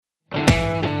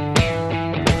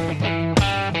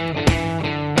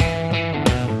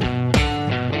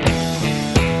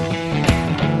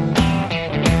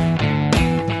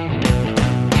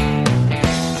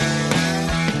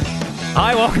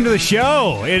the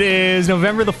show. It is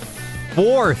November the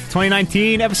 4th,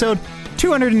 2019, episode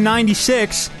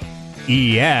 296,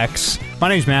 EX. My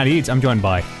name's Matt Eads. I'm joined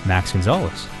by Max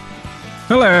Gonzalez.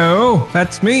 Hello,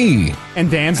 that's me. And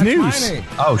Dan's News.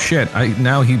 Oh, shit.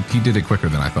 Now he did it quicker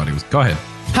than I thought he was. Go ahead.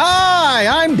 Hi,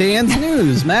 I'm Dan's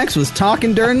News. Max was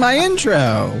talking during my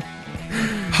intro.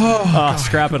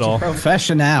 Scrap it all.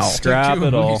 Professional. Scrap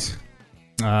it all.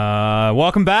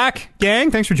 Welcome back,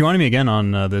 gang. Thanks for joining me again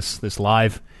on this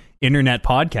live internet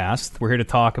podcast. We're here to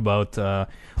talk about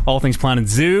all things Planet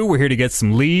Zoo. We're here to get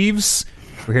some leaves.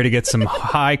 We're here to get some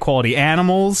high-quality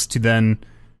animals to then...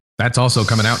 That's also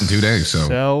coming out in 2 days, so...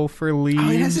 Sell for leaves.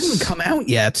 Oh, it hasn't even come out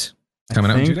yet.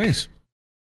 Coming out in 2 days.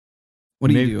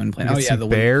 What do you do in Planet? Oh, yeah, the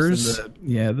bears.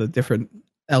 The different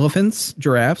elephants,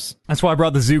 giraffes. That's why I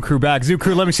brought the Zoo Crew back. Zoo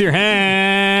Crew, let me see your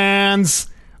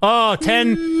hands. Oh,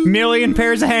 10 million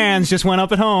pairs of hands just went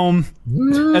up at home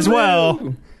as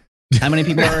well. How many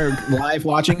people are live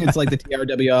watching? It's like the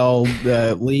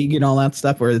TRWL league and all that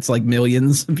stuff where it's like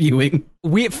millions viewing.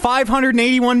 We have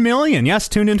 581 million. Yes,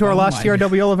 tuned into our last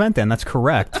TRWL event then. That's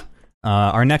correct.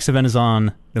 Our next event is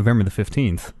on November the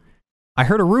 15th. I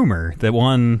heard a rumor that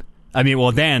one... I mean,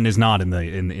 well, Dan is not in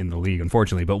the league,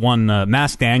 unfortunately, but one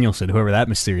Mask Danielson, whoever that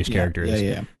mysterious character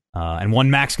is, and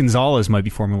one Max Gonzalez might be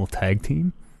forming a little tag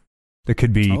team. There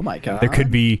could be, oh my God. There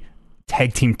could be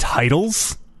tag team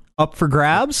titles up for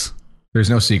grabs. There's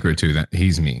no secret to that.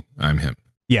 He's me. I'm him.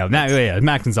 Yeah,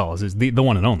 Max Gonzalez is the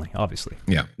one and only, obviously.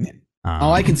 Yeah.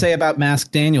 All I can say about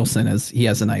Mask Danielson is he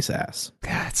has a nice ass.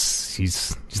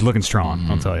 He's looking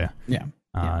strong, I'll tell you. Yeah.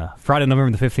 Friday,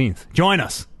 November the 15th. Join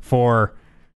us for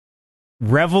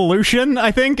Revolution,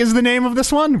 I think, is the name of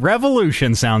this one.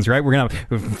 Revolution sounds right. We're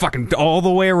gonna fucking all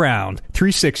the way around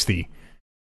 360,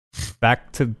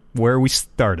 back to where we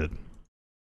started.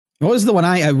 What was the one?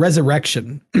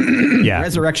 Resurrection. Yeah,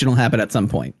 Resurrection will happen at some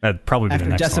point. That'd probably be after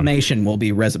the next Decimation one. Will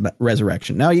be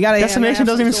Resurrection. No, you got to. Decimation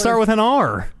doesn't even start with an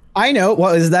R. I know.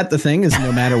 Well, is that the thing? Is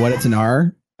no matter what, it's an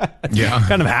R. Yeah,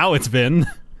 kind of how it's been.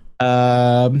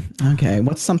 Okay.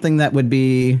 What's something that would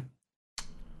be?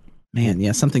 Man,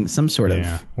 yeah, some sort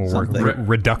of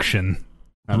reduction.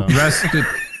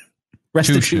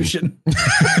 Restitution.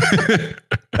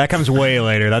 That comes way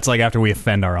later. That's like after we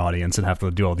offend our audience and have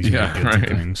to do all these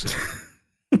things.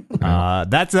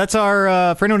 That's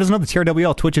our for anyone who doesn't know, the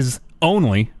TRWL, Twitch's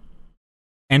only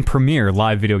and premier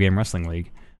live video game wrestling league.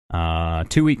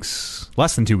 2 weeks,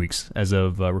 less than 2 weeks as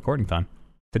of recording time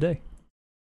today.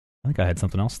 I think I had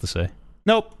something else to say.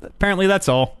 Nope. Apparently that's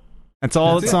all. That's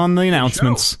on the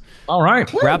announcements. All right.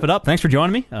 Wrap it up. Thanks for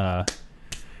joining me. How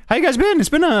you guys been? It's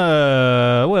been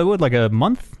like a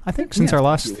month, I think, since our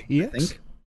last EX.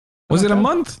 Was it a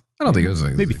month? I don't think it was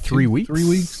like maybe 3 weeks. 3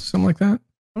 weeks, something like that.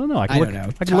 I don't know. I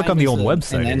can look on the old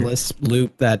website. An endless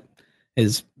loop that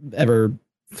is ever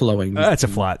flowing. It's a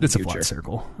flat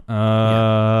circle.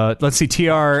 Let's see.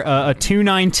 TR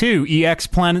 292 EX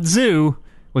Planet Zoo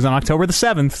was on October the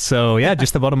 7th. So yeah,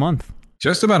 just about a month.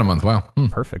 Just about a month. Wow.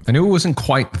 Perfect. I knew it wasn't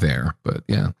quite there, but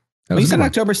yeah. You said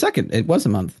October 2nd. It was a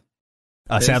month.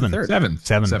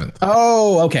 7th.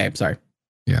 Oh, okay. Sorry.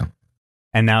 Yeah.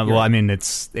 And now, well, I mean,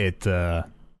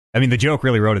 the joke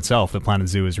really wrote itself that Planet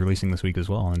Zoo is releasing this week as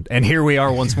well. And here we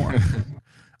are once more.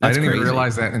 I didn't even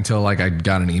realize that until I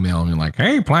got an email and you're like,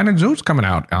 hey, Planet Zoo's coming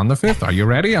out on the 5th. Are you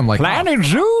ready? I'm like, Planet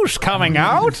Zoo's coming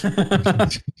out?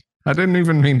 I didn't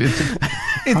even mean it.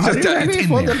 It's just ready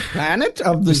for the planet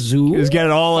of the zoo. Just get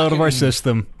it all out of our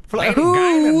system.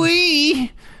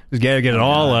 Hoo-wee! Just get it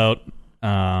all out.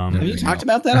 Have you talked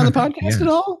about that on the podcast at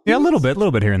all? Yeah, a little bit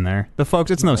here and there. The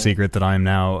folks, it's no secret that I am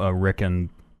now a Rick and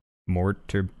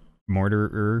Mortar. What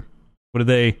are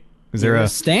they? Is there a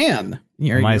Stan?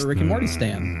 You're a Rick and Morty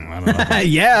Stan. I don't know.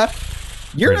 Yeah.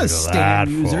 You're a Stan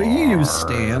user. You use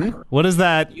Stan. What is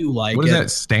that? You like what is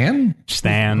that? Stan?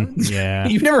 Stan. Yeah.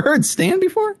 You've never heard Stan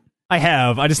before? I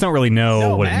have. I just don't really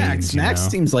know what it means. Max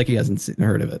seems like he hasn't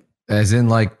heard of it. As in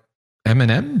like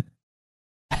Eminem?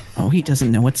 Oh, he doesn't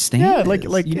know what Stan is. Like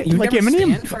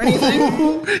Eminem. For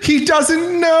anything? He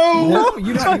doesn't know. No,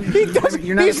 you don't. He doesn't.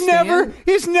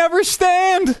 He's never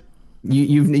stand.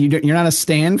 You're not a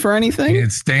Stan for anything?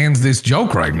 It stands this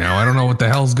joke right now. I don't know what the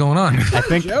hell's going on. I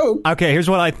think. Okay, here's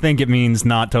what I think it means.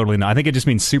 Not totally. No, I think it just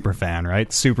means super fan,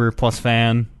 right? Super plus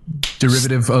fan.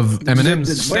 Derivative of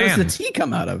Eminem's Stan. Where does the T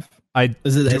come out of? I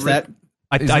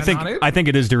think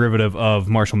it is derivative of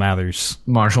Marshall Mathers.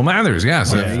 Marshall Mathers,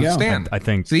 yes. There you go. Stan. I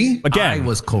think. See? Again, I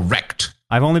was correct.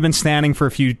 I've only been standing for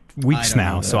a few weeks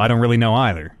now, so I don't really know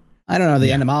either. I don't know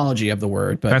the etymology of the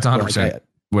word, but that's 100%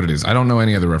 what it is. I don't know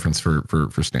any other reference for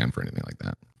Stan for anything like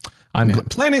that. I'm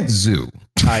Planet Zoo.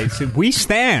 We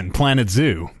stand Planet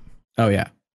Zoo. Oh, yeah.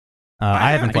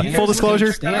 I haven't played. Full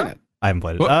disclosure, Stand it. I haven't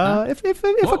played it.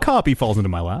 If a copy falls into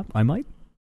my lap, I might.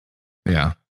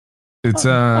 Yeah, it's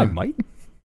I might.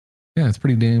 Yeah, it's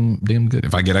pretty damn good.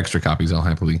 If I get extra copies, I'll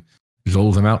happily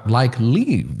roll them out like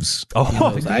leaves.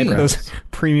 Oh, those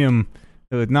premium,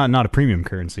 not a premium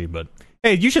currency, but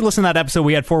hey, you should listen to that episode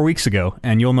we had 4 weeks ago,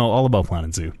 and you'll know all about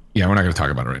Planet Zoo. Yeah, we're not going to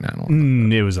talk about it right now.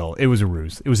 It was a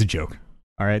ruse. It was a joke.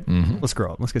 All right, Let's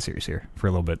grow up. Let's get serious here for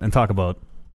a little bit and talk about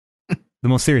the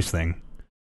most serious thing: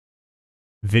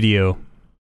 video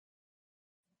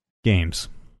games.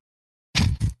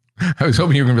 I was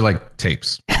hoping you were going to be like,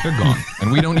 tapes. They're gone,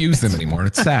 and we don't use them anymore.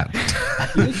 It's sad.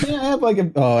 You can't have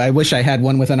I wish I had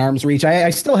one with an arm's reach.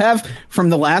 I still have from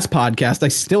the last podcast. I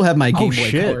still have my Game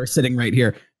Boy Color sitting right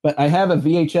here, but I have a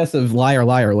VHS of Liar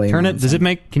Liar Lane. Turn it. Does it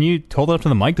make? Can you hold it up to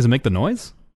the mic? Does it make the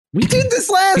noise? We did this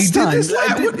last time.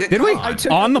 Did we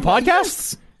on the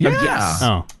podcast? Yeah. Yes.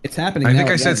 Oh, it's happening. I think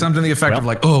I said something to the effect of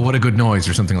like, "Oh, what a good noise,"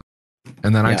 or something.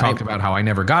 And then I talked about how I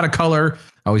never got a color.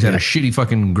 I always had a shitty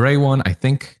fucking gray one. I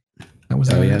think that was.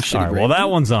 Yeah. All right. Well, that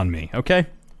one's on me. Okay.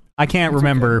 I can't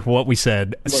remember what we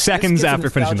said seconds after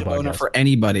finishing the podcast. For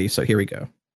anybody, so here we go.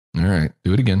 All right,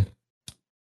 do it again.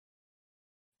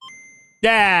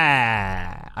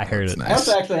 Yeah, I heard it. Nice. I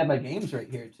also actually have my games right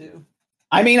here too.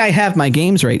 I mean, I have my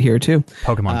games right here too.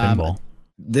 Pokemon Pinball.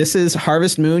 This is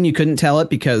Harvest Moon. You couldn't tell it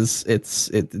because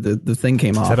the thing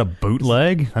came off. Is that a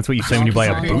bootleg? That's what you say when you buy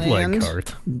a bootleg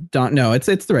cart. No, it's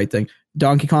the right thing.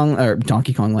 Donkey Kong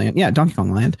Land. Yeah, Donkey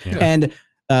Kong Land. Yeah. And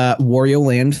Wario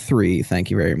Land 3. Thank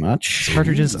you very much. These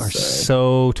cartridges are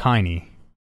so tiny.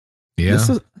 Yeah.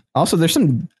 Also, there's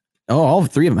some. Oh, all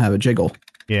three of them have a jiggle.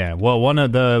 Yeah, well, one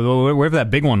of the wherever that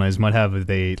big one is might have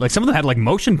some of them had like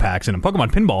motion packs in them.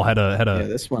 Pokemon Pinball had a yeah,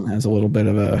 this one has a little bit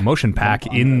of a motion pack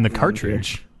in the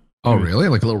cartridge. Oh, really?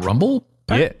 Like a little rumble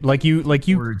pack? Yeah, like you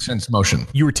or sense motion.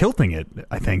 You were tilting it,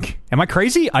 I think. Am I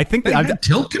crazy? I think they had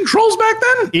tilt controls back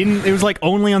then. It was like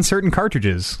only on certain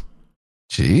cartridges.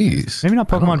 Jeez, maybe not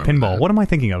Pokemon Pinball. What am I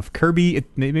thinking of? Kirby?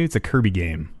 Maybe it's a Kirby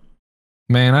game.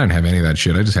 Man, I didn't have any of that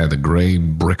shit. I just had the gray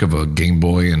brick of a Game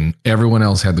Boy, and everyone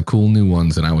else had the cool new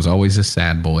ones, and I was always a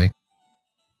sad boy.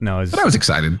 No, but I was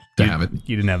excited to have it.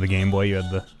 You didn't have the Game Boy. You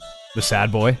had the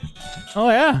sad boy. Oh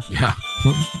yeah, yeah.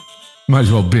 Might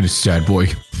as well have been a sad boy.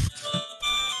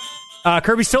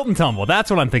 Kirby's Tilt and Tumble. That's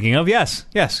what I'm thinking of. Yes.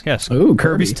 Ooh,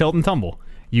 Kirby's Tilt and Tumble.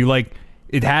 You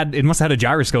it must have had a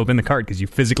gyroscope in the cart because you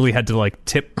physically had to like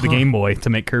tip the Game Boy to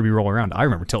make Kirby roll around. I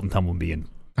remember Tilt and Tumble being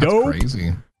dope. That's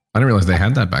crazy. I didn't realize they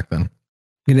had that back then.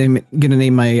 Gonna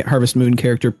name my Harvest Moon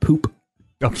character Poop.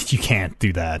 Oh, you can't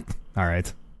do that. All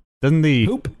right. Doesn't the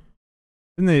Poop?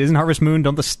 Isn't Harvest Moon?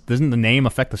 Doesn't the name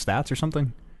affect the stats or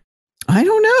something? I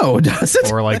don't know. Does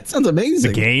it? Or like that sounds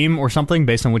amazing. The game or something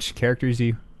based on which characters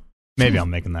you. Maybe I'm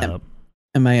making that up.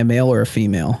 Am I a male or a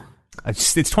female?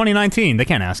 It's 2019. They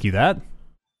can't ask you that.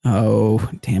 Oh,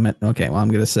 damn it. Okay, well,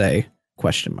 I'm gonna say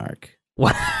question mark.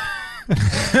 What?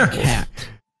 Cat.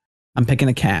 I'm picking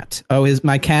a cat. Oh,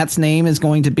 my cat's name is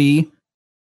going to be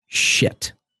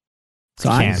Shit. So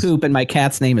I'm Poop and my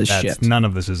cat's name is Shit. None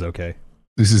of this is okay.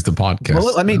 This is the podcast.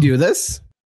 Well, let me do this.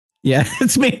 Yeah,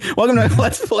 it's me. Welcome to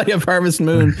Let's Play of Harvest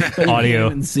Moon. Audio.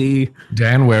 And see.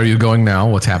 Dan, where are you going now?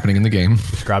 What's happening in the game?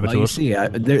 Describe it to us. See,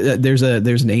 there's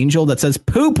an angel that says,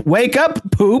 Poop, wake up,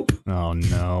 Poop. Oh,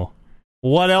 no.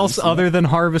 What else other than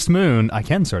Harvest Moon? I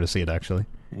can sort of see it, actually.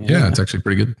 Yeah, it's actually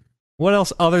pretty good. What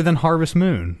else other than Harvest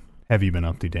Moon have you been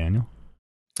up to, Daniel?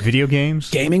 Video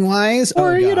games? Gaming wise?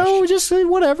 Or, just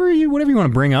whatever you want to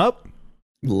bring up.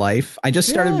 Life. I just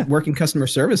started working customer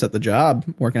service at the job,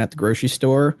 working at the grocery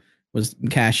store, was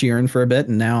cashiering for a bit,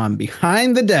 and now I'm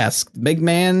behind the desk. Big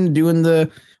man doing the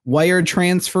wire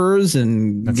transfers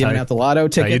and giving out the lotto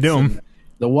tickets. How you doing?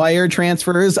 The wire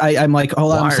transfers. I'm like,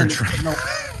 hold on.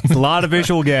 It's a lot of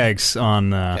visual gags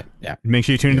on. Yeah. Make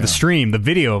sure you tune into the stream, the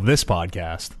video of this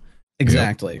podcast.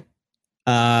 Exactly. Yep.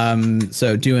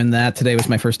 So doing that today was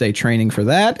my first day training for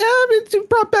that. It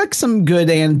brought back some good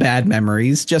and bad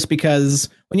memories, just because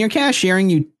when you're cashiering,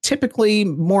 you typically,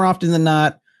 more often than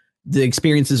not, the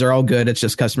experiences are all good. It's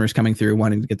just customers coming through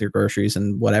wanting to get their groceries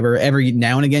and whatever. Every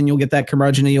now and again, you'll get that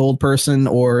curmudgeon-y old person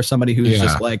or somebody who's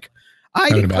just like, I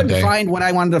couldn't find what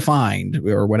I wanted to find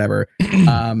or whatever.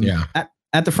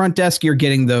 At the front desk, you're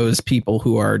getting those people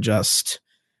who are just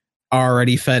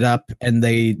already fed up and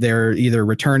they're either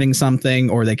returning something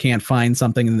or they can't find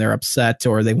something and they're upset,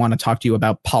 or they want to talk to you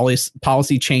about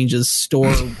policy changes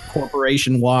store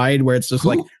corporation wide, where it's just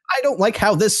like, I don't like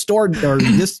how this store or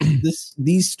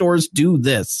these stores do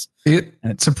this.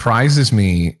 It surprises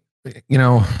me.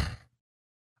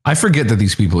 I forget that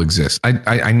these people exist.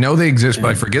 I know they exist,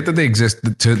 but I forget that they exist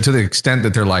to the extent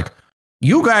that they're like,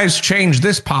 you guys changed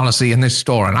this policy in this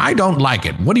store, and I don't like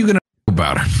it. What are you going to do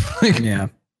about it? Like, Yeah.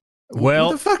 Well,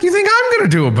 what the fuck do you think I'm going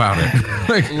to do about it?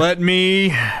 Like, let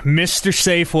me, Mr.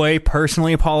 Safeway,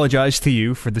 personally apologize to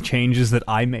you for the changes that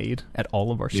I made at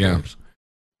all of our stores.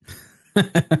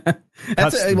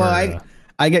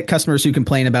 I get customers who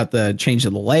complain about the change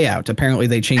of the layout. Apparently,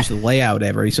 they change the layout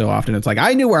every so often. It's like,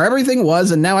 I knew where everything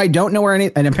was, and now I don't know where any.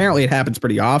 And apparently, it happens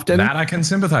pretty often. that I can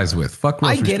sympathize with. Fuck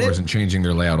grocery stores and changing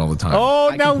their layout all the time.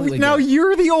 Oh, now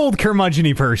you're the old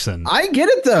curmudgeon-y person. I get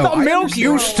it, though. The milk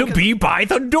used to be by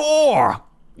the door.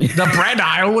 The bread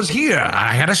aisle was here.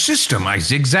 I had a system. I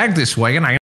zigzagged this way, and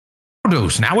I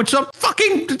produce. Now it's a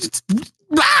fucking.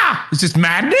 Is this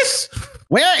madness?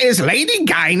 Where is Lady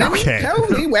Guinan? Okay. Tell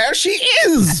me where she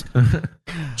is.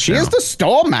 She is the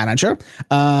store manager.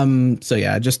 So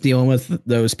yeah, just dealing with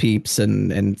those peeps,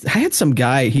 and I had some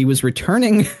guy. He was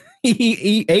returning.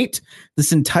 He ate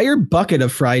this entire bucket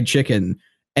of fried chicken,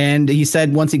 and he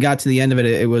said once he got to the end of it,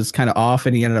 it was kind of off,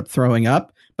 and he ended up throwing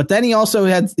up. But then he also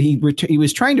he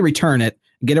was trying to return it,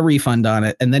 get a refund on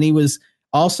it, and then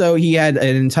he had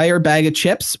an entire bag of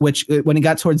chips, which when he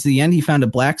got towards the end, he found a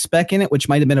black speck in it, which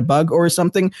might have been a bug or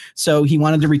something. So he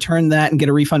wanted to return that and get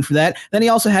a refund for that. Then he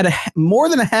also had more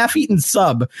than a half-eaten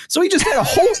sub. So he just had a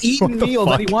whole eaten meal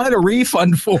that he wanted a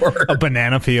refund for. A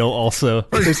banana peel also.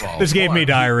 This gave me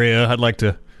diarrhea. I'd like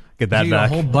to get that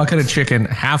back. A whole bucket of chicken,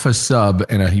 half a sub,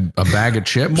 and a bag of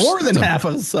chips. More than half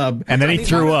a sub. And then he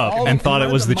threw up and thought it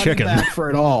was the chicken. For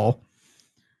it all.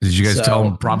 Did you guys tell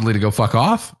him probably to go fuck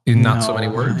off in not so many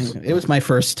words? It was my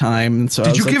first time. So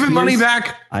did you give him money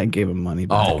back? I gave him money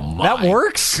back. Oh my that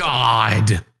works.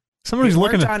 God. Somebody's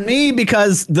looking on me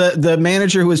because the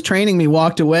manager who was training me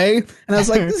walked away, and I was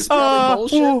like, "This is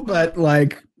probably bullshit," but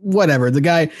like, whatever. The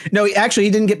guy, he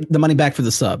didn't get the money back for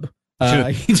the sub.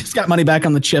 He just got money back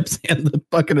on the chips and the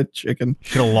bucket of chicken.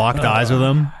 Should have locked eyes with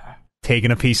him,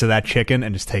 taken a piece of that chicken,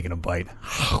 and just taken a bite.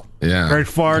 Yeah, very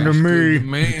far to me.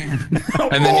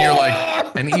 And then you're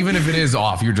like, and even if it is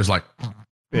off, you're just like,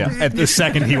 yeah. At the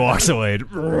second he walks away.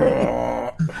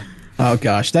 Oh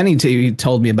gosh! Then he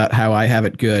told me about how I have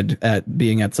it good at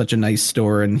being at such a nice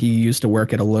store, and he used to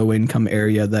work at a low income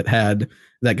area that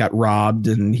got robbed,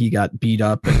 and he got beat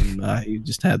up, and he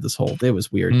just had this whole. It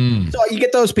was weird. So you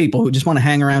get those people who just want to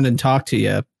hang around and talk to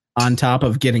you, on top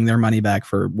of getting their money back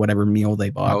for whatever meal they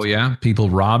bought. Oh yeah, people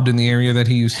robbed in the area that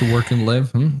he used to work and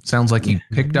live. Sounds like he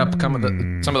picked up some of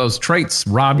those traits.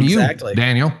 Robbed you,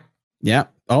 Daniel. Yeah.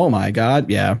 Oh my God.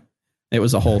 Yeah. It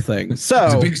was a whole thing. So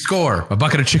it's a big score. A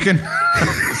bucket of chicken.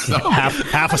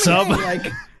 half a sub.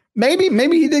 Like maybe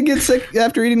he did get sick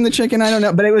after eating the chicken. I don't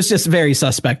know, but it was just very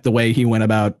suspect the way he went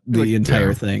about the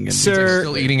entire thing. And sir,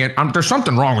 still eating it. There's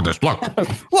something wrong with this.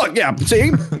 Look, yeah. See,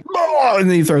 and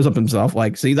then he throws up himself.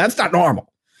 Like, see, that's not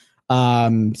normal.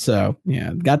 So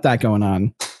yeah, got that going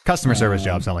on. Customer service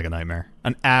jobs sound like a nightmare.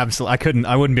 An absolute.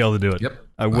 I wouldn't be able to do it. Yep.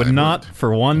 I would not.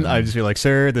 For one, I'd just be like,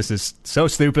 sir, this is so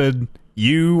stupid.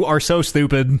 You are so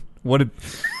stupid. What?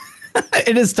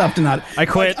 It is tough to not. I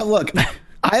quit. Look,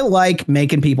 I like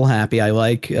making people happy. I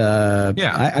like,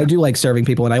 I do like serving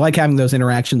people, and I like having those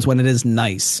interactions when it is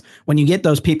nice. When you get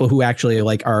those people who actually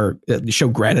like are show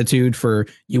gratitude for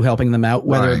you helping them out,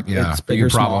 whether it's big or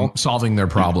small, solving their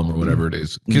problem or whatever it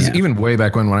is. Because even way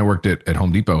back when I worked at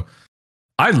Home Depot,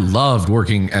 I loved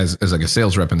working as like a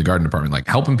sales rep in the garden department, like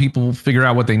helping people figure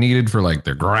out what they needed for like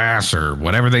their grass or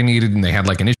whatever they needed, and they had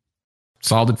like an issue,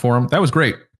 solved it for them. That was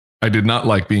great. I did not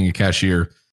like being a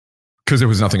cashier because there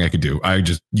was nothing I could do.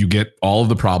 You get all of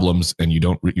the problems and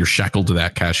you're shackled to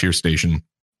that cashier station.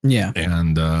 Yeah.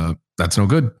 And that's no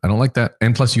good. I don't like that.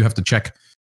 And plus you have to check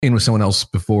in with someone else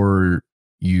before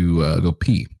you go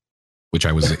pee, which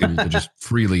I was able to just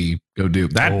freely go do.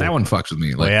 That one fucks with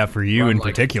me. Like, yeah, for you in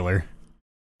particular,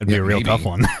 it'd be a real tough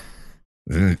one.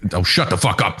 Oh, shut the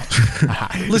fuck up.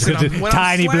 Listen,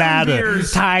 tiny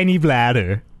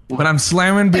bladder. When I'm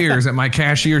slamming beers at my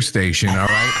cashier station, all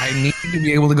right, I need to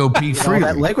be able to go pee freely.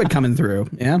 All that liquid coming through,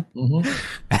 yeah. Mm-hmm.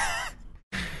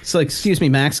 So, excuse me,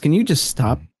 Max, can you just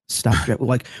stop?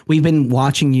 Like, we've been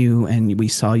watching you, and we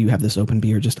saw you have this open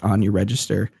beer just on your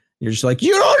register. You're just like,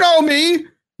 you don't know me.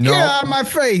 No. Get out of my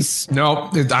face. No,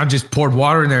 I just poured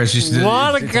water in there. It's just a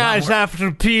lot of guys have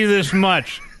to pee this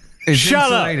much. It's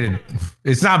Shut insulated. Up.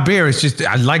 It's not beer. It's just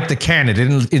I like the can. It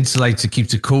insulates. It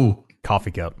keeps it cool.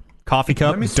 Coffee cup,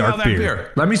 dark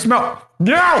beer. Let me smell.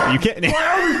 No, you can't.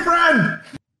 My only friend.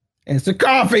 It's the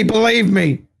coffee. Believe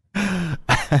me.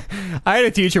 I had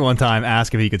a teacher one time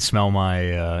ask if he could smell my.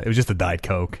 It was just a Diet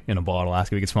Coke in a bottle.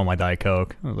 Ask if he could smell my Diet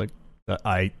Coke. I was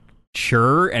like,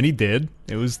 sure, and he did.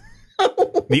 It was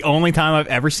the only time I've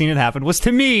ever seen it happen was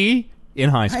to me in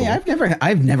high school.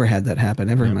 I've never had that happen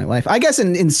ever in my life. I guess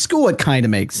in school it kind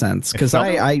of makes sense because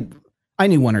I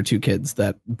knew one or two kids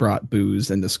that brought booze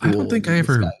into school. I don't think I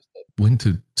ever went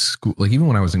to school. Like even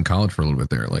when I was in college for a little bit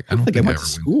there, like I don't think I went to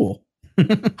school.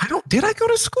 Did I go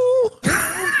to school?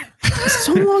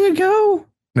 So long ago.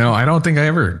 No, I don't think I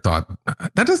ever thought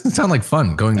that doesn't sound like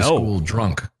fun going to school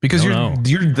drunk because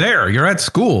you're there, you're at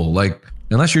school, like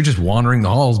unless you're just wandering the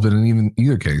halls. But in even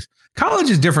either case, college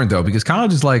is different though, because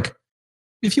college is like,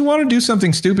 if you want to do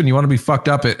something stupid, you want to be fucked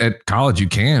up at college, you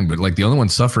can, but like the only one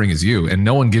suffering is you and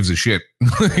no one gives a shit.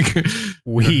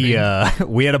 We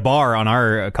had a bar on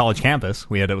our college campus.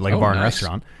 We had a bar and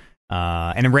restaurant.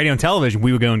 And in radio and television,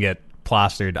 we would go and get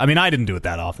plastered. I mean, I didn't do it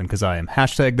that often because I am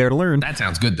 #there to learn. That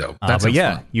sounds good though. But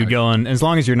yeah, fun. You'd go and as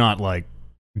long as you're not like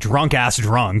drunk,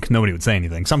 nobody would say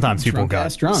anything. Sometimes people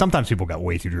got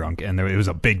way too drunk, and it was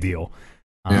a big deal.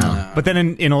 But then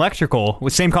in electrical,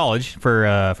 with same college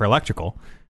for electrical.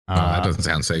 That doesn't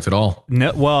sound safe at all.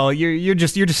 No, well, you're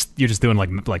just doing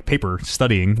like paper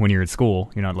studying when you're at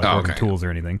school. You're not like working tools or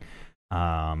anything.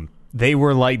 They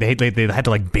were like they had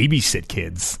to like babysit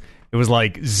kids. It was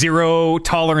like zero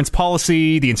tolerance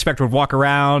policy. The inspector would walk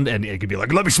around and it could be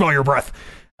like, "Let me smell your breath."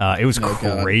 It was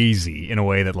crazy in a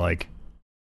way that like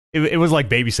it was like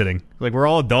babysitting. Like we're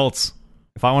all adults.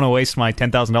 If I want to waste my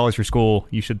 $10,000 for school,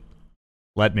 you should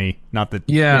let me. Not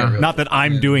that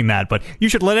I'm doing that, but you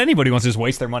should let anybody who wants to just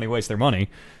waste their money.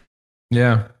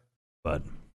 Yeah. But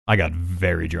I got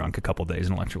very drunk a couple days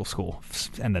in electrical school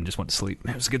and then just went to sleep.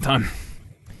 It was a good time.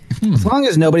 As long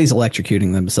as nobody's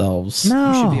electrocuting themselves, you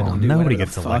should be able to do nobody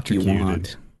gets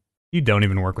electrocuted. You don't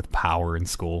even work with power in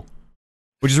school,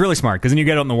 which is really smart because then you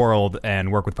get out in the world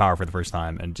and work with power for the first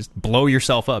time and just blow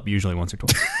yourself up usually once or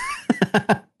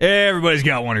twice. Everybody's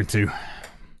got one or two.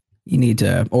 You need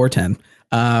to, or 10.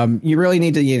 You really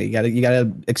need to. You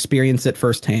gotta experience it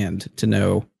firsthand to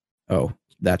know. Oh,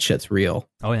 that shit's real.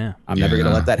 Oh yeah, I'm never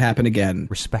gonna let that happen again.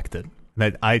 Respect it.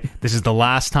 This is the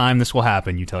last time this will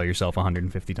happen. You tell yourself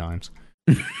 150 times.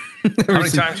 How many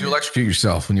times do you electrocute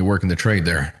yourself when you work in the trade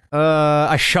there?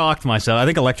 I shocked myself. I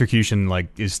think electrocution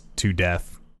is to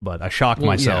death, but I shocked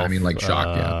myself. Yeah, I mean, like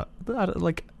shocked.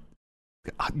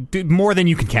 More than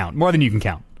you can count.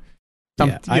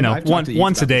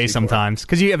 Once a day sometimes,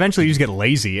 because you eventually just get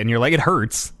lazy and you're like, it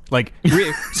hurts. Like,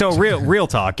 so real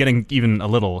talk, getting even a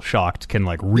little shocked can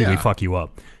like really fuck you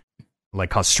up, like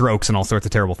cause strokes and all sorts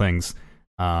of terrible things.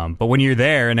 But when you're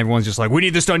there and everyone's just like, we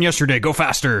need this done yesterday, go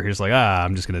faster. You're just like,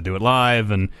 I'm just gonna do it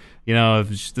live, and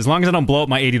as long as I don't blow up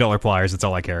my $80 pliers, that's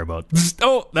all I care about.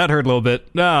 Oh, that hurt a little bit.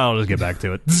 No, I'll just get back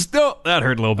to it. Oh, that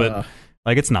hurt a little bit.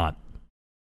 Like it's not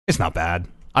bad.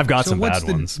 I've got some bad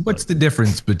ones. What's the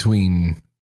difference between,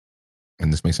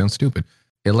 and this may sound stupid,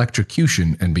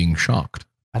 electrocution and being shocked?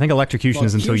 I think electrocution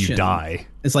is until you die.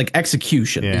 It's like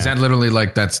execution. Yeah. Is that literally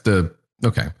like that's the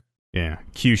okay? Yeah,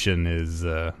 cution is.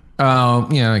 Yeah,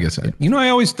 I guess.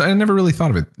 I never really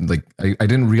thought of it. Like, I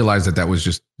didn't realize that was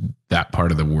just that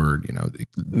part of the word.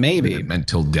 Maybe it meant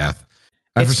till death.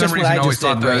 For some reason, I always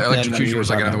thought that electrocution was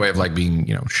like another way of like being,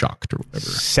 shocked or whatever.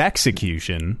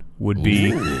 Sexecution would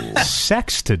be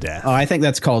sex to death. Oh, I think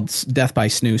that's called death by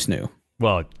snoo.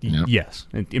 Well, yes,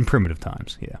 in primitive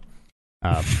times, yeah.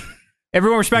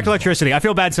 Everyone respect electricity. I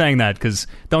feel bad saying that because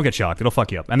don't get shocked; it'll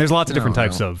fuck you up. And there's lots of different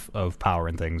types of power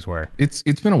and things where it's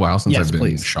been a while since I've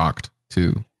been shocked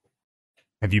too.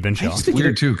 Have you been shocked? It's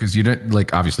weird too because you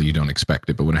don't obviously you don't expect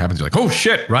it, but when it happens, you're like, oh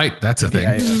shit, right? That's a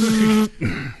thing.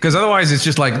 Because otherwise, it's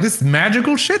just like this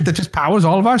magical shit that just powers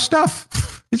all of our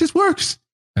stuff. It just works,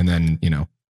 and then you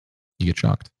get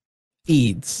shocked.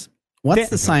 EADS. What's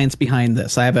the science behind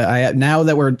this? Now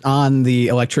that we're on the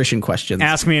electrician questions.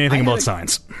 Ask me anything about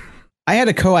science. I had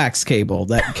a coax cable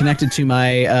that connected to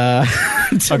my.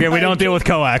 We don't deal with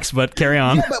coax, but carry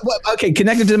on. Yeah,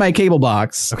 connected to my cable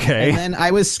box. Okay, and then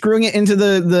I was screwing it into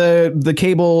the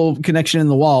cable connection in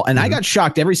the wall, and I got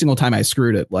shocked every single time I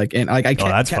screwed it. I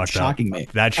kept shocking me.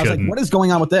 That shouldn't. I was like, what is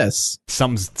going on with this?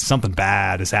 Something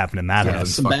bad is happening in that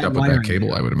house. It's fucked up with that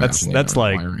cable. I would imagine. That's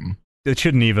like. Wiring. It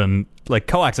shouldn't even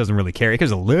coax doesn't really carry. It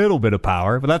carries a little bit of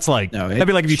power, but that's like that'd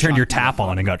be like if you turned your tap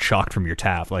on and got shocked from your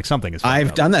tap. Like something is.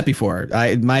 I've done that before.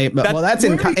 That's in that's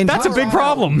Colorado, a big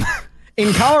problem.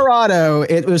 In Colorado,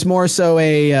 it was more so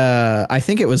I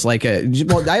think it was like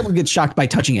I would get shocked by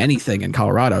touching anything in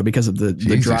Colorado because of the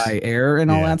dry air and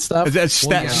all that stuff.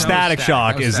 Static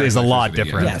shock is a lot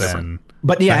different than.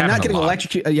 But I'm not getting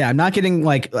electrocuted. Yeah, I'm not getting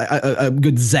like a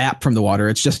good zap from the water.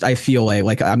 It's just I feel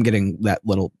like I'm getting that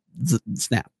little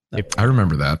snap. I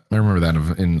remember that.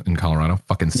 in Colorado.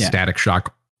 Fucking static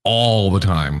shock all the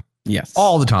time. Yes,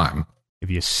 all the time. If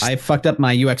you I fucked up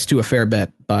my UX2 a fair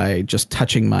bit by just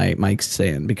touching my mic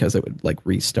stand because it would like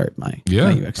restart my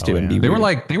UX2 and be they weird.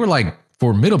 were like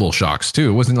formidable shocks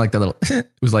too. It wasn't like that little. It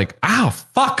was like, ow,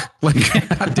 fuck, like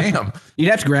god damn.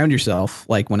 You'd have to ground yourself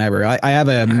like whenever. I have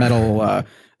a metal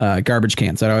garbage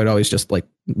can, so I would always just like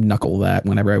knuckle that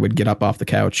whenever I would get up off the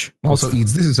couch. Also,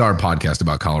 Eads, this is our podcast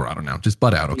about Colorado now. Just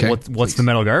butt out, okay? What's the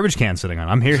metal garbage can sitting on?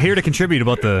 I'm here to contribute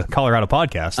about the Colorado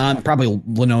podcast. Probably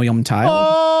linoleum tile.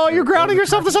 Oh, you're grounding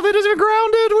yourself to something that isn't even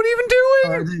grounded. What are you even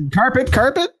doing?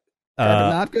 Carpet.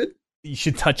 Not good. You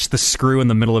should touch the screw in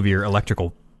the middle of your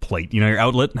electrical plate. You know, your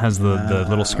outlet has the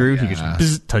little screw. Yeah. You can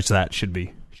just touch that. Should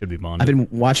be bonded. I've been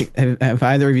watching. Have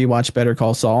either of you watched Better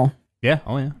Call Saul? Yeah.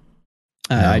 Oh yeah.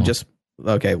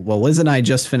 Okay. Well, Liz and I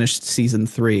just finished season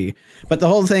 3, but the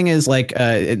whole thing is like,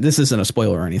 this isn't a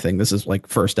spoiler or anything. This is like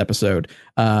first episode.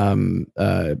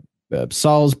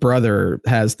 Saul's brother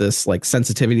has this like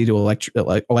sensitivity to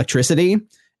electricity,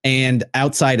 and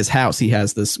outside his house, he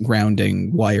has this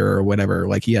grounding wire or whatever.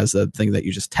 Like he has a thing that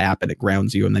you just tap and it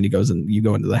grounds you, and then he goes and you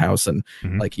go into the house and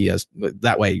like he has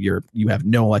that way you have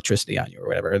no electricity on you or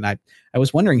whatever. And I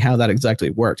was wondering how that exactly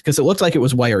worked because it looked like it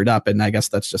was wired up, and I guess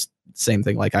that's just the same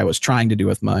thing like I was trying to do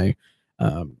with my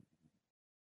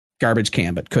garbage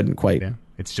can, but couldn't quite. Yeah.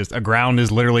 It's just a ground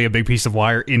is literally a big piece of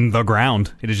wire in the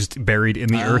ground. It is just buried in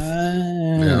the earth,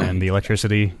 and the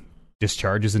electricity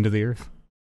discharges into the earth.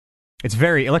 It's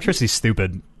electricity's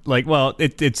stupid. Like, well,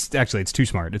 it's too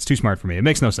smart. It's too smart for me. It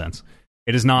makes no sense.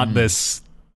 It is not this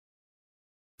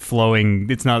flowing.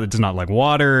 It's not like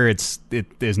water. It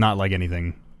is not like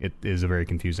anything. It is a very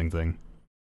confusing thing.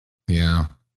 Yeah.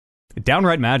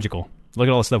 Downright magical. Look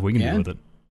at all the stuff we can do with it.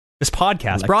 This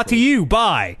podcast brought to you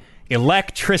by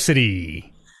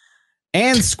electricity.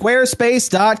 And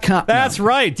Squarespace.com. That's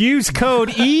right. Use code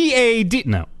EAD.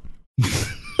 No.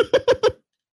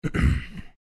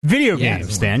 Video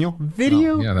games, Daniel.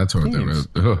 Yeah, that's what games.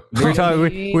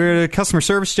 We're at a customer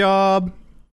service job.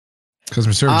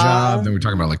 Customer service job. Then we're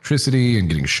talking about electricity and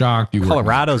getting shocked.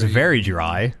 Colorado's very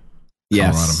dry.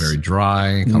 Yes. Colorado very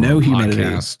dry. Colorado no humidity.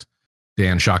 Podcast.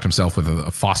 Dan shocked himself with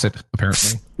a faucet,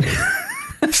 apparently.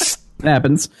 It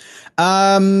happens.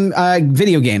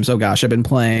 Video games. Oh gosh, I've been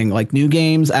playing like new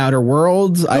games, Outer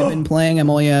Worlds. I've been playing. I'm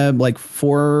only like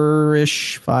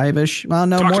 4-ish, 5-ish. Well,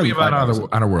 no, Talk more to me than about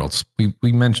Outer Worlds.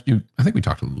 We mentioned you. I think we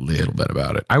talked a little bit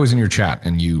about it. I was in your chat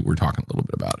and you were talking a little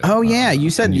bit about it. Oh yeah, you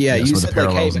said you said like,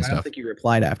 hey, but I stuff. don't think you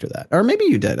replied after that, or maybe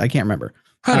you did. I can't remember.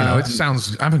 I don't know. It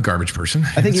sounds. I'm a garbage person.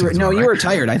 I think you were. No, you were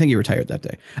tired. I think you were tired that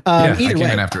day. Yeah, either I came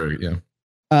way, in after. Yeah.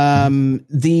 I'm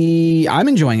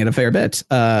enjoying it a fair bit.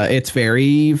 It's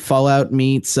very Fallout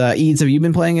meets Eads. Have you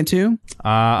been playing it too?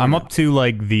 I'm up to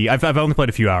like I've only played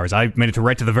a few hours. I made it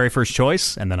right to the very first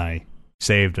choice, and then I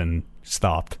saved and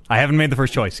stopped. I haven't made the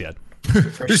first choice yet.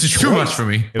 This is too much for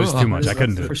me. It was too much. I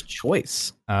couldn't do it. First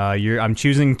choice. I'm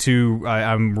choosing to.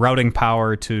 I'm routing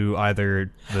power to either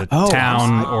the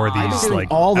town or these like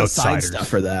all the outsiders. side stuff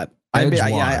for that. I'm in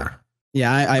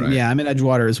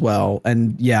Edgewater as well,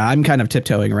 and yeah, I'm kind of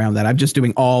tiptoeing around that. I'm just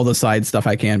doing all the side stuff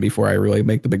I can before I really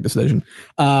make the big decision.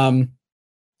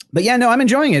 But yeah, no, I'm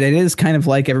enjoying it. It is kind of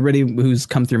like everybody who's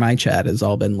come through my chat has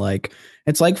all been like,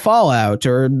 it's like Fallout,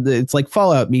 or it's like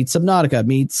Fallout meets Subnautica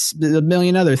meets a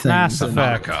million other things. Mass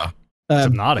Effect.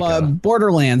 Subnautica.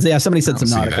 Borderlands. Yeah, somebody said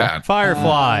Subnautica.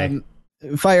 Firefly.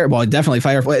 Definitely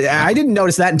Firefly. I didn't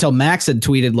notice that until Max had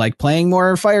tweeted like playing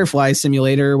more Firefly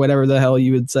Simulator, whatever the hell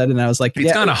you had said, and I was like,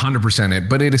 it's not 100% it,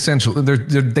 but it essentially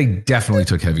they definitely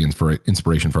took heavy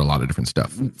inspiration for a lot of different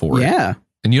stuff for it. Yeah,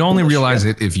 and you only realize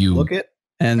it if you look it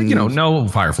and know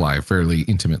Firefly fairly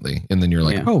intimately, and then you're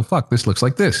like, oh fuck, this looks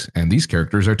like this, and these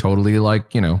characters are totally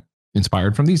like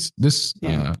inspired from these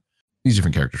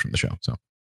different characters from the show. So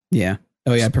yeah,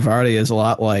 Parvati is a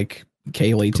lot like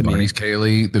Kaylee to me.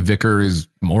 Kaylee. The Vicar is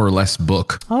more or less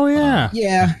Book. Oh yeah,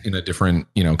 in a different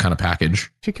kind of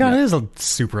package. She kind of is a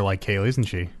super like Kaylee, isn't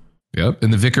she? Yep.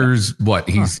 And the Vicar's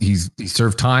he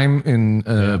served time in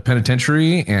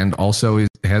penitentiary and also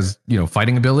has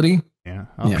fighting ability. Yeah.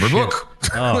 Book.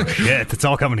 Oh shit! It's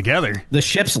all coming together. The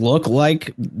ships look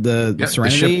like the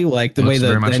Serenity, like the way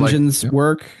the engines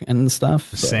work and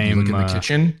stuff. The same in the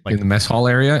kitchen, in the mess hall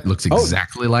area. It looks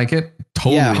exactly like it.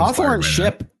 Totally. Yeah, Hawthorne's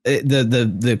ship.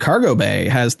 The cargo bay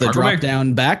has the drop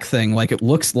down back thing. Like it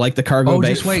looks like the cargo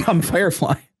bay from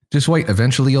Firefly. Just wait.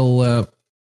 Eventually, you'll.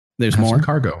 There's more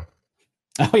cargo.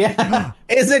 Oh yeah.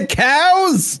 Is it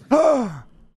cows? No.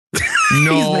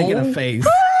 He's making a face.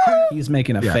 He's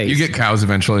making a face. You get cows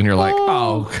eventually, and you're like,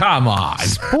 "Oh, come on!"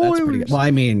 That's pretty good. Well,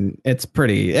 I mean, it's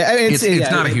pretty.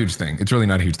 It's not a huge thing. It's really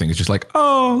not a huge thing. It's just like,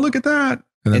 "Oh, look at that!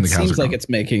 And then it seems like it's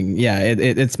making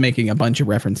it's making a bunch of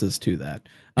references to that.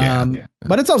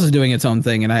 But it's also doing its own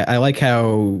thing, and I like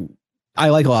a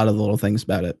lot of the little things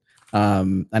about it.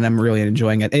 And I'm really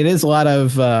enjoying it. It is a lot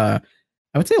of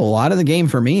I would say a lot of the game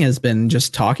for me has been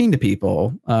just talking to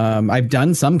people. I've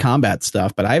done some combat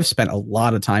stuff, but I've spent a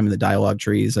lot of time in the dialogue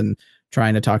trees and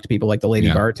trying to talk to people like the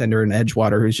lady bartender in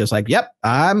Edgewater, who's just like, yep,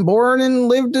 I'm born and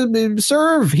lived to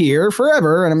serve here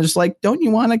forever. And I'm just like, don't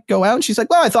you want to go out? And she's like,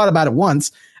 well, I thought about it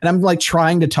once. And I'm like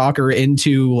trying to talk her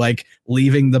into like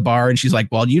leaving the bar. And she's like,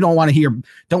 well, you don't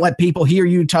let people hear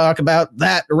you talk about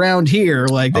that around here.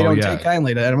 Like they don't take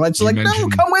kindly to that. I'm like, no,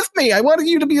 come with me. I wanted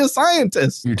you to be a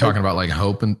scientist. You're talking about like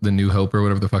Hope and the New Hope or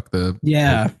whatever the fuck the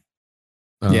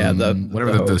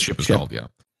the ship is called. Yeah.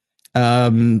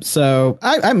 So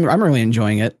I'm really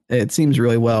enjoying it. It seems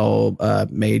really well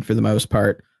made for the most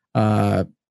part.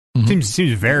 Seems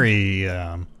very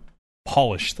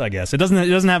polished, I guess. It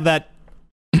doesn't have that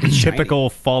typical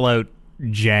Fallout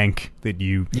jank that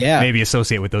you maybe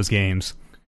associate with those games,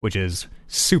 which is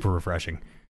super refreshing.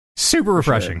 Super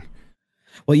refreshing. Sure.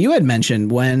 Well, you had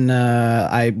mentioned when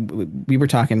we were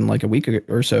talking like a week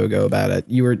or so ago about it.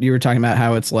 You were talking about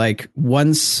how it's like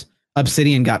once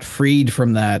Obsidian got freed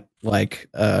from that like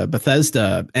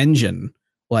Bethesda engine,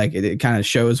 like it kind of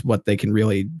shows what they can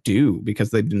really do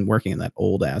because they've been working in that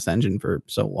old ass engine for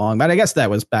so long. But I guess that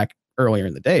was back earlier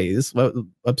in the days.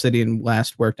 Obsidian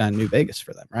last worked on New Vegas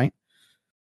for them, right?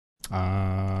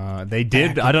 They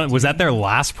did. Was that their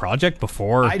last project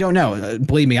before? I don't know.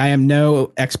 Believe me, I am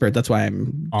no expert. That's why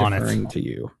I'm deferring to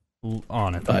you.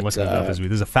 On it. I'm looking it up as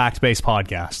this is a fact-based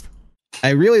podcast.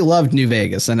 I really loved New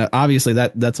Vegas, and obviously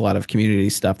that's a lot of community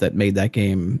stuff that made that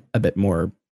game a bit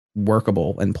more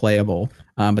workable and playable.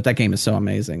 But that game is so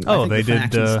amazing. Oh, they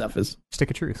did stuff is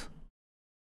Stick of Truth.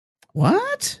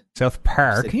 What? South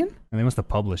Park. Obsidian? And they must have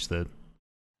published it.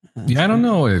 Yeah, I don't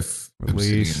know if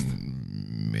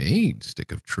Obsidian made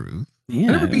Stick of Truth. Yeah.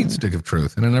 I never beat Stick of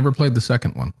Truth, and I never played the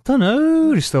second one. Don't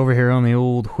know. Just over here on the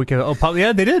old Wiki. Oh,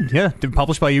 yeah, they did. Yeah,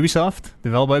 published by Ubisoft,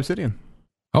 developed by Obsidian.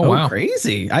 Oh, wow.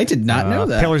 Crazy. I did not know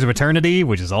that. Pillars of Eternity,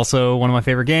 which is also one of my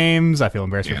favorite games. I feel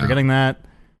embarrassed for forgetting that.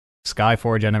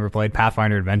 Skyforge, I never played.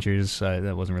 Pathfinder Adventures,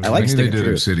 that wasn't really. I knew they did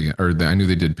Obsidian, or I knew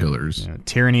they did Pillars.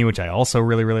 Tyranny, which I also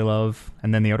really, really love.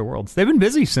 And then The Outer Worlds. They've been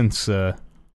busy since.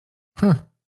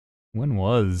 When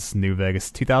was New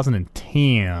Vegas?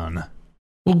 2010.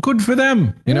 Well, good for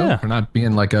them, you know, for not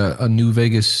being like a New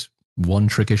Vegas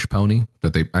one-trickish pony.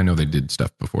 But I know they did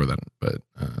stuff before then, but.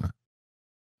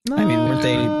 I mean, weren't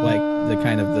they like the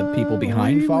kind of the people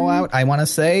behind Fallout? I want to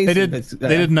say they did.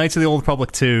 They did Knights of the Old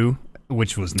Republic 2,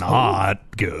 which was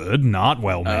not good, not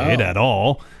well made at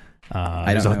all.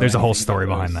 There's a whole story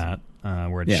behind that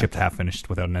where it shipped half finished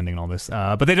without an ending and all this.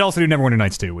 But they did also do Neverwinter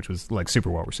Nights 2, which was like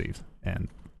super well received and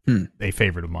a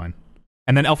favorite of mine.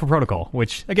 And then Alpha Protocol,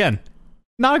 which again,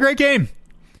 not a great game.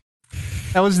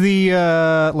 That was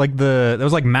that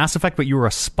was like Mass Effect, but you were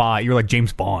a spy. You were like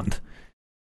James Bond.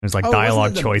 There's like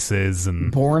dialogue choices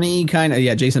and Bourne-y kind of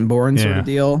Jason Bourne sort of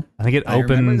deal. I think it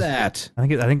opened. I remember that. I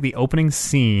think the opening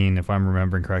scene, if I'm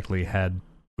remembering correctly, had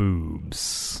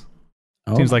boobs.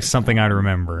 Seems like something I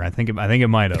remember. I think it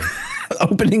might have.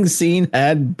 Opening scene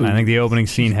had boobs. I think the opening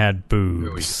scene had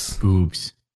boobs.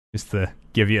 Boobs. Just to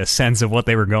give you a sense of what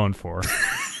they were going for.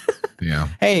 Yeah.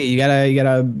 Hey, you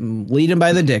gotta lead him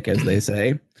by the dick, as they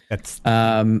say. That's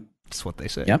what they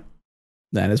say. Yep.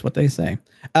 That is what they say.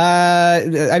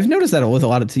 I've noticed that with a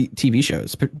lot of TV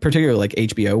shows, particularly like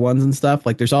HBO ones and stuff.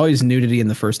 Like there's always nudity in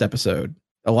the first episode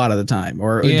a lot of the time,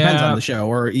 or it depends on the show,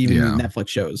 or even Netflix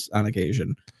shows on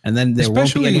occasion. And then there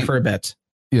won't be any for a bit.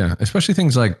 Yeah, especially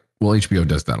things like, HBO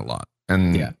does that a lot.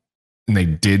 And they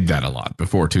did that a lot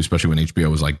before too, especially when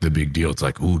HBO was like the big deal. It's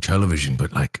like, television,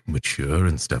 but like mature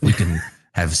and stuff. We can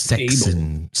have sex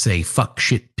and say fuck,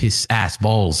 shit, piss, ass,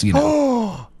 balls, you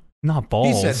know. Not balls.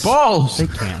 He said balls. They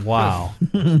can't. Wow.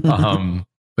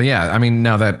 But yeah, I mean,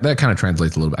 now that kind of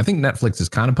translates a little bit. I think Netflix has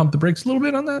kind of pumped the brakes a little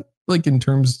bit on that, like in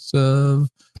terms of,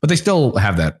 but they still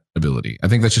have that ability. I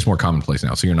think that's just more commonplace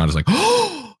now. So you're not as like,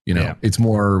 it's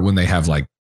more when they have like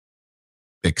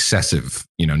excessive,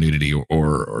 nudity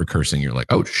or cursing. You're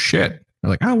like, oh shit. They're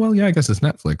like, oh, well, yeah, I guess it's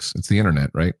Netflix. It's the internet,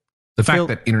 right? The fact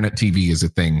that internet TV is a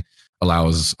thing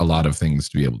allows a lot of things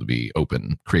to be able to be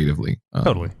open creatively.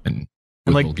 Totally. And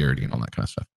like vulgarity and all that kind of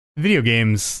stuff. Video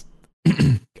games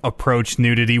approach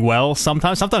nudity well.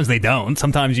 Sometimes they don't.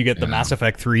 Sometimes you get the Mass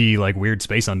Effect 3 like weird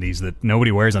space undies that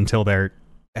nobody wears until they're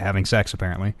having sex,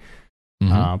 apparently.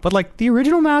 Mm-hmm. But like the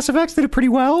original Mass Effects did it pretty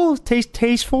well.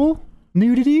 Tasteful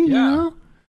nudity. You know?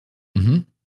 Mm-hmm.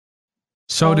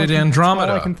 So did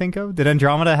Andromeda. All I can think of. Did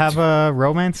Andromeda have a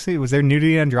romance scene? Was there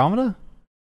nudity in Andromeda?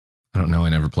 I don't know. I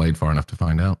never played far enough to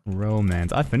find out.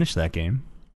 Romance. I finished that game.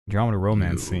 Andromeda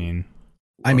Romance scene.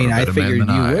 I mean, I figured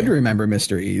you would remember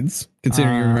Mr. Eads,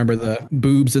 considering you remember the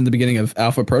boobs in the beginning of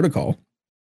Alpha Protocol.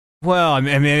 Well, I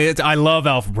mean, I love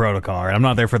Alpha Protocol. Right? I'm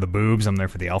not there for the boobs. I'm there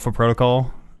for the Alpha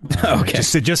Protocol. Okay.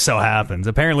 It just so happens.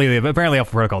 Apparently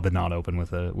Alpha Protocol did not open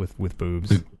with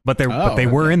boobs, but they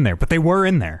were in there. But they were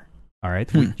in there. All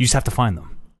right, you just have to find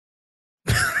them.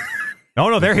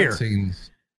 No, they're here. You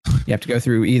have to go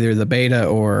through either the beta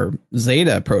or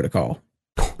Zeta protocol.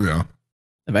 Yeah.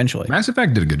 Eventually, Mass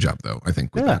Effect did a good job, though. I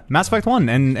think. Yeah, Mass Effect 1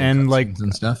 and like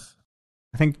and stuff.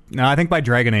 I think by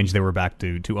Dragon Age they were back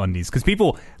to undies because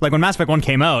people like when Mass Effect 1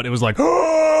 came out, it was like,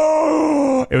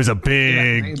 oh, it was a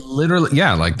big, literally,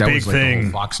 like that was like thing. the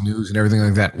whole Fox News and everything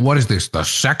like that. What is this? The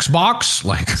sex box?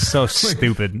 Like so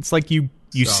stupid. It's like you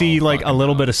see like a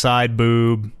little bit of side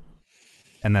boob,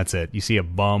 and that's it. You see a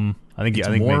bum.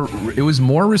 It was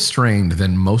more restrained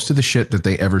than most of the shit that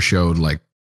they ever showed, like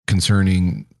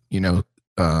concerning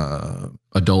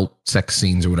adult sex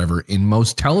scenes or whatever in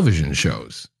most television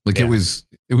shows. Like it was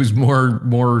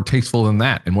more tasteful than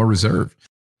that and more reserved.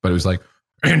 But it was like,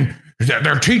 and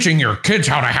they're teaching your kids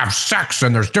how to have sex,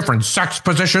 and there's different sex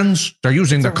positions. They're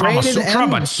using the Kama Sutra,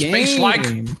 but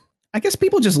space-like. I guess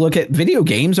people just look at video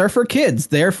games are for kids.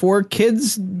 They're for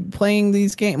kids playing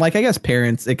these games. Like, I guess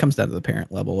parents, it comes down to the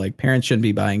parent level. Like, parents shouldn't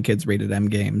be buying kids rated M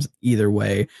games either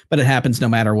way, but it happens no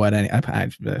matter what.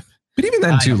 But even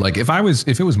then too, like if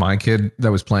it was my kid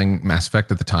that was playing Mass Effect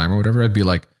at the time or whatever, I'd be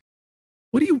like,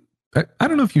 I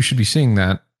don't know if you should be seeing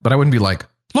that, but I wouldn't be like,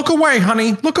 look away,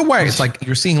 honey, look away. It's like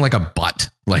you're seeing like a butt,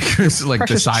 like it's like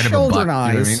the side of a butt.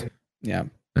 Eyes. You know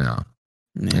what I mean?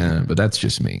 Yeah, but that's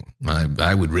just me.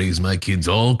 I would raise my kids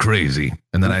all crazy,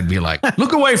 and then I'd be like,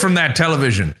 look away from that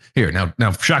television. Here,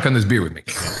 now shotgun this beer with me.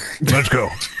 Let's go.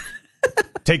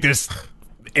 Take this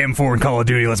M4 and Call of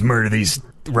Duty. Let's murder these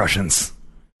Russians.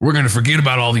 We're going to forget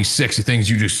about all these sexy things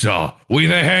you just saw. We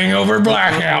the hangover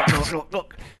blackout.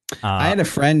 I had a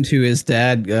friend who his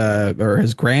dad or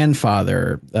his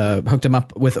grandfather hooked him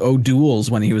up with O'Doul's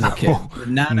when he was a kid.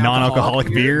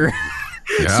 Non-alcoholic beer.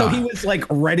 Yeah. So he was like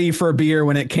ready for beer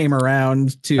when it came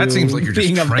around to. That seems like you're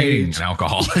just training an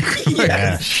alcoholic.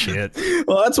 Yeah, shit.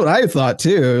 Well, that's what I thought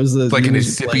too. It was like in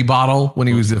his sippy bottle when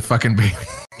he was a fucking baby.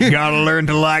 You gotta learn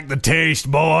to like the taste,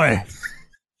 boy.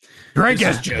 Drink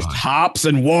it. Just hops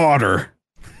and water.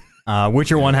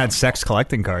 Witcher 1 had sex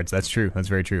collecting cards. That's true. That's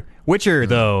very true. Witcher,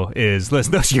 though,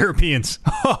 listen, those Europeans.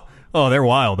 Oh, they're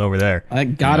wild over there.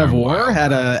 God of War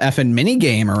had a effing mini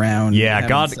game around. Yeah,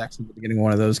 sex at the beginning of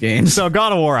one of those games. So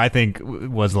God of War, I think,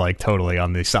 was like totally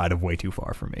on the side of way too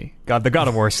far for me. The God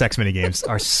of War sex mini games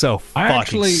are so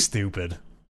fucking stupid.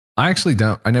 I actually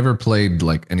don't. I never played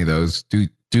like any of those.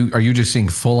 Are you just seeing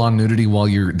full on nudity while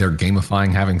they're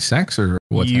gamifying having sex, or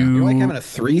what's happening? You're like having a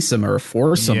threesome or a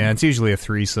foursome. Yeah, it's usually a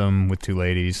threesome with two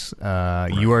ladies.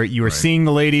 You are seeing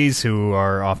the ladies who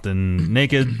are often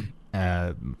naked.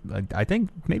 I think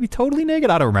maybe totally naked.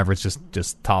 I don't remember. It's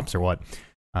just tops or what.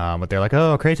 But they're like,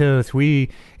 oh,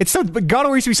 Kratos, it's so God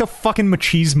of War used to be so fucking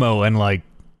machismo and like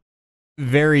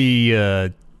very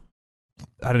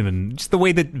just the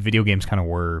way that video games kind of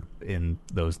were in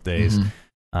those days. Mm-hmm.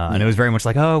 And it was very much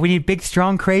like, oh, we need big,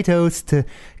 strong Kratos to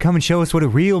come and show us what a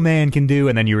real man can do.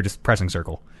 And then you were just pressing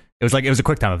circle. It was a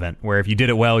quick time event where if you did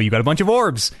it well, you got a bunch of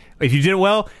orbs. If you did it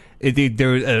well,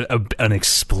 there was an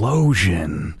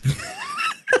explosion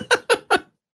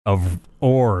of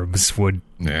orbs would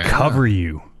cover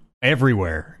you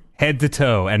everywhere, head to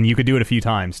toe. And you could do it a few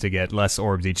times to get less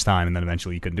orbs each time. And then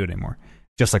eventually you couldn't do it anymore.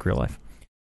 Just like real life.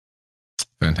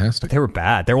 Fantastic. But they were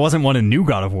bad. There wasn't one in New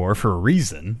God of War for a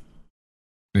reason.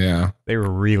 Yeah. They were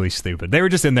really stupid. They were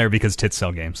just in there because tits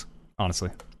sell games,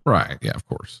 honestly. Right. Yeah, of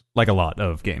course. Like a lot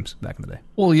of games back in the day.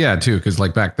 Well, yeah, too, because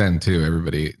like back then, too,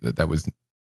 everybody that was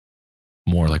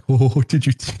more like, oh, did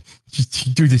you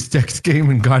do this sex game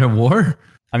in God of War?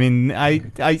 I mean, I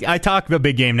talk a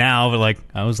big game now, but like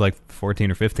I was like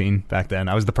 14 or 15 back then.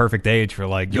 I was the perfect age for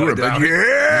like, you were about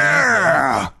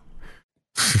yeah.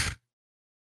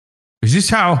 Is this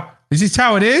how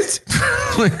it is?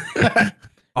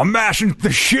 I'm mashing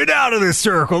the shit out of this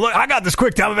circle. Look, I got this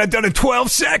quick time event done in 12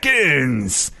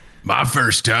 seconds. My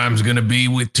first time's going to be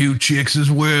with two chicks as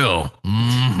well.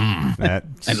 Mm-hmm.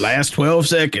 And last 12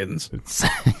 seconds.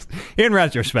 In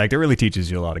retrospect, it really teaches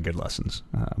you a lot of good lessons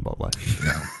about life.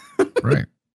 Yeah. Right.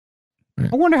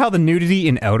 I wonder how the nudity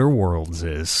in Outer Worlds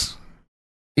is.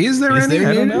 Is there any?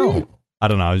 I don't know. I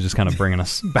don't know. I was just kind of bringing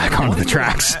us back onto the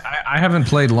tracks. I haven't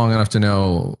played long enough to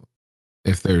know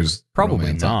if there's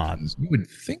probably not. Options. You would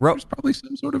think there's probably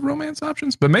some sort of romance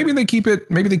options, but maybe they keep it.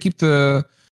 Maybe they keep the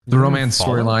the romance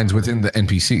Fallout. storylines within the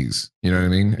NPCs. You know what I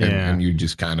mean? And you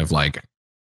just kind of like,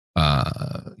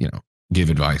 give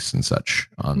advice and such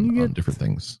on different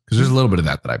things. Because there's a little bit of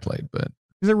that I played, but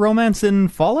is it romance in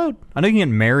Fallout? I know you can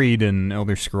get married in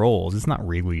Elder Scrolls. It's not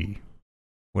really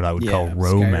what I would call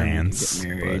romance.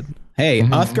 Hey,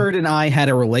 Uthgard and I had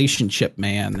a relationship,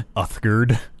 man.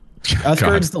 Uthgard.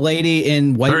 Uthgard's the lady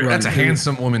in Whiterun. That's a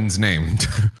handsome woman's name.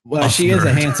 Well, she is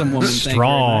a handsome woman.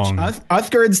 Strong.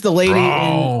 Uthgard's the lady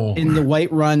in the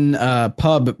Whiterun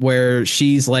pub where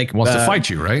she's like wants to fight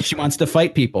you, right? She wants to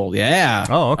fight people. Yeah.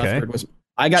 Oh, okay.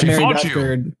 I got married to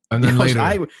Uthgard, and then later,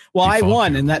 I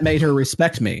won, and that made her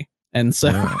respect me. And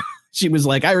so she was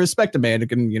like, "I respect a man who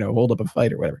can, hold up a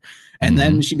fight or whatever." And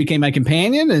then she became my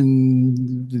companion,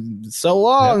 and so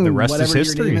long. The rest is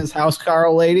history. Your name is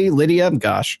Housecarl lady Lydia.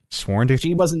 Gosh, sworn to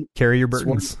she wasn't carry your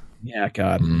burdens. Yeah,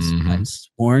 God, I'm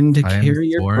sworn to carry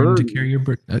your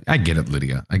burden. I get it,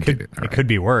 Lydia. I get it. It could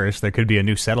be worse. There could be a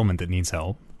new settlement that needs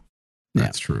help.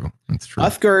 That's true. That's true.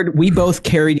 Uthgard, we both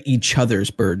carried each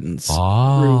other's burdens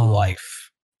through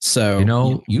life.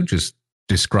 So you just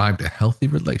described a healthy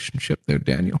relationship there,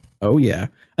 Daniel. Oh yeah.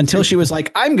 Until she was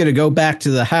like, I'm going to go back to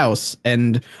the house.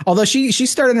 And although she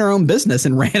started her own business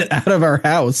and ran it out of our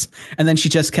house, and then she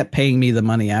just kept paying me the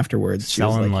money afterwards. She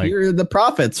was like, here are the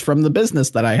profits from the business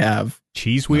that I have.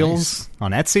 Cheese wheels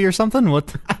on Etsy or something?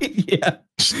 What? Yeah.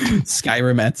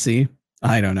 Skyrim Etsy.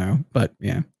 I don't know. But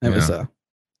yeah, it was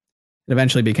it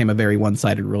eventually became a very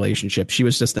one-sided relationship. She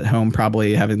was just at home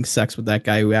probably having sex with that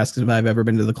guy who asks if I've ever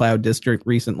been to the Cloud District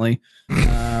recently.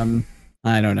 I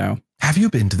don't know. Have you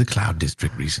been to the Cloud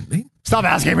District recently? Stop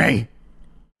asking me.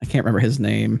 I can't remember his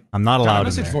name. I'm not allowed. A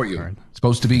message for you. Right.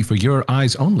 Supposed to be for your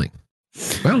eyes only.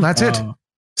 Well, that's it.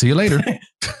 See you later. He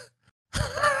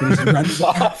just runs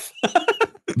off.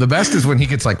 The best is when he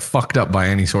gets like fucked up by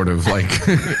any sort of like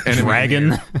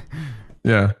dragon.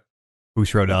 Yeah. Who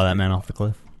rode that man off the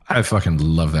cliff? I fucking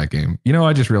love that game.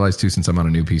 I just realized too, since I'm on a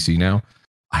new PC now,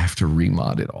 I have to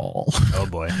remod it all. Oh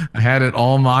boy. I had it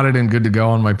all modded and good to go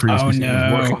on my previous PC. No.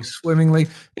 It was working swimmingly.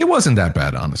 It wasn't that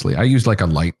bad, honestly. I used like a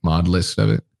light mod list of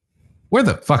it. Where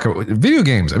the fuck are video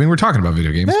games? I mean, we're talking about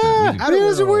video games. Yeah,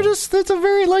 it's a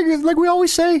very, like we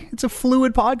always say, it's a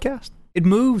fluid podcast. It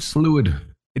moves. Fluid.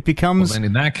 It becomes. Well, then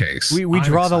in that case, we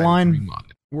draw the line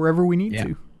wherever we need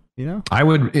to. I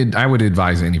would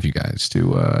advise any of you guys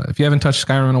to, if you haven't touched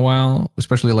Skyrim in a while,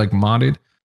 especially like modded,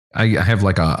 I have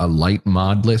like a light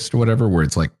mod list or whatever, where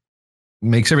it's like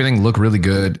makes everything look really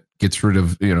good, gets rid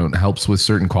of, helps with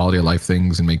certain quality of life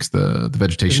things, and makes the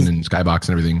vegetation and skybox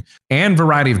and everything, and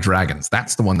variety of dragons.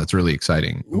 That's the one that's really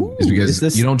exciting. Is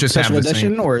because you don't just have the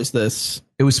edition, same, or is this?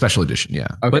 It was special edition, yeah.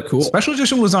 Okay, but cool. Special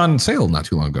edition was on sale not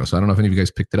too long ago, so I don't know if any of you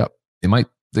guys picked it up. It might.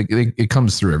 It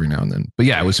comes through every now and then, but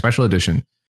yeah, it was special edition,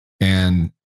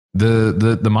 and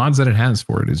the mods that it has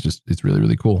for it is just, it's really,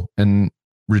 really cool. And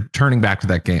returning back to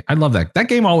that game, I love that. That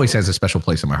game always has a special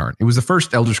place in my heart. It was the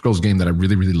first Elder Scrolls game that I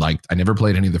really, really liked. I never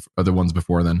played any of the other ones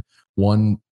before then.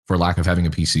 One, for lack of having a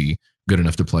PC good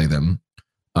enough to play them.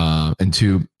 And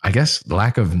two, I guess the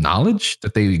lack of knowledge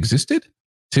that they existed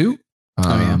too.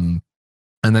 And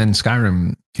then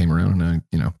Skyrim came around, and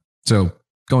so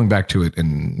going back to it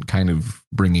and kind of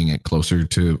bringing it closer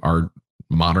to our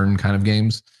modern kind of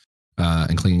games,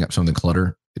 and cleaning up some of the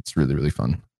clutter. It's really, really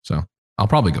fun. So I'll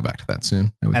probably go back to that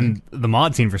soon. And the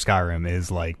mod scene for Skyrim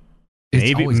is like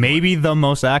maybe the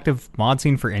most active mod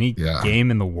scene for any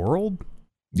game in the world.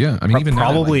 Yeah, I mean, even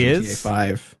probably now, like is.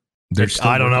 GTA 5.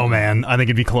 I don't know, man. I think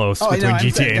it'd be close between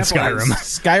GTA and Skyrim.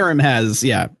 Skyrim has,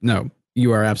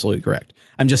 you are absolutely correct.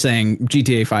 I'm just saying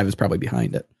GTA 5 is probably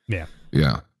behind it. Yeah.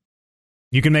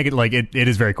 You can make it like it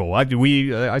is very cool. I started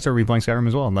replaying Skyrim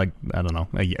as well, like, I don't know,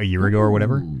 a year ago or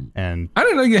whatever. And I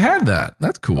didn't know you had that.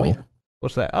 That's cool. Oh, yeah.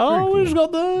 What's that? Oh, we just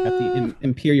got the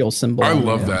Imperial symbol. I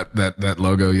love that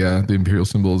logo. Yeah, the Imperial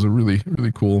symbol is a really,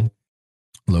 really cool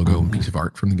logo piece of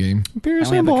art from the game. Imperial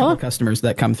symbol, have a couple customers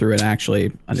that come through and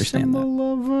actually understand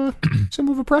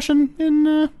symbol of oppression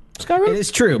in Skyrim. It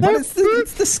is true, but it's the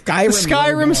Skyrim. The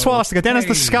Skyrim swastika. Dennis,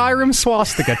 the Skyrim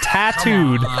swastika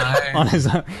tattooed on his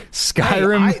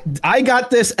Skyrim. Hey, I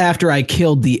got this after I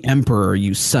killed the Emperor.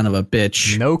 You son of a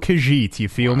bitch. No Khajiit, you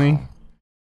feel me?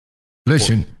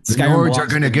 Listen, the Lords are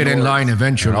going to get in line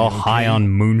eventually. They're all high on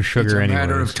moon sugar anyway. It's a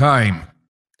matter of time.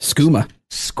 Skooma.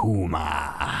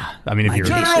 I mean, if you're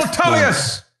General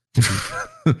Tullius!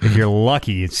 If you're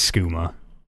lucky, it's skooma.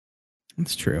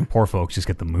 That's true. Poor folks just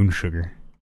get the moon sugar.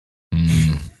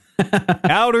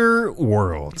 Outer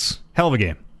Worlds. Hell of a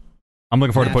game. I'm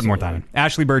looking forward to putting more time in.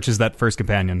 Ashley Birch is that first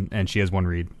companion, and she has one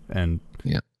read. And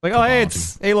yeah, like, oh, hey,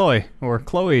 it's Aloy or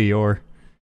Chloe or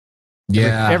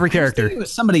Yeah, every character. It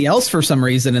was somebody else for some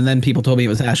reason, and then people told me it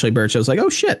was Ashley Birch. I was like, oh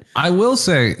shit. I will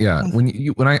say, yeah,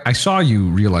 when I saw you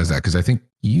realize that, because I think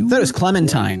you That was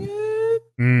Clementine.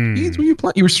 You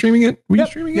were streaming it. Were you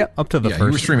streaming it? Yeah, up to the first.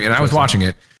 You were streaming it. I was watching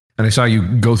it, and I saw you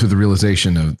go through the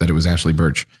realization of that it was Ashley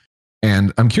Birch.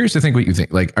 And I'm curious to think what you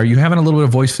think. Like, are you having a little bit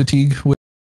of voice fatigue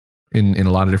in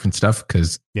a lot of different stuff?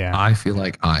 Because I feel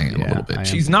like I am a little bit.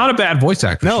 She's not a bad voice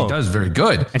actor. No. She does very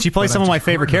good, and she plays some of my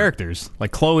favorite characters, like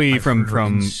Chloe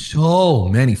from so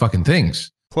many fucking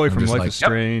things. Chloe from Life is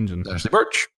Strange, and Ashley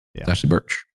Birch. Yeah. Ashley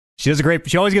Birch. She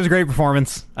always gives a great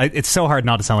performance. It's so hard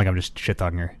not to sound like I'm just shit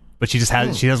talking her, but she just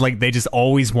has. She does like they just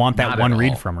always want that one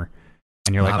read from her,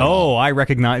 and you're like, oh, I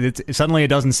recognize it. Suddenly, it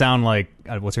doesn't sound like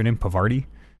what's her name, Pavarti.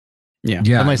 Yeah.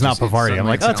 Suddenly it's not Pavarti. I'm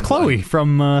like, oh, it's Chloe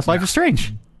from Life is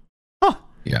Strange. Huh.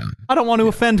 Yeah. I don't want to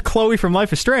offend Chloe from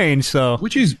Life is Strange, so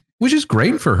which is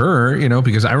great for her,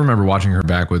 because I remember watching her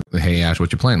back with Hey Ash,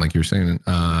 what you playing, like you were saying,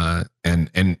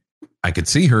 and I could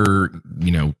see her,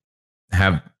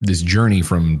 have this journey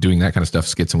from doing that kind of stuff,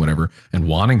 skits and whatever, and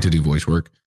wanting to do voice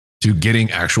work to getting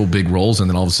actual big roles, and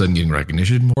then all of a sudden getting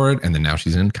recognition for it, and then now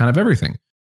she's in kind of everything.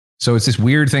 So it's this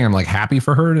weird thing. I'm like happy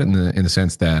for her in the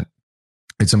sense that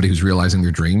it's somebody who's realizing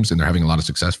their dreams and they're having a lot of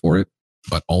success for it.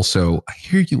 But also, I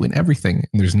hear you in everything.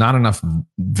 And there's not enough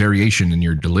variation in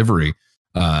your delivery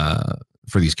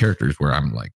for these characters where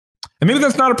I'm like, and maybe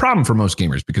that's not a problem for most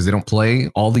gamers because they don't play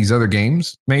all these other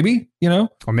games, maybe,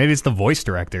 Or maybe it's the voice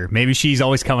director. Maybe she's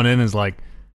always coming in as like,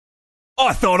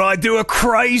 I thought I'd do a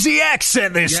crazy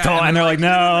accent this time. And they're like,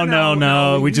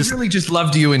 no. We really just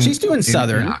loved you. And she's doing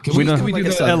Southern. Can we do a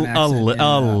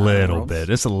little bit.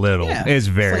 It's a little. Yeah, it's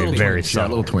very, very subtle. A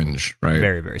little twinge, right?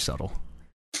 Very, very subtle.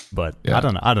 But I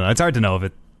don't know. It's hard to know if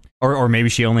it, or maybe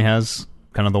she only has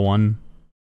kind of the one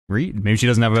read. Maybe she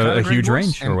doesn't have a huge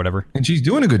range or whatever. And she's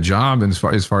doing a good job as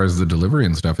far as the delivery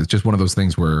and stuff. It's just one of those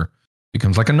things where it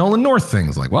becomes like a Nolan North thing.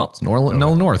 It's like, well, it's Nolan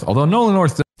North. Although Nolan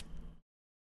North,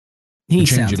 he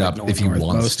change it up if he wants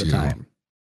most of the time.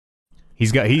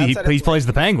 He's got he plays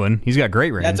the Penguin. He's got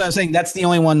great range. That's what I'm saying. That's the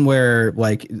only one where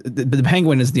like the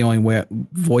Penguin is the only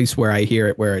voice where I hear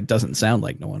it where it doesn't sound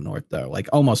like Nolan North though. Like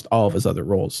almost all of his other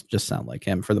roles just sound like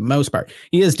him for the most part.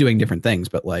 He is doing different things,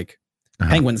 but like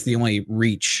Penguin's the only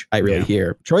reach I really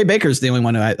hear. Troy Baker's the only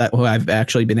one who I've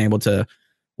actually been able to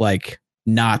like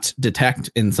not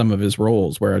detect in some of his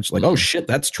roles where it's like, oh shit,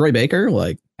 that's Troy Baker.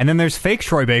 Like, and then there's fake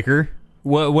Troy Baker.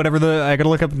 Whatever I gotta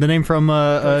look up the name from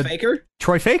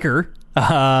Troy Faker.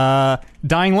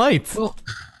 Dying Light. Well,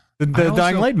 the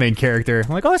Dying Light main character. I'm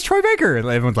like, oh, that's Troy Baker. And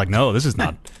everyone's like, no, this is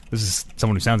not. This is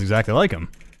someone who sounds exactly like him.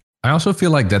 I also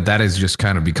feel like that has just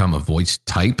kind of become a voice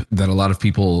type that a lot of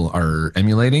people are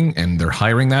emulating, and they're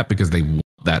hiring that because they want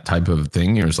that type of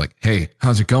thing. You're just like, hey,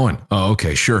 how's it going? Oh,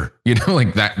 okay, sure.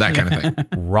 Like that kind of thing.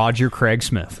 Roger Craig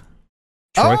Smith.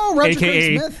 Roger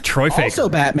Craig Smith. Troy Faker.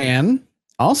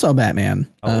 Also Batman.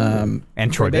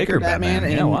 And Troy Baker Batman.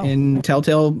 In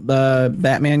Telltale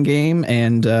Batman game,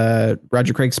 and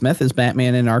Roger Craig Smith is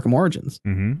Batman in Arkham Origins.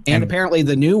 Mm-hmm. And apparently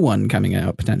the new one coming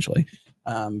out potentially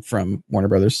from Warner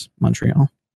Brothers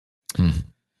Montreal.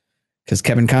 Because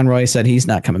Kevin Conroy said he's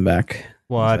not coming back.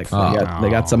 What? Like, they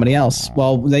got somebody else.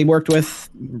 Well, they worked with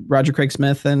Roger Craig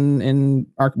Smith in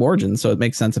Arkham Origins, so it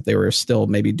makes sense if they were still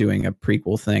maybe doing a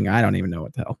prequel thing. I don't even know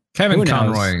what the hell. Kevin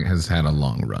Conroy has had a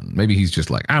long run. Maybe he's just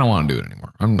like, I don't want to do it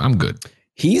anymore. I'm good.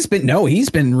 He's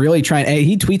been really trying.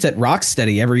 He tweets at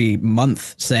Rocksteady every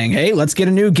month saying, hey, let's get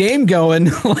a new game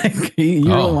going. Like he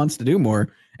really wants to do more.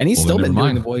 And he's still been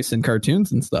doing the voice in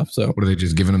cartoons and stuff. So what are they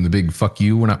just giving him the big fuck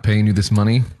you? We're not paying you this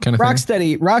money kind of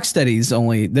thing.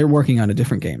 Rocksteady's they're working on a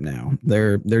different game now.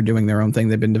 They're doing their own thing.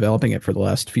 They've been developing it for the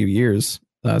last few years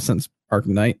since Arkham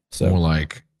Knight. So more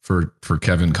like for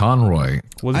Kevin Conroy,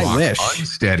 I wish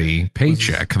unsteady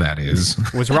paycheck. That is.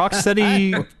 Was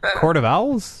Rocksteady Court of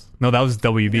Owls? No, that was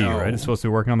WB, right? It's supposed to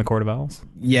be working on the Court of Owls.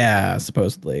 Yeah,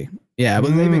 supposedly. Yeah,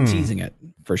 but they've been teasing it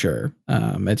for sure.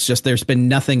 It's just there's been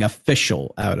nothing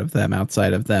official out of them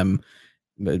outside of them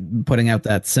putting out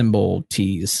that symbol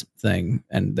tease thing,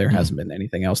 and there hasn't been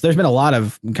anything else. There's been a lot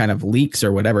of kind of leaks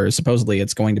or whatever. Supposedly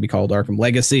it's going to be called Arkham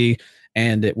Legacy,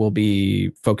 and it will be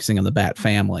focusing on the Bat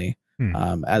family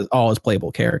as all as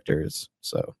playable characters.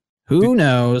 So who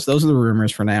knows? Those are the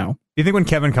rumors for now. Do you think when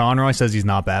Kevin Conroy says he's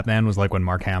not Batman was like when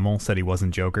Mark Hamill said he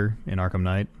wasn't Joker in Arkham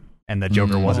Knight? And that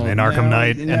Joker wasn't in Arkham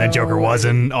Knight, and that Joker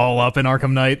wasn't all up in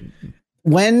Arkham Knight.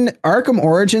 When Arkham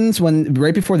Origins,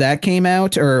 right before that came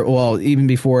out, or well, even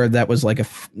before that was like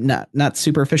not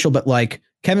super official, but like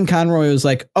Kevin Conroy was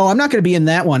like, "Oh, I'm not going to be in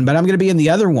that one, but I'm going to be in the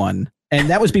other one," and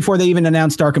that was before they even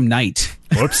announced Arkham Knight.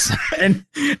 Whoops. and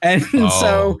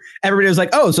so everybody was like,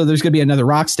 oh, so there's going to be another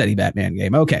Rocksteady Batman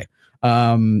game. Okay.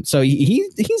 So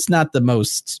he's not the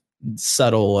most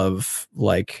subtle of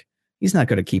like, he's not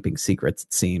good at keeping secrets,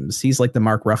 it seems. He's like the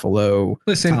Mark Ruffalo.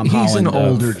 Listen, Tom he's Holland an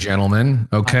older gentleman.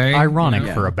 Okay.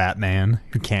 Ironic for a Batman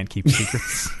who can't keep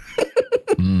secrets.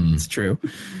 It's true.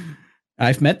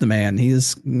 I've met the man.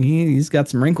 He's got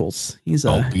some wrinkles.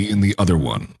 I'll be in the other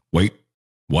one. Wait,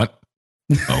 what?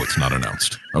 Oh, it's not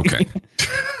announced. Okay.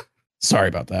 Sorry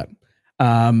about that.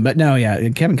 But no, yeah,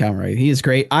 Kevin Conroy, he is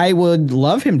great. I would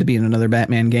love him to be in another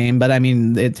Batman game, but I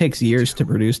mean, it takes years to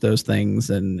produce those things,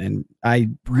 and I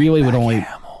really would only.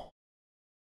 Hamill.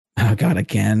 Oh God,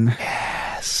 again.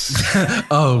 Yes.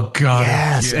 Oh God.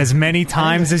 Yes, as many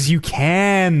times as you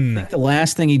can. The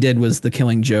last thing he did was The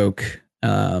Killing Joke.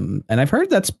 And I've heard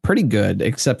that's pretty good,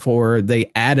 except for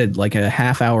they added like a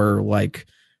half-hour like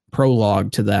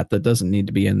prologue to that doesn't need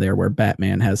to be in there, where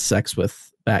Batman has sex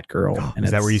with Batgirl. And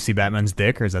is that where you see Batman's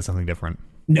dick, or is that something different?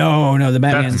 No, the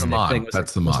Batman's That's the mod. thing was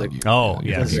That's the mod.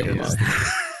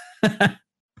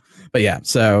 But yeah,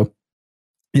 so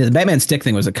the Batman stick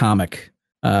thing was a comic.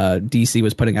 DC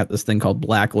was putting out this thing called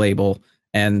Black Label,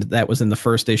 and that was in the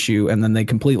first issue, and then they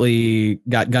completely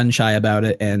got gun shy about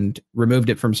it and removed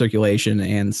it from circulation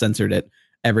and censored it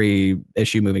every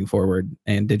issue moving forward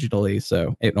and digitally.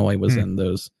 So it only was in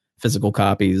those physical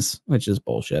copies, which is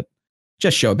bullshit.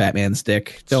 Just show Batman's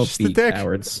dick. Don't be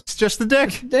cowards. It's just the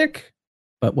dick. Dick.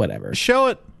 But whatever. Show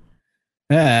it.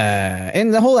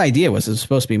 And the whole idea was it was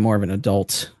supposed to be more of an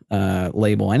adult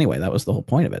label anyway. That was the whole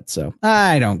point of it. So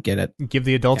I don't get it. Give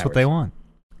the adults what they want.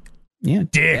 Yeah.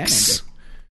 Dicks.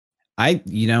 I'm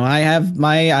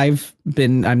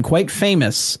quite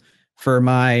famous for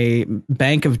my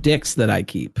bank of dicks that I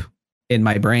keep in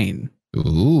my brain.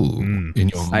 Ooh. In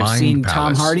your I've mind seen palace.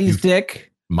 Tom Hardy's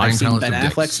dick. I've seen Ben palace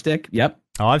of Affleck's dicks. dick. Yep.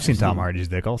 Oh, I've seen Tom Hardy's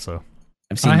dick also.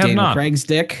 I've seen Daniel Craig's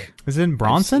dick. Is it in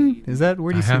Bronson? Is that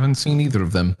where do you I see? haven't seen either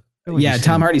of them. Yeah,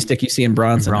 Tom Hardy's dick you see in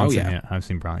Bronson. Bronson, Oh yeah. I've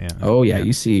seen Bronson. Yeah. Oh yeah,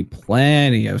 you see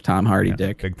plenty of Tom Hardy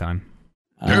dick. Big time.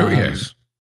 Oh yes.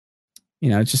 You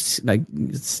know, it's just like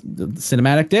it's the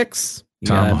cinematic dicks.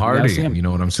 Tom Hardy. You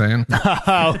know what I'm saying?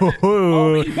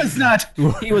 Oh,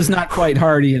 he was not quite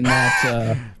Hardy in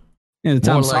that.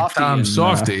 Tom More like Tom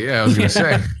Softy. Yeah, I was gonna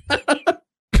say.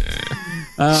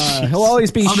 He'll always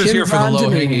be. I'm just here for the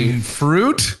low-hanging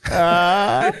fruit,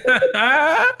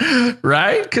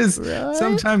 right? Because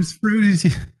sometimes fruit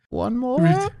is one more.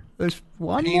 There's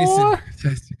one penis more. and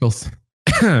testicles.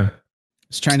 I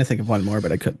was trying to think of one more,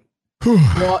 but I couldn't.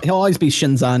 He'll always be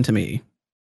Shinzon to me.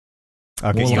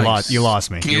 Okay, you lost me. You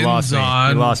lost me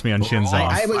on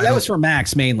Shinzon. That was for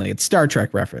Max mainly. It's Star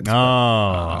Trek reference.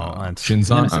 Oh, that's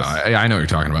Shinzon. I know what you're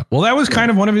talking about. Well, that was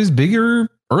kind of one of his bigger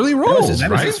early roles.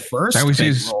 That was his first. That was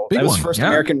his role. big that was one. his first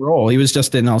American role. He was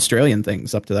just in Australian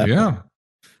things up to that Yeah. point.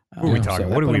 What are we talking?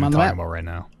 What are we even talking about right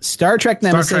now? Star Trek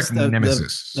Nemesis. Star Trek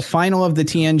Nemesis. The final of the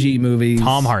TNG movies.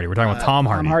 Tom Hardy. We're talking about Tom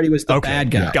Hardy. Tom Hardy was the bad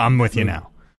guy. I'm with you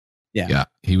now. Yeah,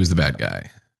 he was the bad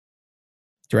guy.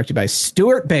 Directed by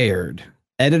Stuart Bayard,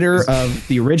 editor of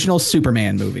the original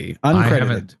Superman movie,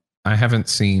 uncredited. I haven't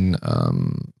seen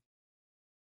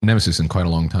Nemesis in quite a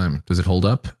long time. Does it hold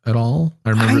up at all? I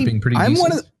remember it being pretty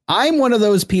decent. I'm one of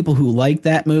those people who like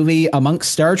that movie.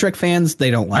 Amongst Star Trek fans,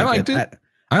 they don't like it. I liked it.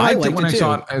 I liked it when I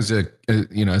saw it as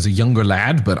a younger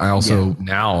lad, but I also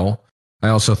I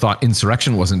also thought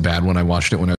Insurrection wasn't bad when I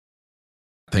watched it when I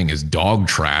thing is dog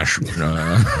trash.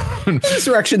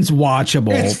 Insurrection's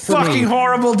watchable. It's fucking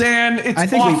horrible, Dan.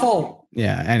 It's awful.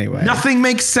 Anyway. Nothing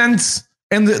makes sense.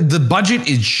 And the budget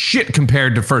is shit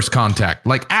compared to First Contact.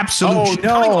 Like absolute shit.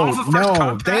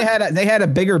 No. They had a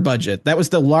bigger budget. That was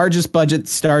the largest budget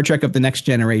Star Trek of the Next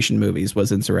Generation movies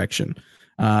was Insurrection.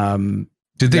 Did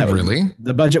they really?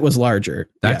 The budget was larger.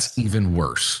 That's even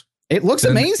worse. It looks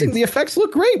amazing. The effects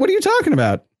look great. What are you talking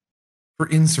about? For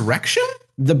Insurrection?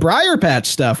 The Briar Patch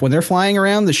stuff when they're flying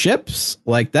around the ships,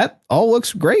 like that all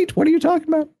looks great. What are you talking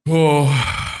about? Oh.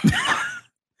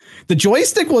 The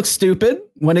joystick looks stupid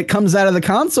when it comes out of the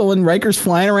console and Riker's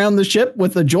flying around the ship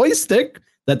with a joystick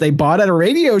that they bought at a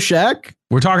Radio Shack.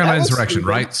 We're talking about Insurrection,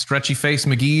 right? Stretchy face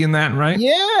McGee in that, right?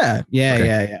 Yeah.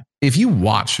 If you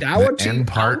watch the end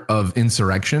part of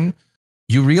Insurrection,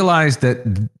 you realize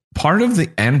that part of the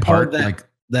end part, like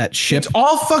that ship, it's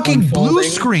all fucking blue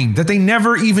screen that they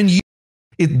never even use.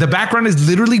 The background is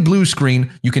literally blue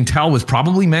screen. You can tell was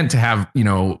probably meant to have,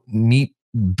 neat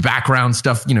background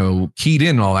stuff, keyed in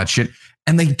and all that shit.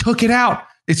 And they took it out.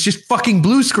 It's just fucking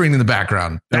blue screen in the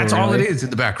background. That's all it is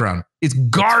in the background. It's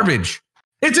garbage.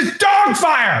 It's a dog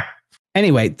fire.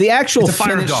 Anyway, the actual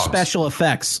finished special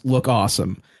effects look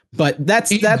awesome. But that's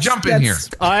jump in here.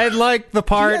 I like the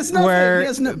part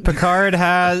where Picard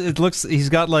he's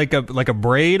got like a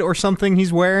braid or something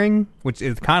he's wearing, which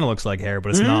it kind of looks like hair, but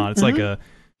it's not. It's like a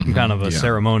kind of a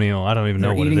ceremonial. I don't even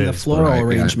know what it is. The floral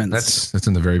arrangements. That's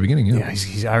in the very beginning. Yeah,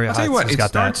 I'll tell you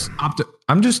what.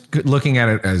 I'm just looking at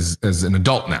it as an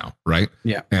adult now, right?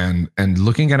 Yeah, and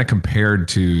looking at it compared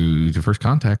to First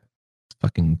Contact, it's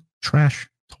fucking trash.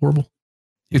 It's horrible.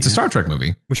 It's a Star Trek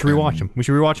movie. We should rewatch them. We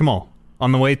should rewatch them all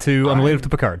on the way to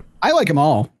Picard. I like them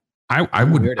all. I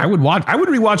would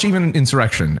rewatch even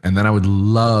Insurrection, and then I would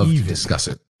love to discuss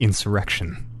it.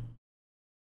 Insurrection.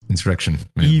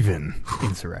 Man. Even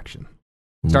Insurrection.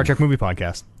 Star Trek movie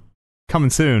podcast coming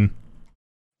soon.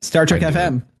 Star Trek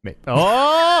FM.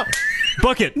 Oh,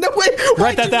 book it. No wait.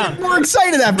 Write that down. More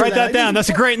excited after Write that down. That's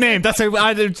a great name. That's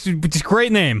just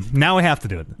great name. Now we have to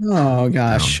do it. Oh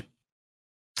gosh.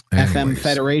 FM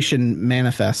Federation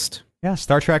Manifest. Yeah,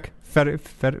 Star Trek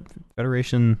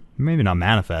Federation. Maybe not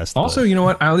Manifest. Also, you know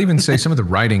what? I'll even say some of the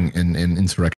writing in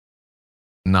Insurrection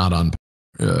not on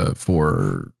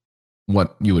for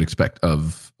what you would expect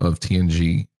of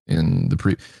TNG in the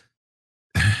pre.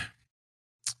 I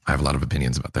have a lot of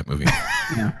opinions about that movie.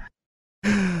 Yeah.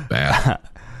 Bad.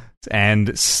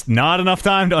 And not enough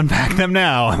time to unpack them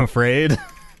now, I'm afraid.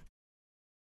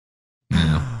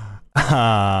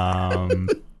 Yeah.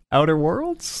 Outer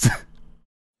Worlds?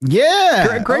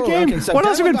 Yeah. Great game. Okay, so what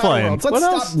else have you been playing? Let's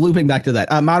stop looping back to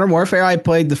that. Modern Warfare, I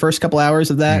played the first couple hours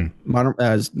of that.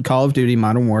 Call of Duty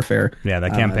Modern Warfare. Yeah,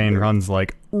 that campaign runs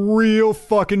like real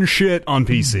fucking shit on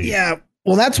PC. Yeah.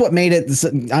 Well, that's what made it.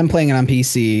 I'm playing it on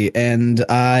PC, and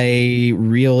I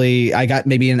got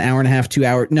maybe an hour and a half, 2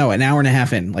 hour, no, an hour and a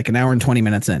half in, like an hour and 20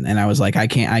 minutes in, and I was like, I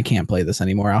can't play this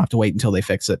anymore. I'll have to wait until they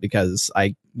fix it because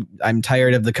I'm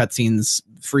tired of the cutscenes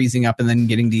freezing up and then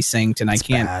getting desynced, and I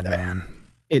can't. Bad, man.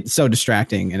 It's so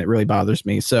distracting, and it really bothers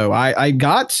me. So I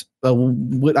got to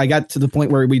the point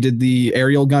where we did the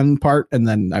aerial gun part, and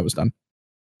then I was done.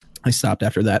 I stopped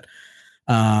after that.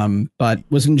 But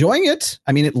was enjoying it.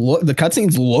 I mean, the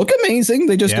cutscenes look amazing.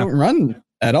 They just don't run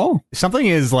at all. Something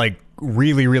is like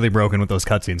really, really broken with those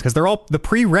cutscenes because they're all the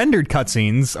pre-rendered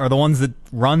cutscenes are the ones that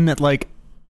run at like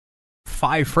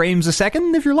 5 frames a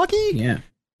second if you're lucky.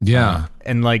 Yeah.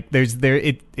 And like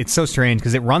it's so strange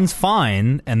because it runs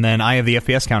fine, and then I have the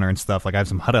FPS counter and stuff. Like I have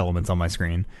some HUD elements on my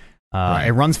screen. Right.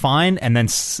 It runs fine, and then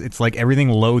it's like everything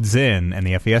loads in, and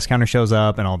the FPS counter shows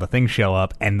up, and all the things show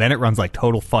up, and then it runs like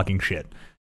total fucking shit.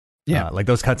 Yeah, like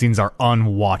those cutscenes are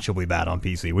unwatchably bad on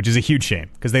PC, which is a huge shame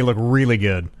because they look really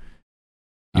good.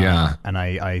 Yeah, and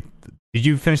I did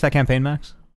you finish that campaign,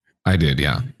 Max? I did.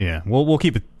 Yeah. Yeah. We'll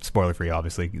keep it spoiler free.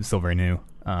 Obviously, it's still very new.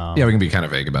 Yeah, we can be kind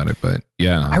of vague about it, but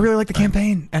yeah, I really like the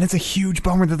campaign, and it's a huge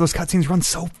bummer that those cutscenes run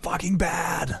so fucking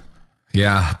bad.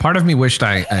 Yeah, part of me wished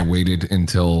I waited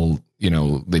until,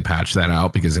 they patched that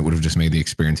out because it would have just made the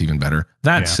experience even better.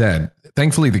 That said,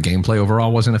 thankfully the gameplay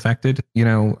overall wasn't affected.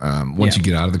 Once you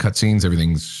get out of the cutscenes,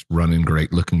 everything's running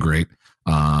great, looking great.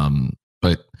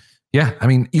 But yeah, I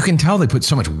mean, you can tell they put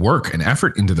so much work and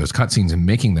effort into those cutscenes and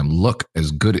making them look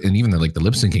as good. And even the lip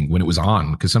syncing when it was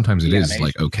on, because sometimes it is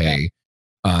like, okay.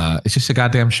 It's just a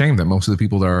goddamn shame that most of the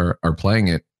people that are playing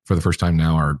it for the first time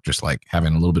now are just like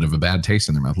having a little bit of a bad taste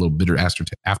in their mouth, a little bitter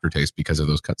aftertaste because of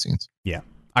those cutscenes. Yeah,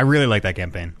 I really like that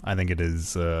campaign. I think it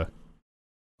is.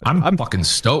 I'm fucking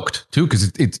stoked too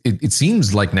because it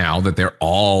seems like now that they're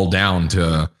all down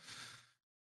to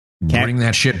bring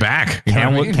that shit back.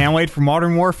 Can't wait for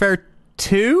Modern Warfare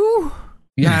 2.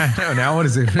 Yeah, I know. Now what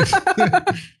is it?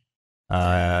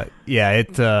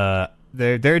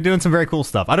 They're doing some very cool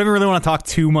stuff. I don't really want to talk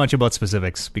too much about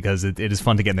specifics because it is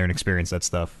fun to get in there and experience that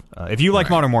stuff. If you like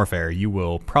Modern Warfare, you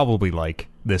will probably like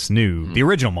this the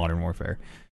original Modern Warfare.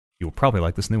 You will probably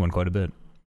like this new one quite a bit.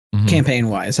 Mm-hmm.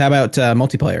 Campaign-wise, how about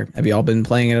multiplayer? Have you all been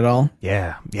playing it at all?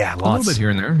 Yeah, lots. A little bit here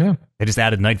and there, yeah. They just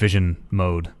added night vision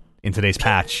mode in today's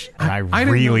patch, and I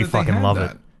really fucking love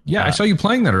it. Yeah, I saw you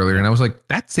playing that earlier, and I was like,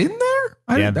 that's in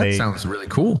there? That sounds really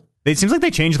cool. It seems like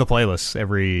they change the playlists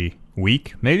every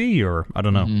week, maybe, or I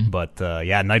don't know. Mm-hmm. But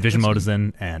night vision mode is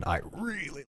in, and I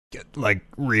really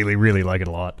really like it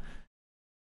a lot.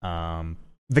 I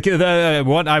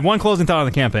have one closing thought on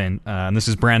the campaign, and this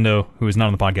is Brando, who is not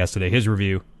on the podcast today. His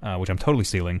review, which I'm totally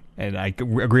stealing, and I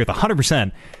agree with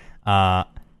 100%.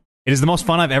 It is the most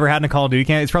fun I've ever had in a Call of Duty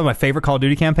campaign. It's probably my favorite Call of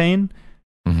Duty campaign.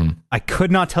 Mm-hmm. I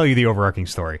could not tell you the overarching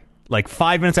story. Like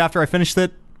 5 minutes after I finished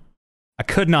it, I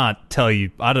could not tell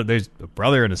you. There's a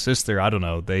brother and a sister. I don't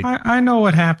know. I know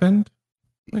what happened.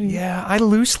 Yeah, I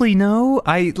loosely know.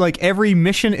 I like every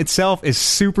mission itself is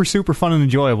super, super fun and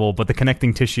enjoyable, but the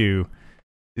connecting tissue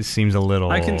seems a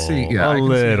little. I can see. Yeah, a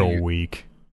little weak.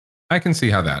 I can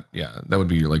see how that would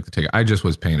be like the take. I just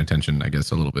was paying attention, I guess,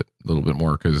 a little bit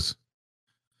more because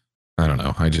I don't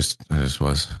know. I just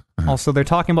was. Also, they're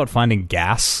talking about finding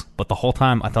gas, but the whole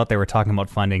time I thought they were talking about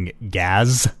finding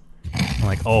Gaz. I'm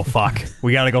like, oh fuck,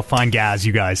 we got to go find Gaz,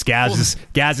 you guys. Gaz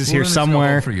is here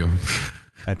somewhere. For you.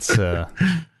 That's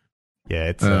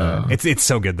it's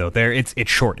so good though.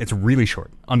 It's short. It's really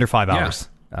short, under 5 hours.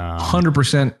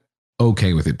 100%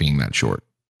 okay with it being that short.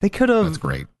 They could have. That's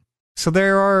great. So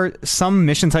there are some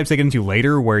mission types they get into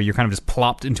later where you're kind of just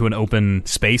plopped into an open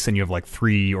space and you have like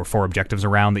 3 or 4 objectives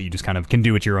around that you just kind of can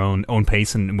do at your own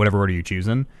pace and whatever order you choose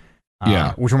in.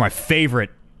 Which were my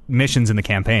favorite missions in the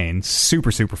campaign.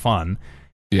 Super, super fun.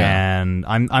 Yeah. And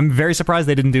I'm very surprised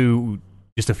they didn't do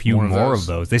just a few more of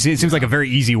those. It seems like a very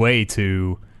easy way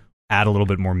to add a little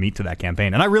bit more meat to that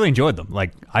campaign. And I really enjoyed them.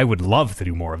 Like, I would love to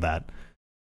do more of that.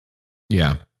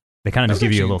 Yeah. They kind of just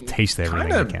give you a little taste of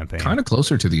everything in the campaign. Kind of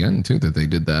closer to the end, too, that they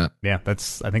did that. Yeah, I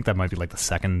think that might be like the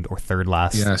second or third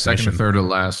last. Yeah, second or third to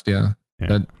last, yeah.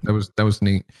 That was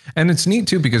neat. And it's neat,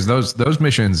 too, because those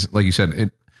missions, like you said,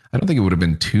 I don't think it would have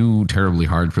been too terribly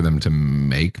hard for them to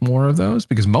make more of those,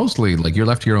 because mostly, like, you're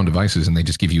left to your own devices and they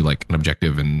just give you, like, an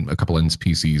objective and a couple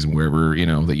NPCs and wherever,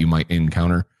 that you might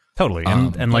encounter. Totally.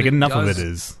 And like, enough of it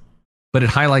is. But it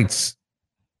highlights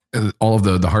all of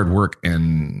the hard work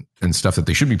and stuff that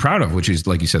they should be proud of, which is,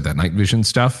 like you said, that night vision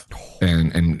stuff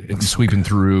and sweeping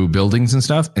through buildings and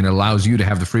stuff. And it allows you to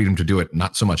have the freedom to do it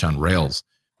not so much on rails,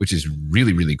 which is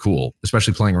really, really cool,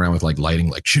 especially playing around with like lighting,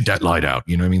 like shoot that light out.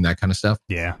 You know what I mean? That kind of stuff.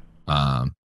 Yeah.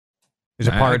 There's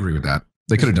a part. I agree with that.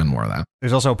 They could have done more of that.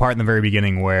 There's also a part in the very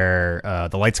beginning where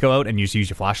the lights go out and you just use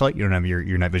your flashlight. You don't have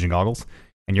your night vision goggles.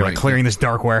 And you're like clearing this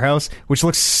dark warehouse, which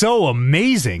looks so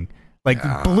amazing. Like,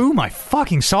 blew my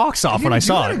fucking socks off when I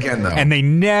saw it. Again, and they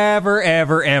never,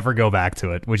 ever, ever go back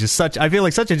to it, which is I feel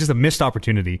like just a missed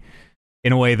opportunity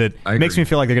in a way that makes me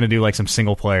feel like they're going to do like some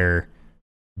single player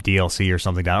DLC or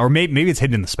something down. Or maybe it's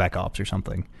hidden in the Spec Ops or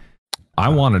something. I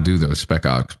want to do those Spec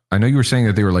Ops. I know you were saying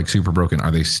that they were like super broken.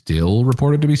 Are they still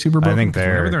reported to be super broken? I think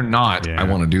they're not. Yeah. I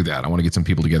want to do that. I want to get some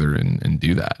people together and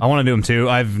do that. I want to do them too.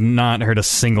 I've not heard a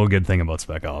single good thing about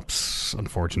Spec Ops,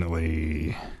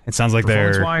 unfortunately. It sounds like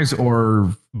they're performance-wise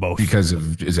or both, because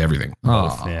of is everything.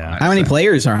 Both, yeah. How many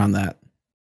players are on that?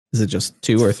 Is it just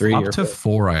 2 or 3? Up to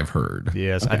 4, I've heard.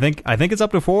 Yes, okay. I think it's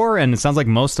up to 4, and it sounds like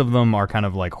most of them are kind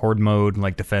of like horde mode,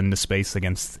 like defend the space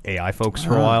against AI folks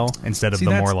for a while, instead of the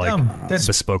more like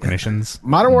bespoke missions.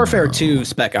 Modern Warfare 2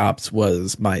 Spec Ops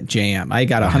was my jam. I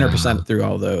got 100% through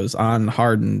all those on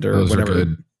hardened or those whatever. Are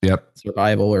good. Yep.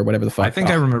 Survival or whatever the fuck. I think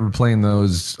I remember playing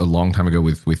those a long time ago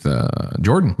with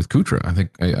Jordan, with Kutra. I think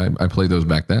I played those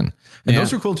back then. And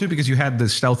those were cool too, because you had the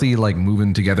stealthy like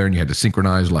moving together and you had to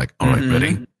synchronize like, all right,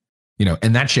 ready?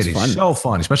 And that shit is so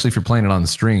fun, especially if you're playing it on the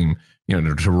stream,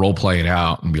 to role play it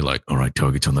out and be like, all right,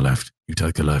 target's on the left. You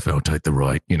take the left, I'll take the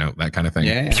right, that kind of thing.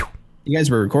 Yeah. You guys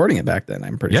were recording it back then,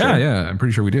 I'm pretty sure. Yeah, I'm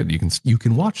pretty sure we did. You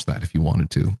can watch that if you wanted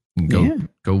to. And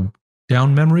go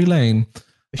down memory lane.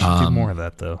 They should do more of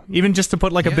that, though. Even just to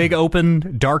put like a big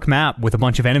open dark map with a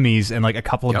bunch of enemies and like a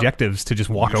couple objectives to just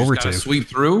walk over to. Sweep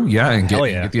through, and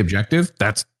get the objective.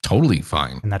 That's totally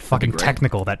fine. And that fucking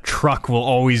technical, that truck will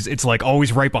always, it's like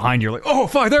always right behind you. You're like, oh,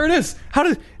 fuck, there it is.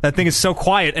 That thing is so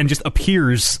quiet and just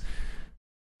appears.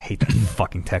 I hate that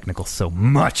fucking technical so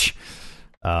much.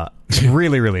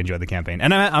 Really, really enjoyed the campaign.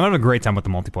 And I'm having a great time with the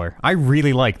multiplayer. I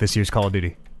really like this year's Call of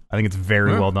Duty. I think it's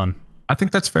very well done. I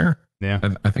think that's fair. Yeah.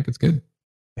 I think it's good.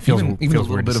 It feels, even feels a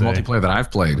little bit of multiplayer that I've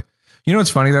played. You know what's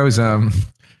funny though is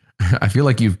I feel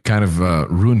like you've kind of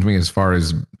ruined me as far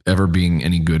as ever being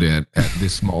any good at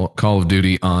this small Call of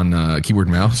Duty on keyboard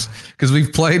and mouse, because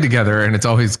we've played together and it's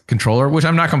always controller, which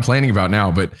I'm not complaining about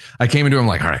now. But I came into it, I'm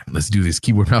like, all right, let's do this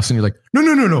keyboard mouse, and you're like,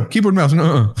 no, keyboard mouse,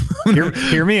 no.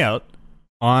 Hear me out.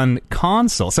 On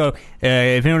console, so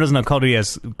if anyone doesn't know, Call of Duty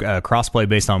has crossplay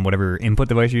based on whatever input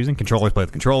device you're using. Controllers play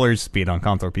with controllers, be it on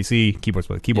console or PC. Keyboards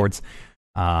play with keyboards.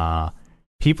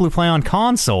 People who play on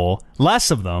console,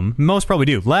 less of them, most probably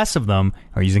do, less of them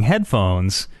are using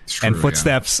headphones, and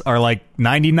footsteps are like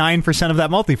 99% of that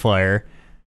multiplayer.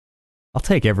 I'll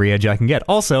take every edge I can get.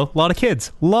 Also, a lot of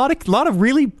kids, a lot of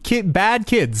really bad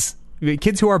kids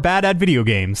who are bad at video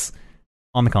games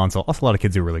on the console. Also, a lot of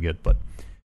kids who are really good, but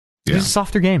it's a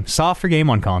softer game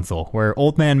on console, where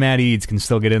old man Matt Eads can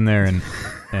still get in there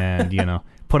and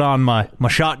put on my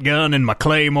shotgun and my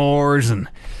claymores and.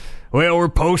 Well, we're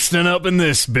posting up in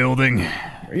this building.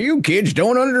 You kids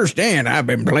don't understand. I've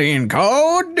been playing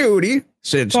Call of Duty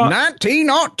since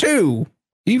 1902.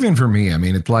 Even for me, I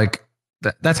mean, it's like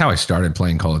that's how I started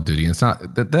playing Call of Duty. It's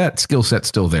not that skill set's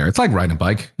still there. It's like riding a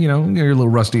bike. You're a little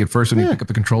rusty at first when you pick up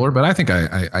the controller, but I think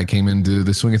I came into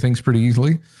the swing of things pretty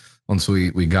easily once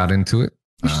we got into it.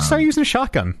 You should start using a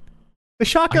shotgun. The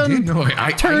shotgun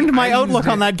turned my outlook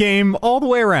on that game all the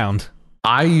way around.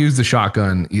 I used the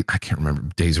shotgun. I can't remember.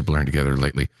 Days are blurring together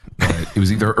lately. But it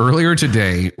was either earlier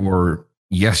today or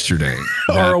yesterday.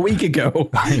 Or a week ago.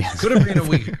 Could have been a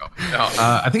week ago. No,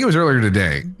 I think it was earlier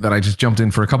today that I just jumped in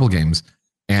for a couple games.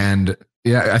 And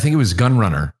I think it was Gun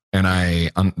Runner. And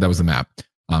that was the map.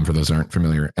 For those that aren't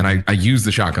familiar. And I used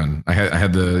the shotgun. I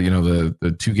had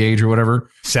the 2 gauge or whatever.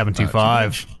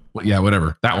 725.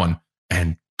 Whatever. That one.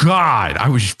 And God, I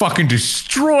was fucking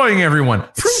destroying everyone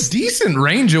from decent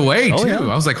range away, too. Yeah.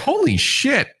 I was like, holy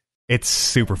shit. It's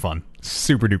super fun.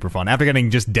 Super duper fun. After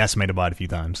getting just decimated by it a few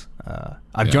times,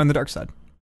 I've joined the dark side.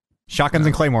 Shotguns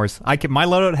and claymores. My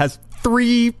loadout has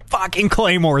 3 fucking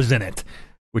claymores in it,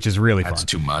 which is really fun. That's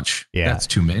too much. Yeah. That's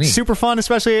too many. Super fun,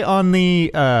 especially on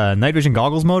the night vision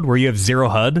goggles mode where you have 0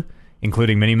 HUD,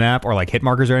 including minimap or like hit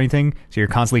markers or anything. So you're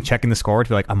constantly checking the score to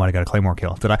be like, I might have got a claymore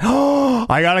kill. Did I? Oh,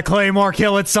 I got a claymore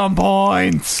kill at some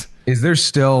point. Is there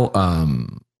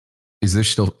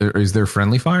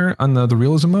friendly fire on the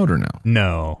realism mode or no?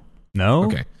 No.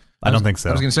 Okay. I don't think so.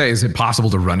 I was going to say, is it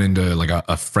possible to run into like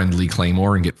a friendly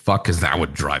claymore and get fucked? Because that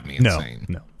would drive me insane.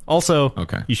 No. Also,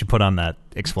 you should put on that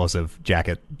explosive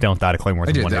jacket. Don't die to claymores.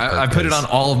 I did. I put it on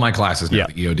all of my classes now.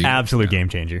 The EOD. Absolute game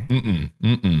changer.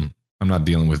 I'm not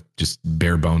dealing with just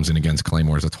bare bones and against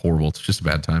claymores. That's horrible. It's just a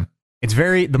bad time. The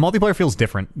multiplayer feels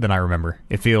different than I remember.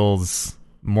 It feels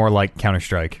more like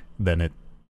Counter-Strike than it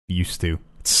used to.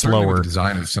 It's slower. The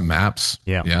design of some maps.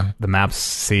 Yeah. The maps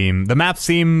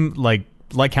seem like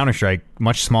Counter-Strike,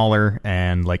 much smaller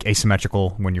and like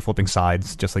asymmetrical when you're flipping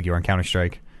sides, just like you are in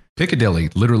Counter-Strike. Piccadilly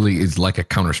literally is like a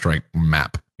Counter-Strike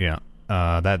map. Yeah.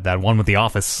 That one with the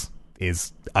office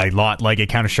is a lot like a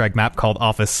Counter-Strike map called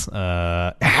Office.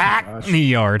 Hackney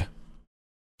Yard.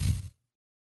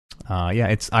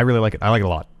 I really like it. I like it a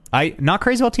lot. Not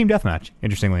crazy about Team Deathmatch,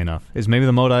 interestingly enough, is maybe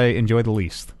the mode I enjoy the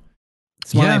least.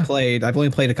 It's one I played. I've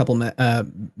only played a couple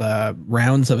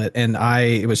rounds of it, and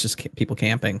it was just people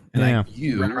camping, and I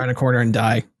run around a corner and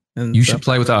die. And you should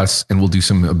play with us, and we'll do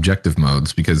some objective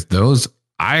modes because those.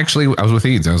 I was with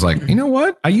Eads. I was like, you know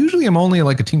what? I usually am only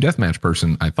like a Team Deathmatch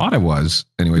person. I thought I was,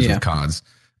 anyways, with CODs.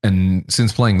 And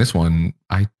since playing this one,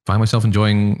 I find myself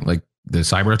enjoying like the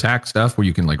cyber attack stuff where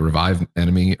you can like revive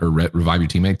enemy or revive your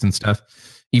teammates and stuff.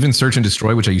 Even search and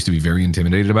destroy, which I used to be very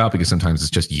intimidated about because sometimes it's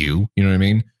just you know what I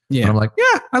mean? Yeah. And I'm like,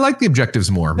 I like the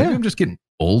objectives more. Maybe I'm just getting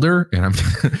older and I'm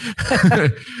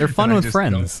they're fun with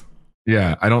friends.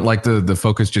 Yeah, I don't like the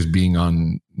focus just being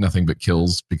on nothing but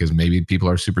kills because maybe people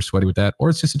are super sweaty with that, or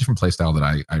it's just a different play style that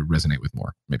I resonate with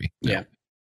more, maybe. Yeah.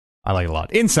 I like it a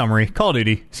lot. In summary, Call of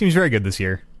Duty seems very good this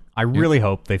year. I really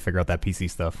hope they figure out that PC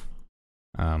stuff.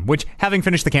 Which, having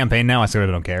finished the campaign now, I sort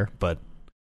of don't care, but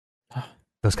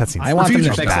those cutscenes I want them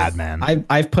to fix bad, it. man.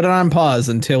 I've put it on pause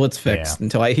until it's fixed,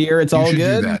 until I hear it's all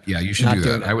good. Do that. Yeah, you should do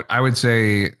that. I would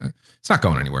say it's not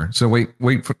going anywhere. So wait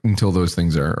until those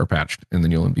things are patched, and then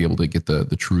you'll be able to get the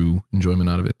true enjoyment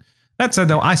out of it. That said,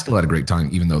 though, I still had a great time,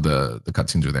 even though the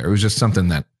cutscenes are there. It was just something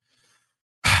that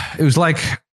it was like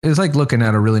looking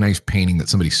at a really nice painting that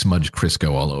somebody smudged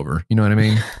Crisco all over. You know what I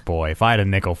mean? Boy, if I had a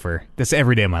nickel for this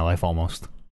every day of my life, almost.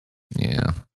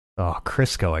 Yeah. Oh,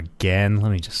 Crisco again.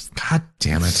 Let me just... God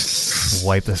damn it.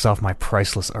 Wipe this off my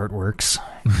priceless artworks.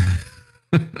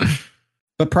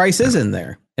 But price is in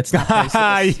there. It's not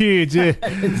priceless.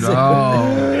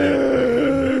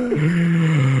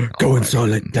 Going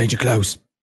solid. Danger close.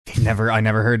 I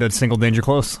never heard a single danger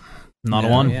close. Not a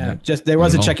one. Yeah. Just there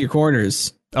was a check your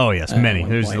corners. Oh yes, many.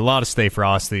 There's a lot of stay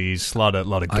frosties, a lot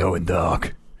of going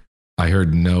dark. I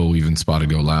heard no even spotted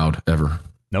go loud ever.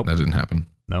 Nope. That didn't happen.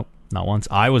 Nope. Not once.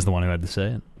 I was the one who had to say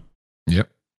it. Yep.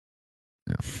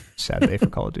 Yeah. Sad day for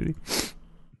Call of Duty.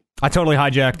 I totally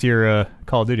hijacked your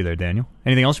Call of Duty there, Daniel.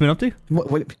 Anything else you've been up to?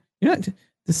 What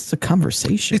this is a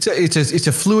conversation. It's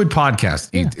a fluid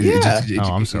podcast. Yeah.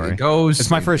 I'm sorry. It's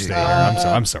my first day here.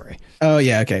 I'm sorry. Oh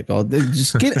yeah. Okay. Well,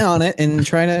 just get on it and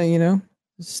try to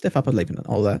stiff up a lip and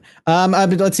all that. But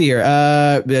let's see here.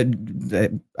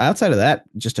 Outside of that,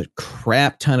 just a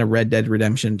crap ton of Red Dead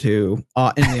Redemption 2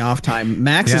 in the off time.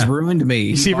 Max has ruined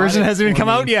me. PC version hasn't even come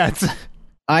out yet.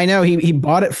 I know he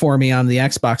bought it for me on the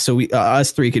Xbox, so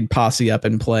us three could posse up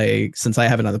and play. Since I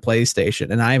have it on the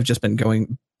PlayStation, and I've just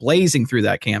been blazing through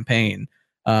that campaign.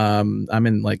 I'm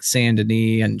in like Saint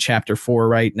Denis and Chapter 4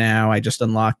 right now. I just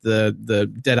unlocked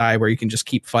the Deadeye where you can just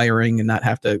keep firing and not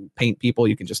have to paint people.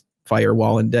 You can just fire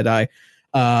while in Deadeye.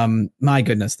 My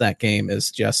goodness, that game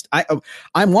is just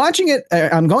I'm watching it.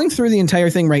 I'm going through the entire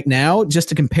thing right now just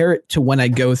to compare it to when I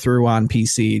go through on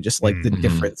PC, just like the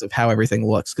difference of how everything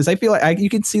looks. Because I feel like you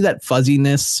can see that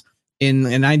fuzziness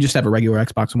and I just have a regular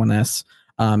Xbox One S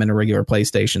and a regular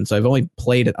PlayStation, so I've only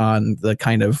played it on the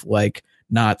kind of like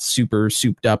not super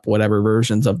souped up whatever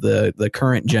versions of the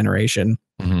current generation.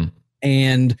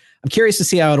 And I'm curious to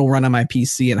see how it'll run on my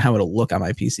PC and how it'll look on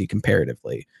my PC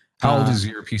comparatively. How old is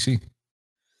your PC?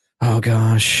 Oh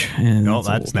gosh. No,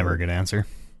 that's never a good answer.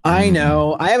 I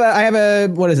know. I have a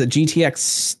what is it?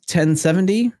 GTX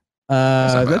 1070.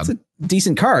 That's a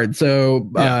decent card. So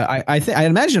I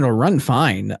imagine it'll run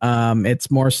fine. It's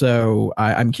more so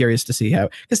I'm curious to see how,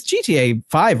 because GTA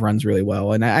 5 runs really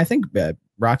well, and I think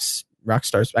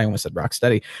Rockstar's, I almost said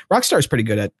Rocksteady. Rockstar's pretty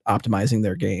good at optimizing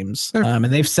their games. And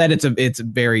they've said it's a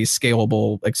very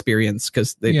scalable experience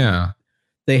because they got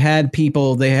the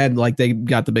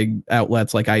big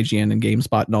outlets like IGN and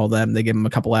GameSpot and all them. They give them a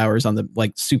couple hours on the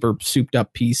like super souped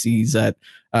up PCs at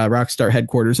Rockstar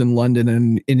headquarters in London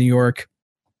and in New York.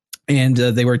 And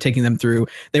they were taking them through.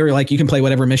 They were like, you can play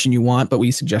whatever mission you want, but we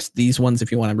suggest these ones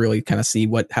if you want to really kind of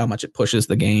see how much it pushes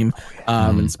the game.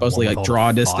 And supposedly like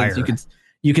draw distance,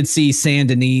 you could see Saint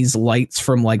Denis lights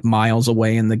from like miles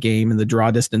away in the game, and the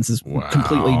draw distance is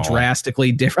completely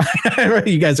drastically different.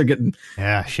 You guys are getting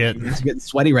getting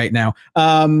sweaty right now.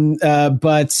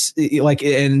 But like,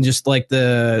 and just like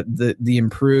the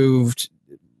improved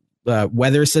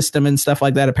weather system and stuff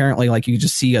like that. Apparently, like you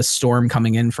just see a storm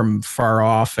coming in from far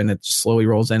off, and it slowly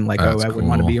rolls in. Like, I wouldn't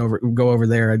want to go over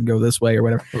there and go this way or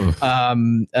whatever.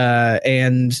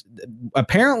 And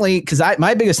apparently, because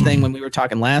my biggest thing when we were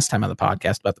talking last time on the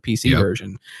podcast about the PC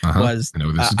version was, I know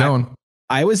where this is going.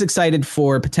 I was excited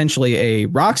for potentially a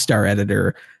Rockstar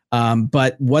editor,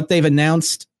 but what they've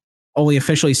announced only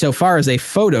officially so far is a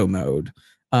photo mode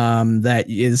that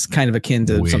is kind of akin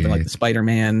to something like the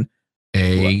Spider-Man.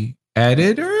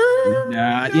 Editor?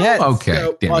 Not yet. Okay.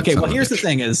 So, well, here's the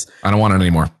thing is, I don't want it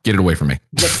anymore. Get it away from me.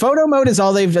 The photo mode is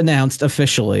all they've announced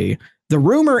officially. The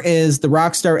rumor is the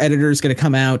Rockstar editor is going to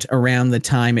come out around the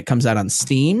time it comes out on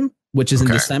Steam, which is in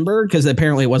December, because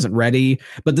apparently it wasn't ready.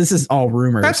 But this is all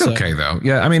rumor. That's okay though.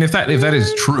 Yeah, I mean, if that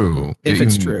is true,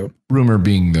 it's true, rumor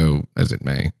being though as it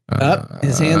may.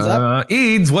 His hands up.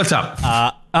 Eads, what's up?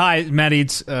 Hi, Matt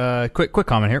Eads. Quick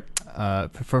comment here.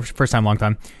 First time, long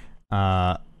time.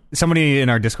 Somebody in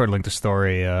our Discord linked a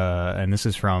story, and this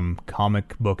is from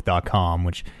comicbook.com,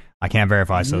 which I can't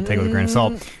verify, so take it with a grain of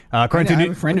salt. According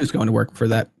to a friend who's going to work for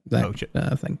that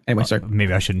thing. Anyway, sorry.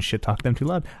 Maybe I shouldn't shit talk them too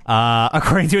loud.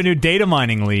 According to a new data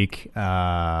mining leak,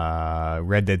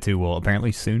 Red Dead 2 will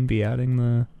apparently soon be adding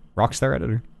the Rockstar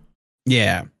editor.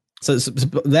 Yeah. So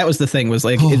that was the thing, was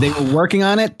like they were working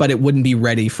on it, but it wouldn't be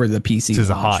ready for the PC. This is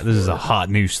a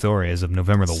hot news story as of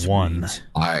November the 1.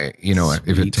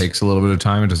 If it takes a little bit of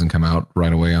time, it doesn't come out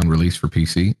right away on release for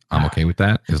PC. I'm okay with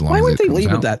that as long as it comes out. Why would they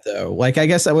leave it that though? Like, I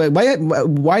guess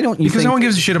why don't you? Because no one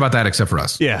gives a shit about that except for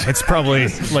us. Yeah, it's probably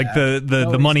like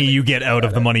the money you get out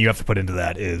of the money you have to put into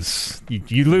that is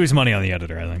you lose money on the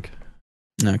editor, I think.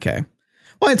 Okay.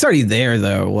 Well, it's already there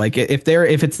though. Like if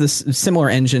it's this similar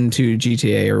engine to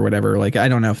GTA or whatever, like I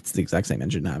don't know if it's the exact same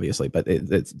engine, obviously, but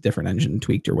it's different engine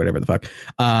tweaked or whatever the fuck.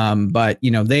 But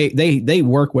they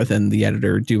work within the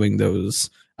editor doing those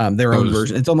their own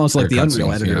version. It's almost like the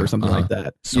Unreal editor or something like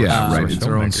that. Right. It's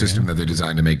their own system that they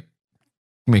designed to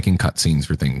making cutscenes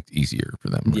for things easier for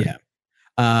them. Right? Yeah.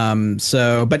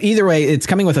 But either way, it's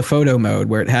coming with a photo mode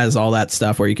where it has all that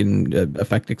stuff where you can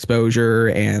affect exposure,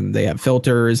 and they have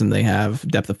filters and they have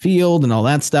depth of field and all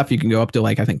that stuff. You can go up to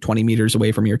like, I think 20 meters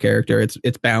away from your character.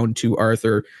 It's bound to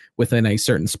Arthur within a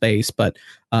certain space, but,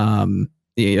 I'm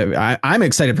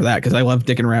excited for that because I love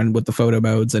dicking around with the photo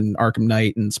modes and Arkham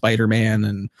Knight and Spider-Man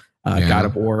and, God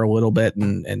of War a little bit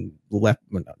and Left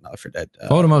 4 Dead.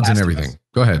 Photo modes and everything.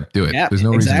 Go ahead. Do it. There's no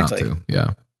reason not to.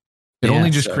 Yeah. It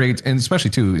only just creates, and especially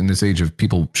too in this age of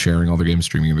people sharing all their games,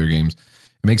 streaming their games,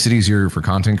 it makes it easier for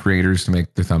content creators to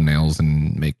make their thumbnails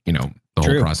and make, the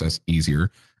whole process easier.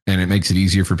 And it makes it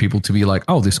easier for people to be like,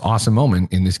 oh, this awesome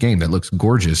moment in this game that looks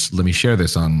gorgeous. Let me share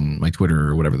this on my Twitter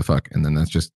or whatever the fuck. And then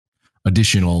that's just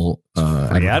additional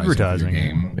advertising.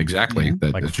 Game. Exactly.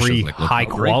 Yeah. Like free high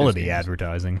quality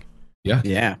advertising. Yeah.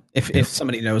 Yeah. If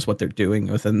somebody knows what they're doing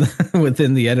within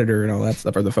the editor and all that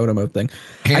stuff, or the photo mode thing.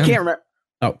 I can't remember.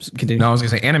 Oh, continue. No, I was going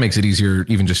to say, and it makes it easier,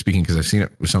 even just speaking, because I've seen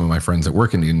it with some of my friends that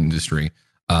work in the industry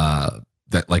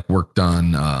that like worked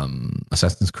on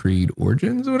Assassin's Creed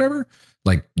Origins or whatever,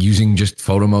 like using just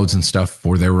photo modes and stuff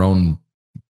for their own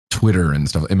Twitter and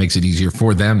stuff. It makes it easier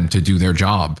for them to do their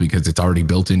job because it's already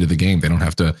built into the game. They don't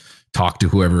have to talk to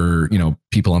whoever,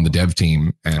 people on the dev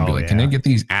team and be like, can I get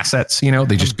these assets?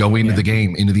 They just go into the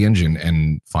game, into the engine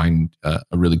and find a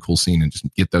really cool scene and just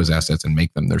get those assets and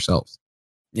make them themselves.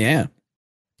 Yeah.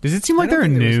 Does it seem like there are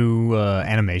new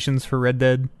animations for Red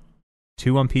Dead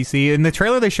 2 on PC? In the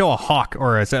trailer, they show a hawk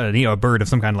or a bird of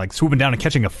some kind, like swooping down and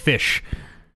catching a fish.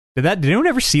 Did anyone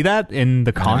ever see that in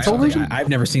the console version? I've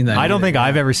never seen that. I don't think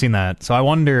I've ever seen that. So I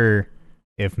wonder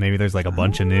if maybe there's like a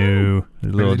bunch of new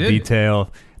little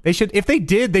detail. If they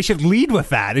did, they should lead with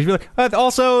that. They'd be like,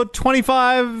 also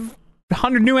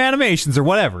 2,500 new animations or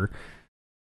whatever.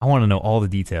 I want to know all the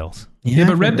details. Yeah,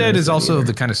 but Red Dead is also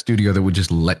the kind of studio that would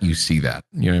just let you see that.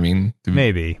 You know what I mean?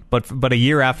 Maybe, but a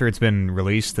year after it's been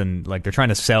released, and like they're trying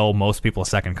to sell most people a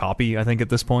second copy. I think at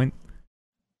this point,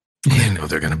 they know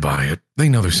they're going to buy it. They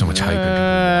know there's so much hype.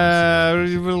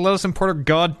 Let us import our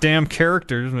goddamn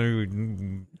characters.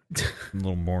 Maybe a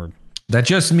little more. That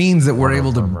just means that we're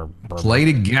able to play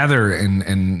together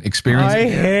and experience. I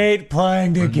hate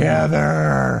playing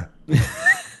together.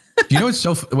 You know,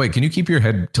 wait, can you keep your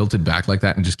head tilted back like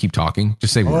that and just keep talking?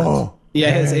 Just say words.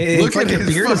 Yeah, it's like your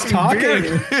beard is talking.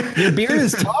 Your beard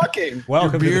is talking.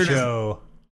 Welcome to the show.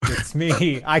 It's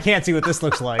me. I can't see what this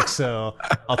looks like, so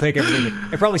I'll take everything.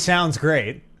 It probably sounds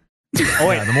great. Oh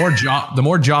wait, the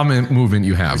more jaw movement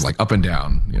you have, like up and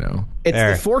down, It's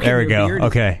the fork in your beard.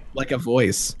 Okay, like a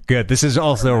voice. Good. This is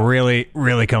also really,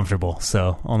 really comfortable.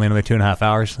 So only another 2.5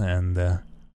 hours, and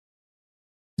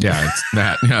yeah, it's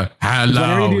that. Yeah,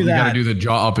 hello. You got to do the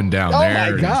jaw up and down. Oh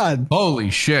there. My god! Holy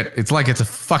shit! It's like it's a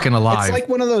fucking alive. It's like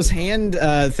one of those hand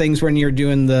things when you're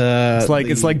doing the.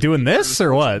 It's like doing this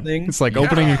or what? It's like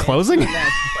opening and closing.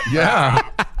 Yeah.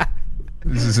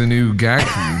 This is a new gag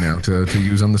for you now to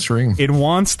use on the stream. It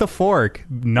wants the fork,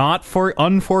 not for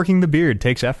unforking the beard.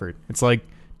 Takes effort. It's like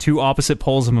two opposite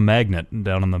poles of a magnet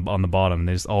down on the bottom.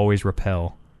 They just always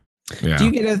repel. Yeah. Do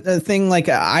you get a thing like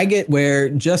I get where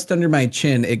just under my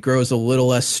chin it grows a little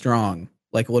less strong,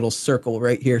 like a little circle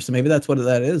right here? So maybe that's what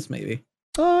that is. Maybe.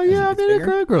 Oh yeah, I mean,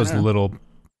 it grows a little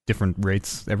different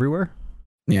rates everywhere.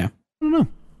 Yeah. I don't know.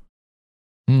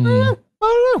 I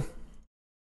don't know.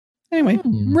 Anyway,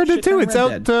 Red Dead 2, it's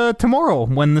out tomorrow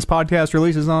when this podcast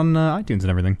releases on iTunes and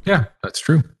everything. Yeah, that's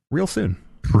true. Real soon.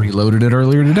 Preloaded it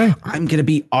earlier today. I'm going to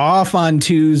be off on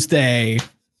Tuesday.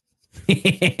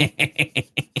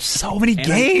 So many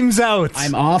games out.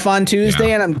 I'm off on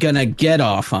Tuesday and I'm going to get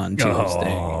off on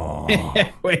Tuesday.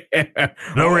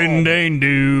 No rain dang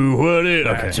do. What is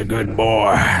That's a good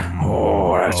boy.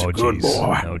 Oh, that's a good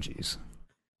boy. Oh, jeez.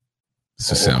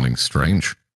 This is sounding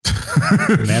strange.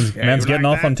 Man's getting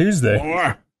off on Tuesday.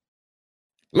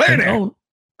 Lady.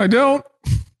 I don't.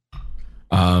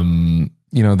 I'm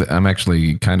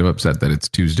actually kind of upset that it's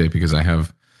Tuesday because I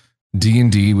have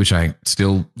D&D, which I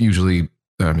still usually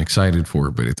I'm excited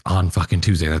for, but it's on fucking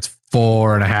Tuesday. That's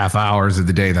 4.5 hours of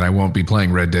the day that I won't be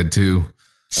playing Red Dead 2.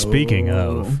 Speaking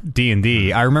of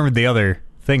D&D, I remembered the other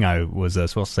thing I was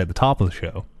supposed to say at the top of the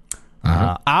show.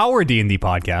 Our D&D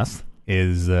podcast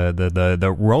is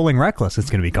the Rolling Reckless, it's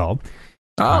going to be called.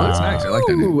 Oh, that's nice. I like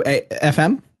that name.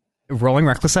 FM? Rolling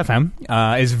Reckless FM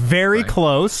is very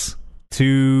close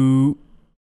to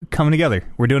coming together.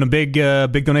 We're doing a big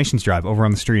donations drive over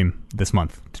on the stream this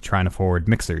month to try and afford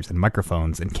mixers and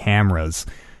microphones and cameras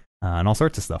and all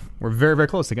sorts of stuff. We're very, very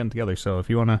close to getting together. So if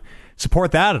you want to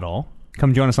support that at all,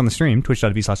 come join us on the stream,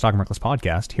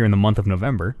 twitch.tv/TalkingRecklessPodcast here in the month of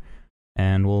November,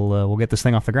 and we'll get this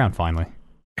thing off the ground finally.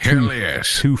 Hell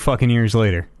yes. 2 fucking years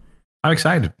later. I'm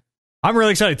excited. I'm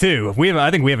really excited too.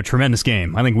 I think we have a tremendous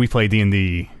game. I think we play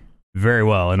D&D very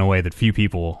well in a way that few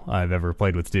people I've ever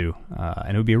played with do.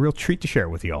 And it would be a real treat to share it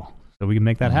with y'all so we can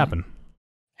make that happen.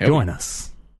 Join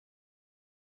us.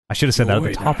 I should have said that at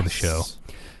the top of the show.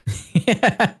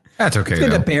 Yeah. That's okay. It's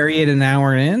good to bury it an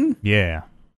hour in. Yeah.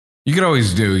 You could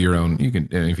always do your own. You can,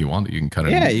 if you want to, you can cut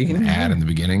it. Yeah, you can add in the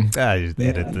beginning.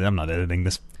 I'm not editing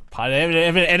this. I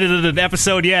haven't edited an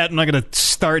episode yet. I'm not going to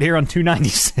start here on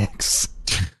 296.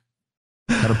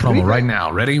 Got a promo right now.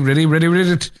 Ready?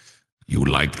 You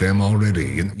like them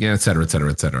already? Yeah, et cetera, et cetera,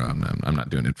 et cetera. I'm not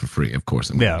doing it for free, of course.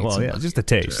 Just a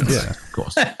taste. Yeah, of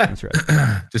course. That's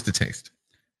right. Just a taste.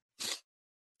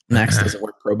 Max doesn't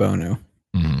work pro bono.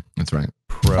 That's right.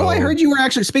 Oh, I heard you were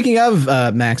actually, speaking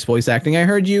of Max voice acting, I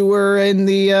heard you were in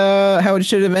the How It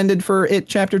Should Have Ended for It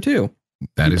Chapter 2.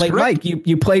 That is played correct. Mike.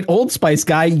 You played Old Spice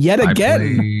guy yet again.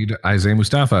 I played Isaiah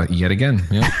Mustafa yet again.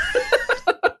 Yeah.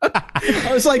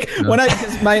 I was like, when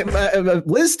my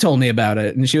Liz told me about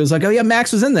it, and she was like, "Oh yeah,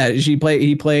 Max was in that. He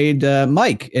played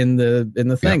Mike in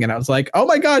the thing," and I was like, "Oh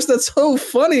my gosh, that's so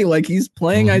funny! Like he's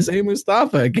playing Isaiah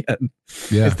Mustafa again."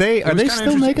 Yeah, are they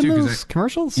still making those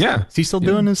commercials? Yeah, is he still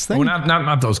doing his thing? Well,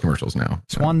 not those commercials now.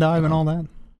 Swan Dive and all that.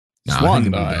 Swan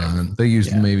Dive. They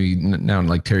used maybe now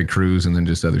like Terry Crews and then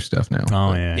just other stuff now.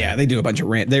 Oh yeah, they do a bunch of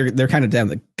rant. They're kind of down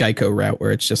the Geico route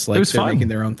where it's just like they're making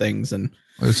their own things, and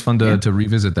it was fun to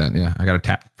revisit that. Yeah, I got a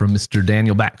tap from Mr.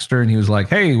 Daniel Baxter, and he was like,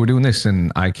 "Hey, we're doing this,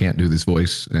 and I can't do this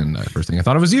voice." And first thing I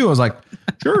thought it was you. I was like,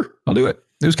 "Sure, I'll do it."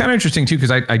 It was kind of interesting too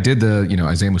because I did the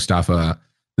Isaiah Mustafa.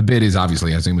 The bit is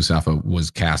obviously Isaiah Mustafa was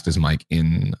cast as Mike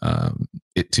in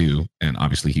It Too, and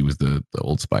obviously he was the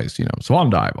Old Spice, Swan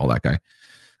Dive, all that guy.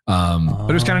 But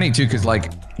it was kind of neat too because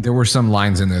like there were some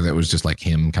lines in there that was just like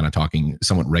him kind of talking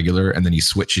somewhat regular, and then he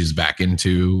switches back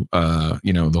into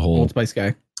the whole Old Spice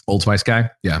guy.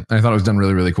 Yeah, and I thought it was done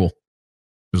really, really cool.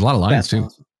 There's a lot of lines too.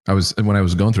 Awesome. When I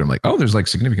was going through, I'm like, oh, there's like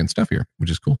significant stuff here, which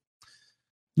is cool.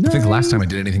 Nice. I think the last time I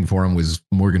did anything for him was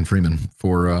Morgan Freeman.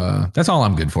 That's all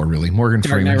I'm good for, really. Morgan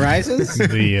Dark Freeman. Knight Rises.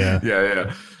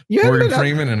 Yeah. Morgan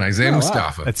Freeman and Isaiah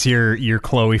Mustafa. That's your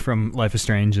Chloe from Life is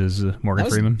Strange is Morgan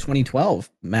Freeman. 2012.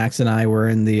 Max and I were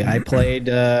in the. I played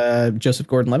Joseph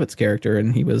Gordon-Levitt's character,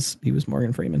 and he was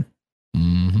Morgan Freeman.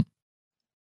 Mm-hmm.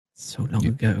 So long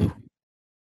ago.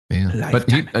 Yeah, but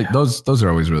those are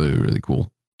always really, really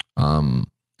cool.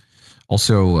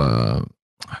 Also,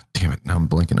 damn it, now I'm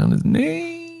blanking on his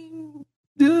name.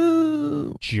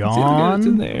 John.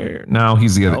 In there. No,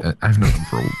 he's the other. I've known him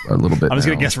for a little bit. I was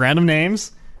going to guess random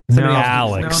names.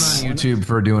 Alex. He's known on YouTube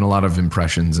for doing a lot of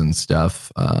impressions and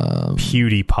stuff.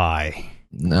 PewDiePie.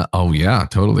 No, oh yeah,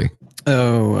 totally.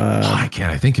 I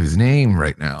can't. I think of his name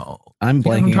right now. I'm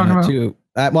blanking on it too.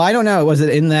 Well, I don't know. Was it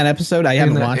in that episode? I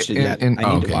haven't watched it yet. I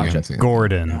need to watch it.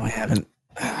 Gordon. No, I haven't.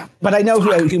 But I know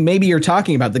who maybe you're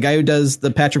talking about. The guy who does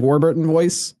the Patrick Warburton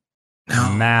voice.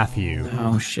 Matthew.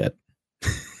 Oh shit.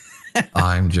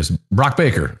 I'm just Brock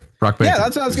Baker. Yeah,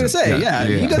 that's what I was going to say. Yeah.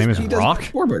 His name is Brock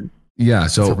Warburton. Yeah,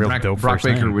 so Brock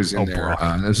Baker was in there.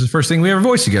 This was the first thing we ever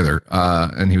voiced together.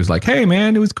 And he was like, "Hey,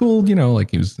 man, it was cool."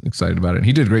 Like he was excited about it. And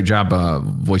he did a great job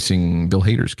voicing Bill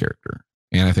Hader's character.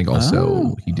 And I think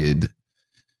also he did.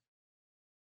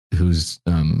 Who's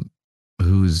I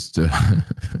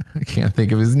can't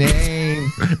think of his name.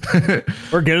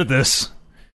 We're good at this.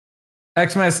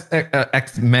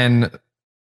 X-Men.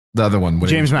 The other one,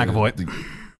 James McAvoy.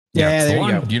 Yeah, there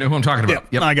you go. You know who I'm talking about?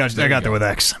 Yep. I got there with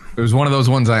X. It was one of those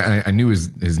ones I knew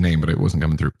his name, but it wasn't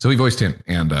coming through. So he voiced him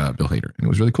and Bill Hader, and it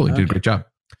was really cool. He did a great job.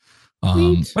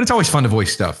 But it's always fun to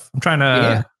voice stuff. I'm trying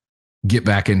to get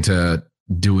back into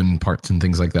doing parts and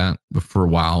things like that. But for a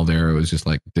while there, it was just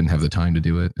like didn't have the time to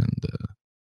do it, and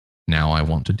now I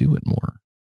want to do it more.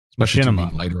 Especially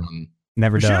Machinima. Later on.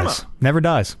 Never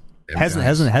dies.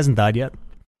 Hasn't died yet.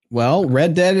 Well,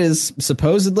 Red Dead is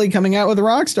supposedly coming out with a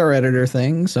Rockstar editor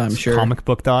thing, so I'm sure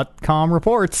comicbook.com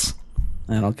reports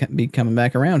that'll be coming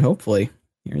back around. Hopefully,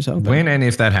 here's hoping. When and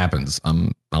if that happens,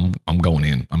 I'm going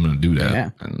in. I'm going to do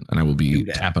that, and I will be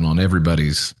tapping on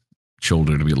everybody's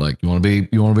shoulder to be like, you want to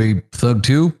be Thug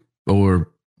 2 or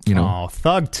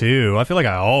Thug 2. I feel like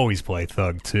I always play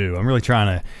Thug 2. I'm really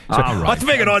trying to. Let's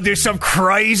make it all do some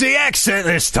crazy accent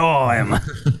this time.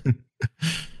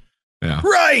 Yeah,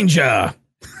 Ranger.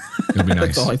 It'd be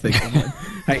nice. That's all I think.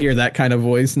 I hear that kind of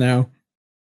voice now.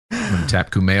 Tap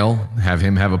Kumail, have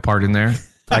him have a part in there.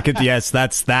 I could. Yes,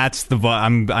 that's the.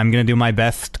 I'm gonna do my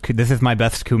best. This is my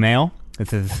best Kumail.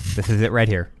 This is it right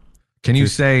here. Can you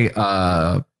say,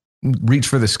 "Reach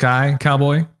for the sky,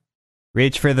 cowboy"?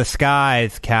 Reach for the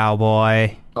skies,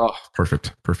 cowboy. Oh,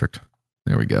 perfect.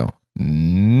 There we go.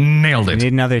 Nailed it. We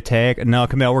need another take. No,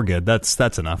 Kumail, we're good.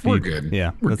 That's enough. We're good.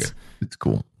 Yeah, we're good. It's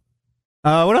cool.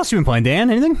 What else you been playing, Dan?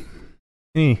 Anything?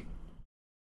 Any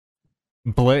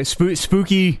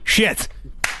spooky shit?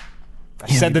 I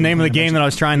said the name of the game that I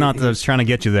was trying to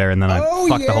get you there, and then I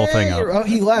fucked the whole thing up. Oh,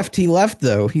 he left. He left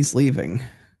though. He's leaving.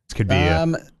 This could be.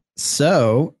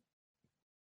 So.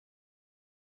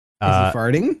 Is he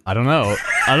farting? I don't know.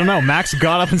 Max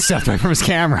got up and stepped away from his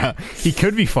camera. He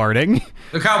could be farting.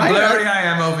 Look how blurry I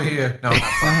am over here. No.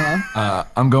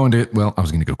 I'm going to. Well, I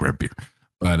was going to go grab beer.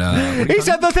 But he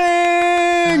said the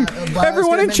thing.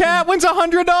 Everyone in chat wins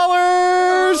 $100.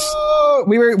 I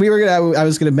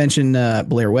was going to mention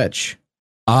Blair Witch.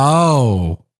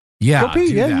 Oh, yeah. Go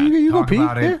pee. Yeah, you go pee.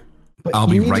 Yeah. I'll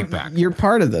be right back. You're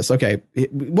part of this. Okay.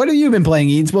 What have you been playing,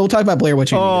 Eads? We'll talk about Blair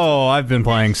Witch. I've been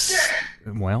playing.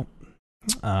 Well,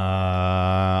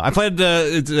 I played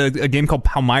a game called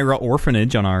Palmyra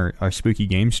Orphanage on our spooky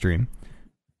game stream.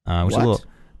 Which is a little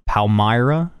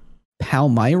Palmyra.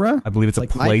 Palmyra? I believe it's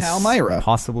like a place, Palmyra.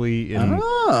 possibly in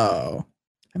Oh,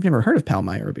 I've never heard of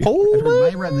Palmyra before. I've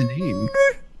heard Myra in the name.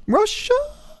 Russia.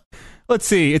 Let's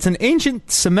see. It's an ancient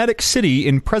Semitic city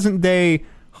in present-day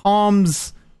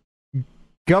Homs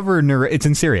governor. It's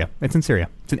in Syria. It's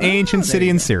an ancient city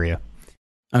in Syria.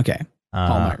 Okay,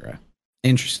 Palmyra.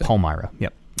 Interesting. Palmyra.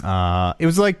 Yep. It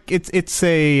was like it's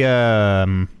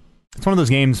one of those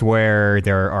games where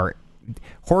there are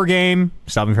horror game.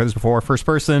 Stop me, heard this before. First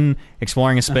person,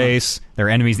 exploring a space. There are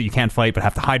enemies that you can't fight but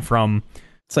have to hide from.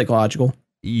 Psychological.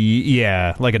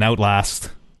 Yeah, like an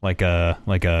Outlast, like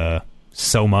a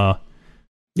Soma.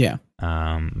 Yeah.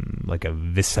 Like a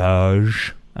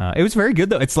Visage. It was very good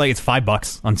though. It's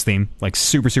 $5 on Steam, like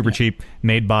super cheap.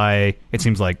 Made by, it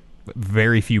seems like,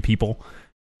 very few people.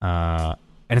 And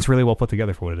it's really well put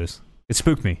together for what it is. It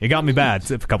spooked me. It got me bad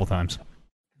a couple times.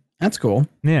 That's cool.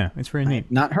 Yeah, it's very neat.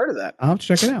 I've not heard of that. I'll have to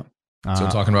check it out. So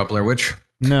talking about Blair Witch?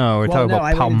 No, we're talking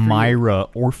about Palmyra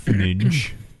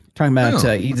Orphanage. Talking about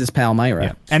Eads' Palmyra.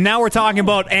 Yeah. And now we're talking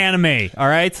about anime, all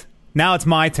right? Now it's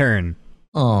my turn.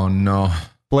 Oh, no.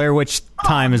 Blair Witch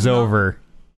time is over.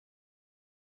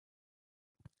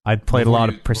 I played a lot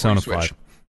of Persona 5.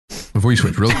 Before you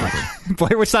switch, real quickly.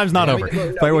 Blair Witch time's not over.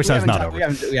 Blair Witch time's not over.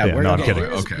 We're not not kidding.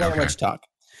 Okay. Blair Witch talk.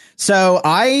 So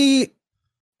I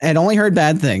had only heard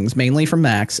bad things, mainly from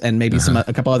Max and maybe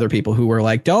a couple other people who were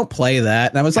like, "Don't play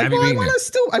that." And I was like, "Well, I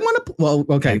want to." Well,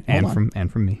 okay,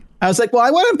 and from me. I was like, "Well, I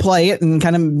want to play it and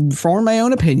kind of form my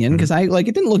own opinion because it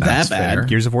didn't look that bad." Fair.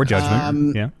 Gears of War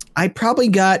Judgment. Yeah, I probably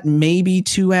got maybe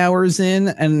 2 hours in,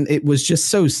 and it was just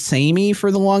so samey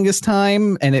for the longest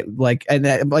time, and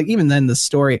even then the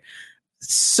story.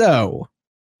 So,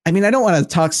 I mean, I don't want to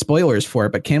talk spoilers for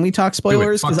it, but can we talk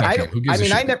spoilers? Because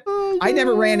I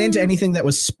never ran into anything that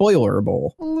was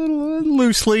spoilerable.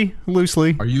 Loosely.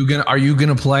 Are you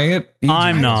gonna play it?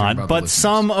 I'm not, but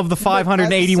some of the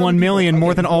 581 million,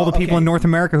 more than all the people in North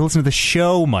America who listen to the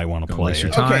show, might want to play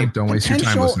it. Don't waste your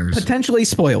time, listeners. Potentially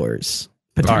spoilers.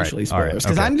 Because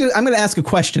okay. I'm going to ask a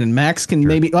question, and Max can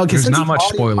maybe. There's not much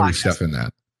spoilery stuff in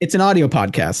that. It's an audio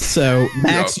podcast, so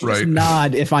Max, just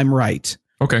nod if I'm right.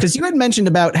 Okay. Because you had mentioned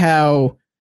about how,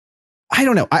 I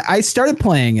don't know, I started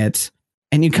playing it,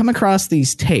 and you come across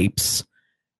these tapes,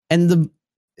 and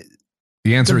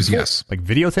the answer is yes. Like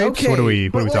videotapes? Okay, what are we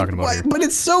talking about here? But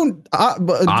it's so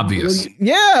obvious.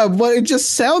 Yeah, but it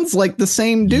just sounds like the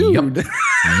same dude. Yep.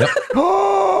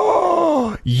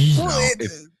 Oh,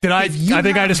 I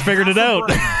think I just figured it out.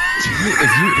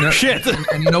 Shit.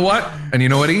 And you know what?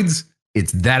 Eads?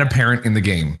 It's that apparent in the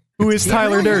game. Who is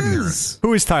Tyler Durden?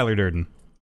 Who is Tyler Durden?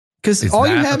 Because all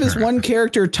you have is one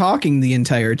character talking the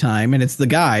entire time, and it's the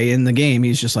guy in the game.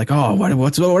 He's just like, "Oh,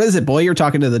 what is it, boy? You're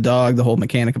talking to the dog, the whole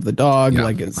mechanic of the dog. Yeah.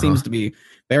 Like it seems to be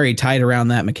very tight around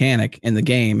that mechanic in the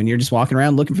game, and you're just walking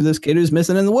around looking for this kid who's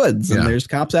missing in the woods. And there's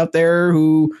cops out there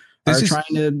who are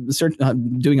trying to search,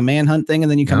 doing a manhunt thing,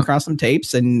 and then you come across some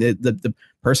tapes, and the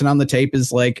person on the tape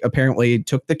is like apparently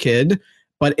took the kid."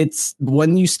 But it's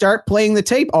when you start playing the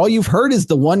tape, all you've heard is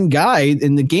the one guy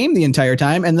in the game the entire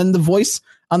time, and then the voice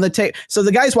on the tape. So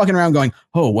the guy's walking around going,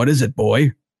 "Oh, what is it,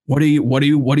 boy? What are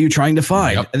you trying to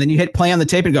find?" Yep. And then you hit play on the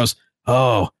tape and it goes,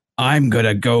 "Oh, I'm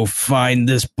gonna go find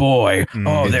this boy.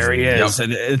 Oh, there he is." Yep.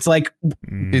 And it's like,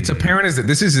 it's apparent as that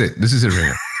this is it. This is it right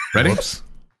here. Ready? Whoops.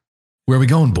 Where are we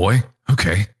going, boy?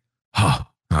 Okay. I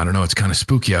don't know. It's kind of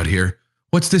spooky out here.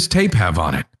 What's this tape have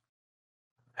on it?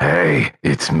 Hey,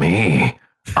 it's me.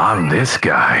 I'm this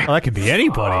guy. Oh, that could be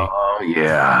anybody. Oh,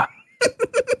 yeah.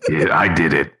 I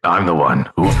did it. I'm the one.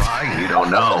 Who am I? You don't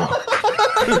know.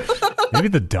 Maybe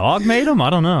the dog made him?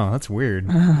 I don't know. That's weird.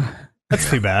 That's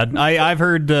too bad. I've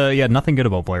heard nothing good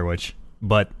about Blair Witch,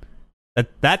 but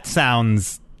that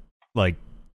sounds like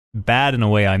bad in a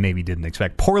way I maybe didn't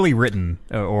expect. Poorly written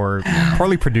or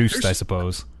poorly produced, I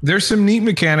suppose. There's some neat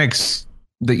mechanics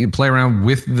that you play around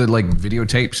with, the like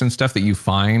videotapes and stuff that you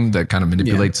find that kind of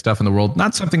manipulate stuff in the world.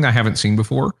 Not something I haven't seen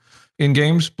before in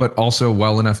games, but also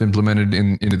well enough implemented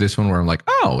into this one where I'm like,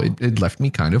 oh, it left me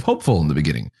kind of hopeful in the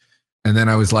beginning. And then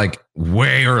I was like,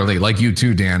 way early, like you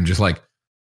too, Dan, just like,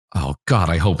 oh God,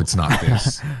 I hope it's not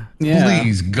this.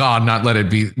 Please, God, not let it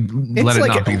be. Let it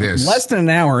not be this. Less than an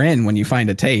hour in when you find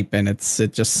a tape, and it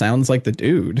just sounds like the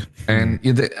dude. And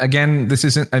again, this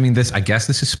isn't. I mean, I guess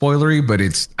this is spoilery, but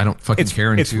I don't fucking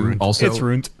care. It's ruined. Also, it's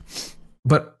ruined.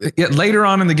 But later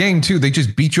on in the game too, they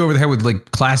just beat you over the head with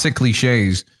like classic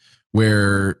cliches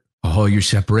where, oh, you're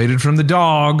separated from the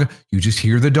dog. You just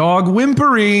hear the dog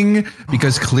whimpering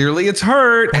because clearly it's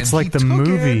hurt. That's like the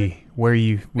movie where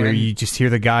you just hear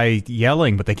the guy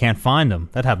yelling, but they can't find him.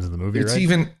 That happens in the movie,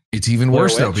 right? It's even Blair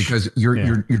worse though, Witch? because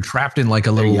you're trapped in like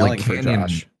a little like yelling for canyon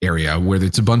Josh. area where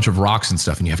it's a bunch of rocks and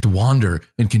stuff, and you have to wander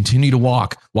and continue to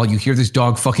walk while you hear this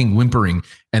dog fucking whimpering,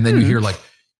 and then you hear like,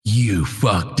 "You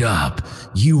fucked up.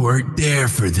 You weren't there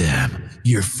for them.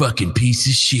 You're a fucking piece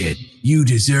of shit. You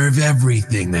deserve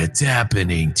everything that's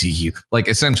happening to you." Like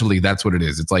essentially, that's what it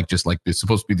is. It's like just like there's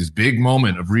supposed to be this big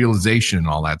moment of realization and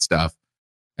all that stuff,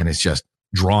 and it's just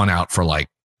drawn out for like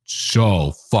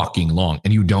so fucking long,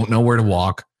 and you don't know where to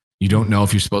walk. You don't know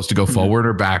if you're supposed to go forward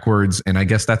or backwards, and I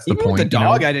guess that's the Even point. with the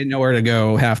dog, I didn't know where to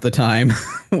go half the time.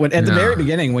 At the very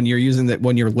beginning, when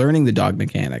you're learning the dog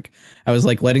mechanic, I was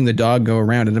like letting the dog go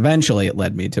around, and eventually it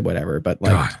led me to whatever. But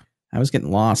like, God. I was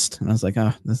getting lost, and I was like,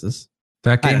 oh, this is.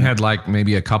 That I game don't had like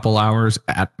maybe a couple hours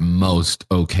at most.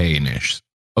 Okayish.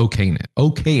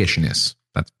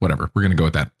 That's whatever. We're gonna go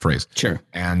with that phrase. Sure.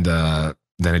 And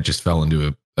then it just fell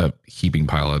into a heaping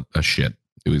pile of shit.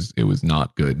 It was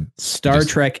not good. Star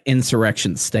Trek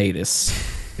Insurrection status.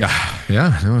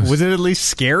 Yeah. Was it at least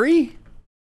scary?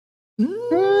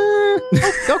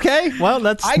 Okay, well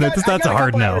that's a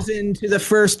hard couple no. hours into the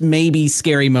first maybe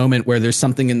scary moment where there's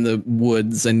something in the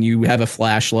woods and you have a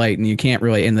flashlight and you can't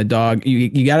really. And the dog,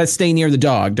 you got to stay near the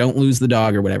dog. Don't lose the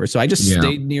dog or whatever. So I just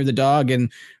stayed near the dog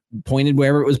and pointed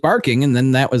wherever it was barking, and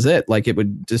then that was it. Like it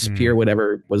would disappear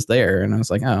whatever was there, and I was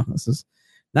like, oh, this is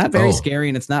not very scary,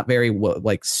 and it's not very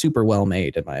like super well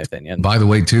made in my opinion. By the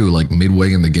way, too, like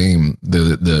midway in the game,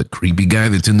 the creepy guy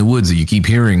that's in the woods that you keep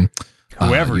hearing,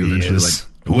 Whoever he is.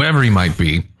 whoever he might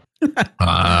be,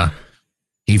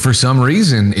 he for some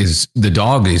reason your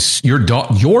dog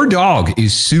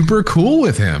is super cool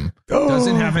with him.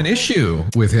 Doesn't have an issue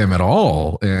with him at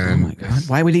all. And oh my God,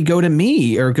 why would he go to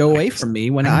me or go away from me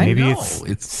when I maybe know?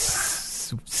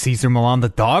 it's Caesar Milan, the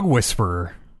dog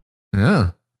whisperer.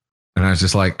 Yeah. And I was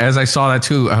just like, as I saw that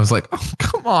too, I was like, oh,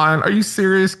 come on, are you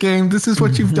serious, game? This is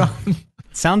what you've done.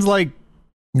 Sounds like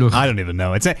I don't even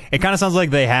know. It kind of sounds like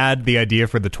they had the idea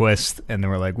for the twist, and they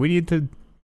were like,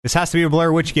 this has to be a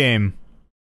Blair Witch game.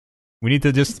 We need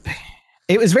to just.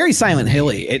 It was very Silent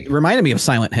Hilly. It reminded me of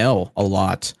Silent Hill a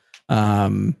lot.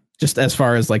 Just as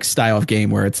far as like style of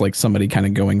game where it's like somebody kind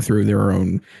of going through their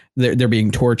own, they're being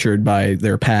tortured by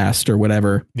their past or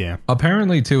whatever. Yeah.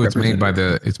 Apparently too, it's made by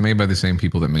the same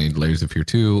people that made Layers of Fear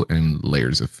 2 and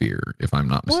Layers of Fear, if I'm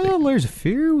not mistaken. Well, Layers of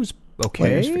Fear was okay.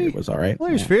 Layers of Fear was all right.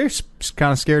 Layers of Fear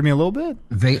kind of scared me a little bit.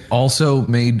 They also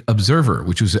made Observer,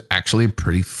 which was actually a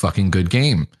pretty fucking good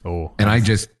game. Oh. And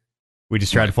we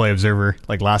just tried to play Observer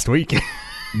like last week.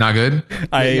 Not good.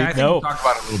 I think know. we talked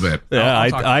about it a little bit. Yeah,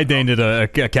 I named it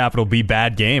a capital B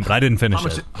bad game, but I didn't finish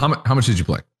it. How much did you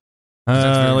play?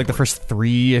 Like the first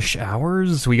 3-ish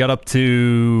hours. We got up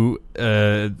to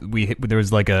there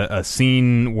was like a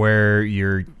scene where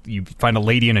you find a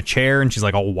lady in a chair and she's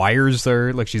like all wires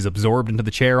are like she's absorbed into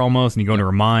the chair almost, and you go into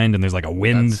her mind and there's like a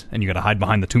wind and you got to hide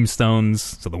behind the tombstones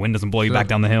so the wind doesn't blow you back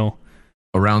down the hill.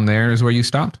 Around there is where you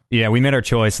stopped? Yeah, we made our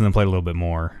choice and then played a little bit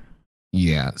more.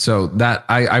 Yeah, so that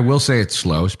I will say it's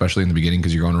slow, especially in the beginning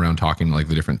because you're going around talking to like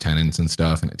the different tenants and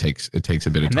stuff, and it takes a bit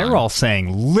of time. And they're all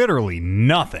saying literally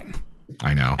nothing.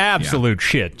 I know, absolute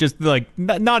shit. Just like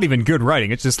not even good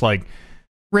writing. It's just like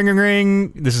ring, ring,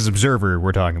 ring. This is Observer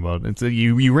we're talking about. It's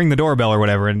you ring the doorbell or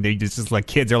whatever, and they just like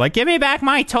kids are like, "Give me back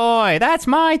my toy. That's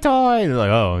my toy." They're like,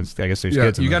 "Oh, I guess there's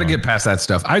kids." You got to get past that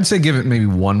stuff. I'd say give it maybe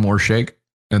one more shake,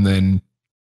 and then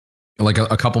like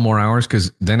a couple more hours,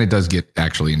 because then it does get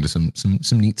actually into some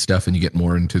neat stuff, and you get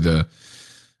more into the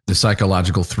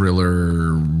psychological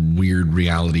thriller, weird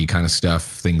reality kind of stuff,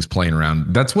 things playing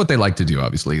around. That's what they like to do,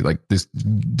 obviously. Like this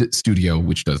studio,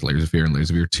 which does Layers of Fear and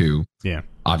Layers of Fear 2. Yeah.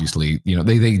 Obviously,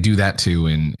 they do that too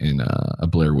in a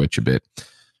Blair Witch a bit.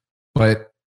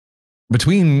 But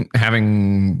between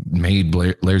having made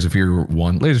Layers of Fear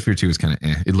 1, Layers of Fear 2 is kind of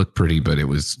it looked pretty, but it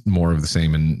was more of the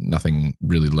same and nothing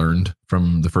really learned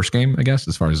from the first game, I guess,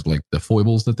 as far as like the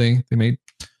foibles that they made.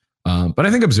 But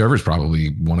I think Observer is probably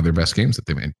one of their best games that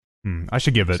they made. I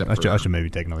should give it. I should maybe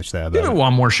take another stab. Give it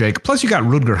one more shake. Plus, you got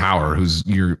Rutger Hauer, who's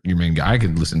your main guy. I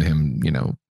could listen to him,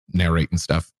 narrate and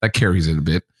stuff. That carries it a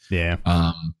bit. Yeah.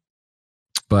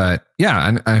 But yeah,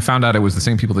 and I found out it was the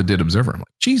same people that did Observer. I'm like,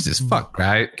 Jesus fuck,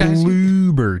 right?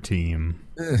 Bloober team.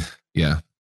 Yeah,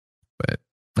 but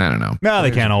I don't know. No,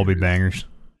 they can't all be bangers,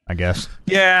 I guess.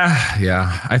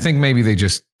 Yeah. I think maybe they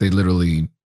literally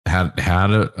had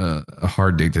a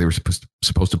hard date. They were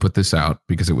supposed to put this out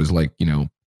because it was like,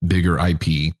 bigger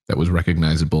IP that was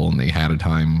recognizable, and they had a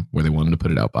time where they wanted to put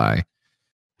it out by,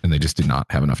 and they just did not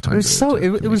have enough time.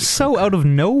 It was so out of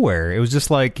nowhere. It was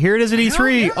just like, here it is at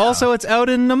E3. Yeah. Also, it's out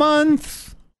in a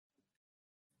month.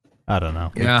 I don't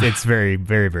know. Yeah. It's very,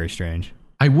 very, very strange.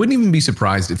 I wouldn't even be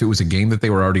surprised if it was a game that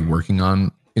they were already working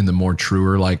on in the more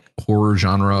truer like horror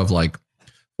genre of like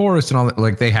Forest and all that.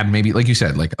 Like they had maybe, like you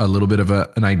said, like a little bit of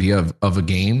an idea of a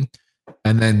game.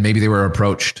 And then maybe they were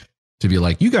approached to be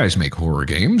like, you guys make horror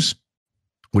games.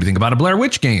 What do you think about a Blair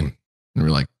Witch game? And we're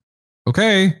like,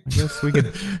 okay. I guess we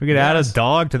could add a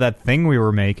dog to that thing we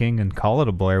were making and call it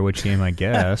a Blair Witch game, I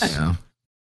guess. Yeah.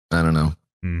 I don't know.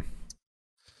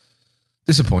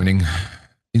 Disappointing.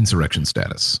 Insurrection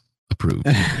status. Approved.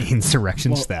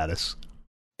 Insurrection status.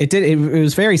 It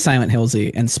was very Silent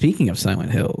Hillsy. And speaking of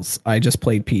Silent Hills, I just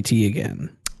played PT again.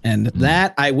 And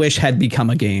that I wish had become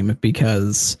a game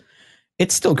because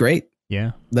it's still great.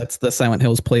 Yeah. That's the Silent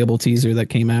Hills playable teaser that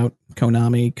came out.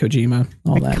 Konami, Kojima,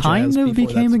 all that. It kind of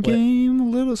became a game, a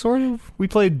little sort of. We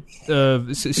played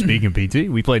speaking of PT,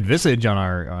 we played Visage on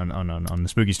our on the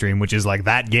Spooky stream, which is like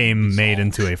that game made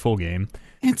into a full game.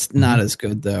 It's not as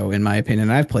good though, in my opinion.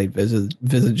 I've played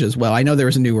Visage as well. I know there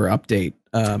was a newer update.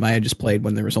 I had just played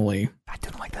when there was only. I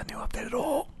didn't like that new update at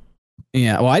all.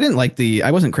 Yeah, well, I didn't like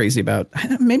I wasn't crazy about.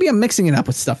 Maybe I'm mixing it up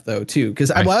with stuff though too,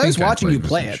 because I was watching you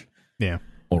play it. Yeah.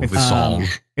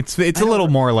 It's a little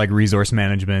more like resource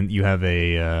management. You have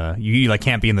you like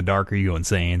can't be in the dark or you go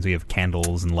insane. So you have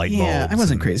candles and light bulbs. Yeah, I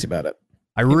wasn't crazy about it.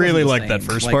 I really liked that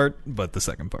first part, but the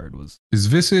second part was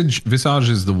Visage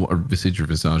is the or Visage or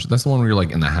Visage. That's the one where you're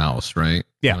like in the house, right?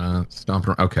 Yeah, stomping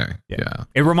around. Okay, yeah.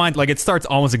 It starts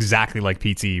almost exactly like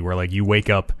PT, where like you wake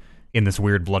up in this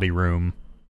weird bloody room.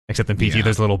 Except in PT,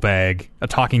 there's a little bag, a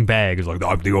talking bag. Is like,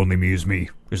 I'm the only me is me.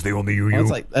 Is the only you.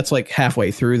 Well, that's like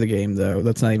halfway through the game, though.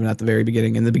 That's not even at the very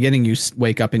beginning. In the beginning, you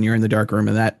wake up and you're in the dark room,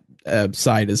 and that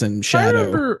side is in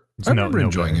shadow. I remember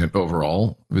enjoying it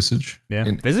overall. Visage,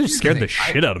 Visage scared the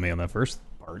shit out of me on that first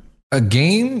part. A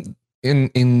game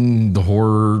in the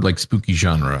horror like spooky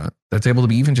genre that's able to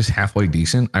be even just halfway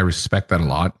decent. I respect that a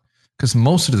lot because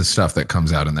most of the stuff that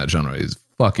comes out in that genre is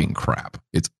fucking crap.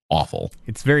 It's awful.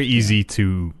 It's very easy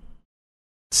to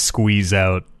squeeze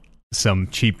out some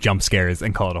cheap jump scares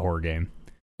and call it a horror game.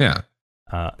 Yeah.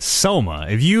 Soma.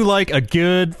 If you like a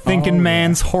good thinking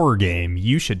man's horror game,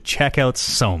 you should check out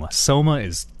Soma. Soma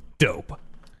is dope.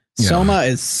 Yeah. Soma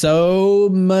is so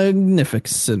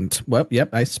magnificent. Well,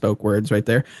 yep, I spoke words right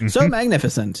there. Mm-hmm. So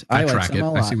magnificent. I like Soma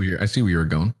a lot. I see where you're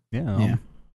going. Yeah.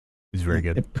 It's very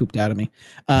good. It pooped out of me.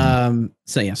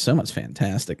 So yeah, Soma's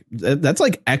fantastic. That's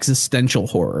like existential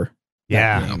horror.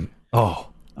 Yeah. Oh,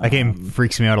 that game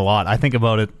freaks me out a lot. I think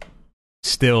about it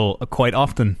still quite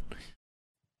often.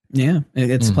 Yeah,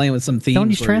 it's playing with some themes. Don't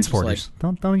use transporters.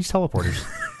 Like, don't use teleporters.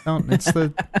 Don't. It's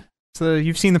the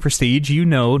you've seen The Prestige. You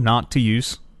know not to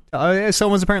use.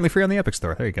 Someone's apparently free on the Epic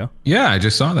Store. There you go. Yeah, I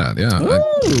just saw that. Yeah,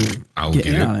 I'll get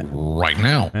it right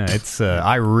now. It's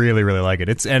I really like it.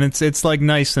 It's like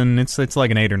nice and it's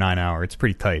like an 8 or 9 hour. It's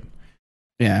pretty tight.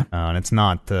 Yeah, and it's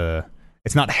not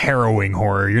harrowing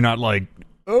horror. You're not like,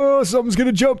 oh, something's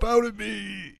gonna jump out at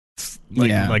me.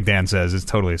 Like Dan says, it's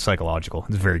totally psychological.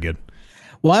 It's very good.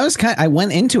 Well, I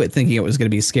went into it thinking it was going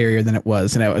to be scarier than it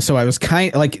was, and so I was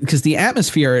kind of like, because the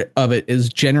atmosphere of it is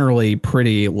generally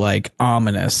pretty like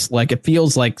ominous, like it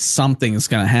feels like something's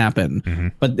going to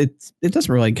happen, but it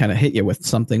doesn't really kind of hit you with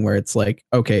something where it's like,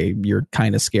 okay, you're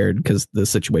kind of scared because the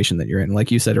situation that you're in, like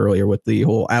you said earlier with the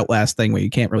whole Outlast thing where you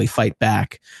can't really fight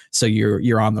back, so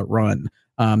you're on the run.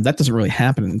 That doesn't really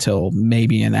happen until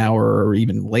maybe an hour or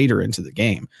even later into the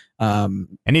game.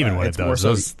 And even when it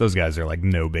does, those guys are like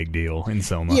no big deal in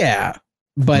Soma. Yeah,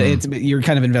 but you're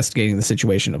kind of investigating the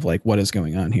situation of like what is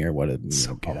going on here. All that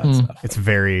stuff.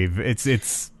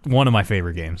 It's one of my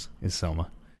favorite games is Soma.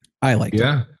 I like it.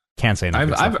 Yeah. Can't say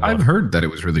enough. I've heard that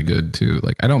it was really good too.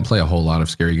 Like I don't play a whole lot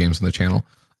of scary games on the channel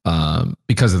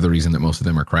because of the reason that most of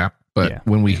them are crap. But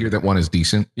when we hear that one is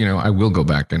decent, I will go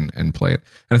back and play it.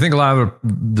 And I think a lot of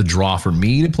the draw for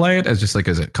me to play it as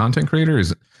a content creator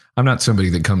is I'm not somebody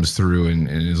that comes through and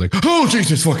is like, oh,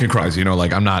 Jesus fucking Christ.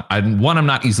 Like I'm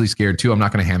not easily scared. 2, I'm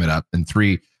not going to ham it up. And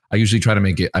 3, I usually try to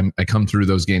make it, I come through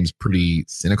those games pretty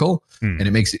cynical and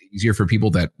it makes it easier for people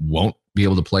that won't be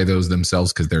able to play those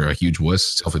themselves because they're a huge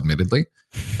wuss, self-admittedly.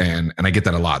 And I get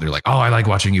that a lot. They're like, oh, I like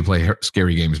watching you play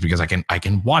scary games because I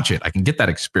can watch it. I can get that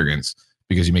experience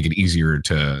because you make it easier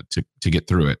to get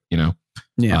through it,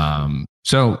 Yeah.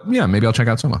 So yeah, maybe I'll check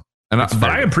out Soma. But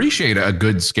I appreciate a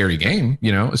good scary game,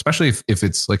 especially if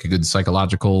it's like a good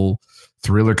psychological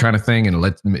thriller kind of thing, and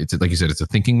it's like you said, it's a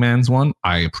thinking man's one.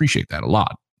 I appreciate that a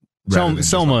lot.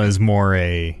 Soma is more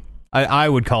I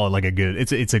would call it like a good.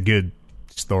 It's a good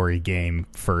story game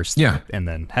first. Yeah. And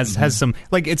then has some,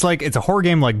 like it's a horror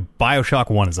game like BioShock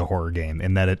 1 is a horror game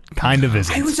in that it kind of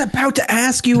isn't. I was about to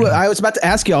ask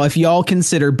y'all if y'all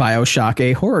consider BioShock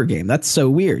a horror game. That's so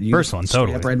weird. You first one,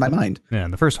 totally. read my mind. Yeah,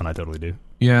 the first one I totally do.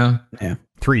 Yeah.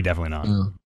 3, definitely not.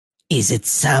 Is it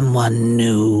someone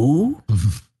new?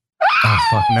 Oh,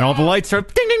 fuck. And then all the lights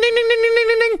start ding, ding, ding, ding, ding, ding,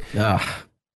 ding, ding. Ugh.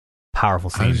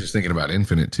 Powerful I scene. was just thinking about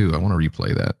Infinite too. I want to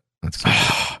replay that. That's so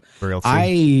good. Real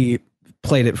I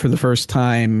played it for the first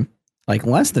time like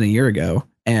less than a year ago,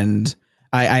 and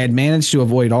I had managed to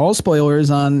avoid all spoilers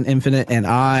on Infinite, and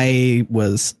I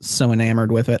was so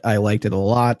enamored with it. I liked it a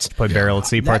lot. Played Burial at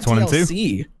Sea parts 1 and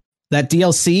 2. That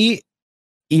DLC,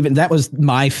 even that was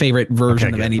my favorite version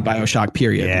Okay, of any BioShock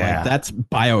period. Yeah. Like, that's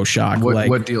BioShock.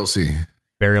 What DLC?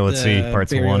 Burial at Sea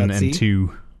parts Burial 1 at Sea? and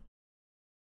 2.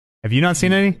 Have you not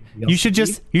seen any? You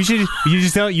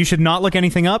should not look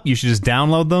anything up. You should just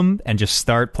download them and just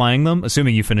start playing them,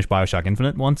 assuming you finished BioShock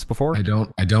Infinite once before. I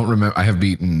don't remember. I have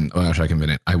beaten BioShock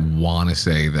Infinite. I want to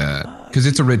say that because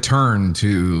it's a return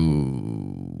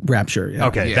to Rapture. Yeah.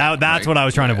 Okay, Yeah, that's right. what I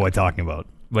was trying to avoid talking about.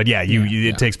 But yeah,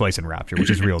 it takes place in Rapture,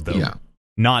 which is real dope. Yeah.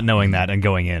 Not knowing that and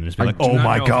going in and just being like, do oh not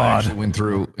my know if I god. actually went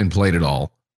through and played it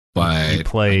all, but You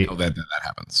play- I know that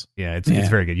happens. Yeah, it's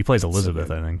very good. You play as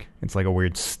Elizabeth, I think. It's like a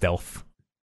weird stealth.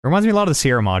 It reminds me a lot of the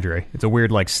Sierra Madre. It's a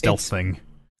weird like stealth thing.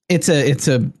 It's a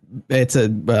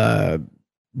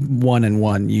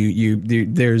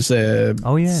 1-and-1. There's a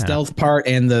stealth part,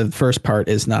 and the first part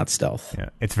is not stealth. Yeah,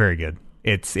 it's very good.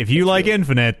 If you like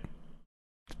Infinite,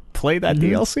 play that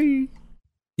DLC.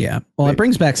 Yeah. Well, it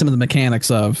brings back some of the mechanics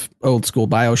of old school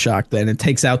BioShock. Then it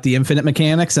takes out the Infinite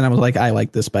mechanics, and I was like, I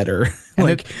like this better.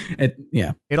 And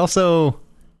yeah. It also,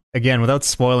 again, without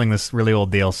spoiling this really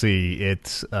old DLC,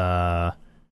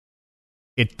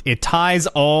 it ties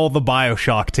all the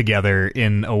BioShock together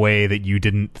in a way that you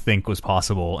didn't think was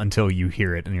possible until you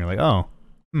hear it, and you're like, oh,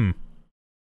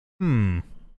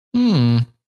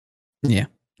 Yeah.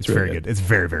 It's very good. It's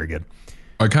very, very good.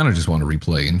 I kind of just want to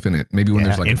replay Infinite. Maybe when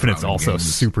there's like Infinite's a also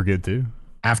games. super good too.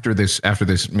 After this,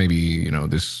 maybe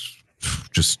this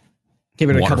just Give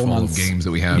it a couple waterfall months. of games that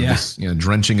we have. Yeah. This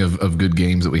drenching of good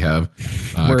games that we have.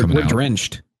 Coming We're out.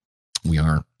 drenched. We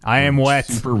are. I am wet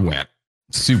Super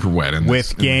wet in with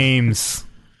this, games.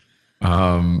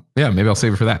 Yeah, maybe I'll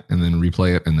save it for that and then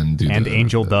replay it and then do And the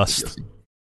Angel Dust. DLC.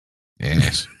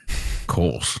 Yes, of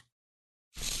course.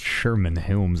 Sherman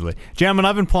Helmsley. Gentlemen,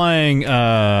 I've been playing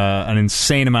an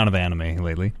insane amount of anime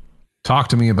lately. Talk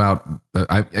to me about.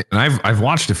 I've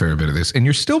watched a fair bit of this, and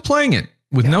you're still playing it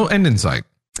with no end in sight.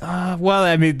 Well,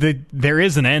 I mean, there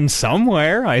is an end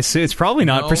somewhere. I see. It's probably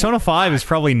not. No. Persona 5 is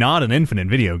probably not an infinite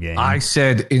video game. I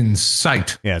said in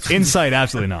sight. Yeah, it's Insight,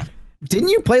 absolutely not. Didn't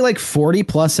you play like 40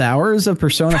 plus hours of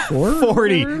Persona 4?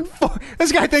 40.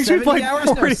 This guy thinks we 70 played hours?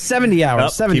 40. No, 70 hours. Oh,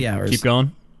 70 hours. Keep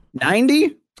going.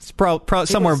 90? It's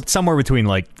somewhere between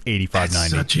like 85, 90.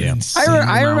 Such an Yeah. insane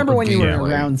I remember amount when of you were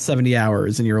gameplay. around 70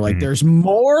 hours and you were like, Mm-hmm. there's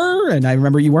more. And I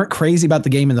remember you weren't crazy about the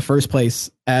game in the first place,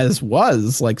 as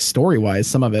was like story wise.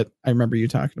 Some of it I remember you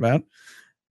talking about.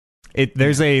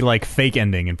 There's a like fake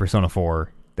ending in Persona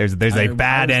 4. There's a bad I was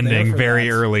there ending for very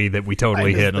that. early that we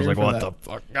totally hit. And I was like, what the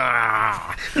fuck?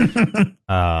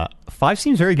 Ah. 5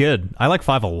 seems very good. I like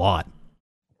 5 a lot.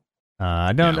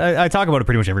 I talk about it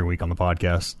pretty much every week on the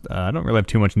podcast. I don't really have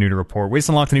too much new to report. We just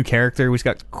unlocked a new character. We just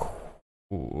got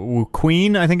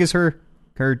Queen, I think is her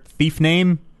thief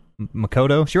name.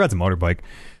 Makoto. She rides a motorbike.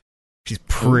 She's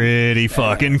pretty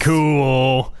fucking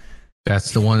cool.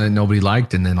 That's the one that nobody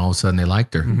liked, and then all of a sudden they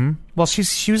liked her. Mm-hmm. Well, she's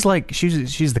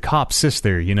the cop's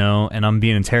sister, and I'm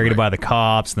being interrogated by the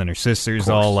cops, and then her sister's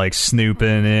all like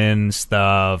snooping in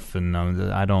stuff, and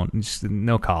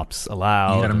no cops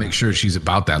allowed. You got to make sure she's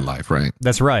about that life, right?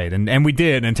 That's right, and we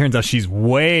did, and it turns out she's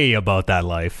way about that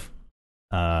life,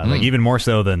 like even more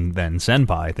so than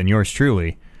Senpai, than yours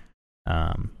truly.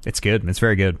 It's good. It's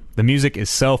very good. The music is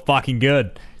so fucking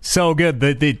good. So good.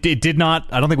 It did not.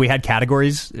 I don't think we had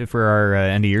categories for our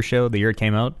end of year show the year it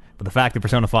came out. But the fact that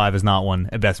Persona 5 is not won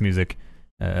at Best Music,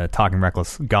 Talking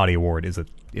Reckless Gotti Award is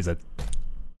a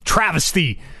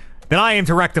travesty that I aim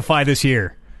to rectify this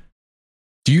year.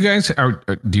 Do you guys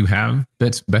do you have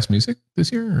best music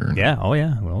this year? Or? Yeah. Oh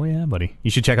yeah. Well, yeah, buddy. You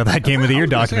should check out that Game of the Year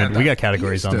document. We got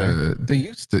categories on there.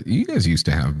 You guys used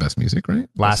to have best music, right?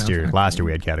 Last year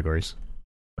we had categories.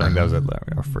 I think that was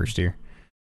our first year.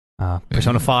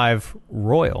 Persona 5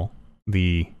 Royal,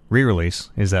 the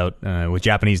re-release, is out with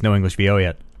Japanese no English VO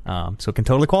yet. So it can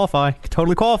totally qualify.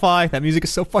 That music is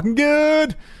so fucking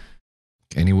good.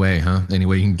 Anyway, huh?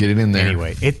 Anyway, you can get it in there.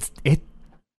 Anyway,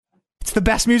 it's the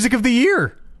best music of the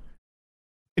year.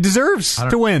 It deserves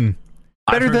to win.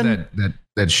 I've Better heard than that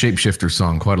that Shapeshifter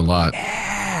song quite a lot.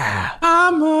 Yeah.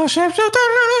 I'm a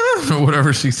shapeshifter, or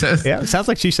whatever she says. Yeah, it sounds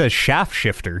like she says shaft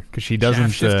shifter because she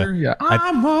doesn't. Yeah.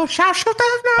 I'm a shapeshifter.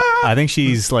 I think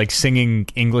she's like singing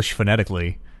English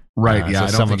phonetically. Right. Yeah.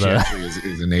 so I don't think she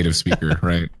actually is a native speaker.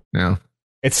 Right. Yeah.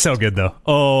 It's so good though.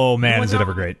 Oh man, is it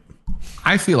ever great?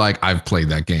 I feel like I've played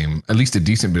that game, at least a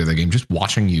decent bit of that game, just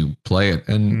watching you play it.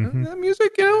 And that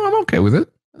music, I'm okay with it.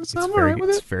 I'm all right with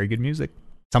it. It's very good music.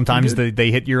 Sometimes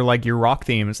they hit your rock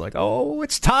theme. It's like, oh,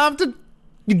 it's time to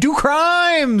do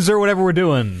crimes or whatever we're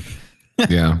doing.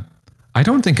 Yeah. I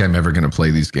don't think I'm ever going to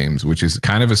play these games, which is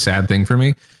kind of a sad thing for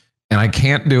me. And I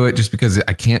can't do it just because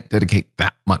I can't dedicate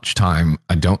that much time.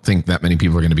 I don't think that many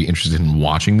people are going to be interested in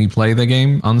watching me play the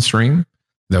game on stream.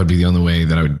 That would be the only way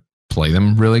that I would play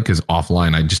them, really, because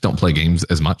offline, I just don't play games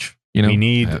as much. We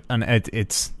need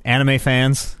it's anime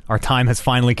fans. Our time has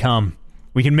finally come.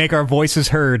 We can make our voices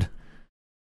heard.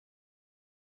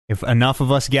 If enough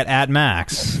of us get at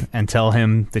Max and tell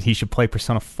him that he should play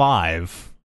Persona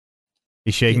 5,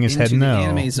 he's shaking his head no. The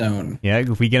anime zone. Yeah,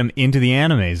 if we get him into the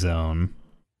anime zone.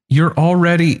 You're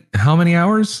already, how many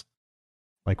hours?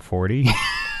 Like 40?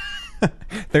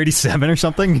 37 or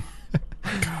something?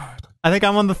 God. I think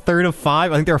I'm on the third of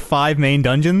 5. I think there are 5 main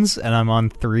dungeons, and I'm on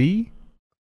 3.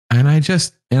 And I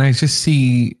just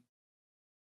see...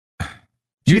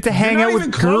 You get to hang out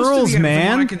with girls,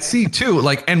 man. I can see too.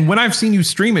 And when I've seen you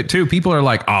stream it too, people are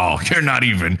like, "Oh, you're not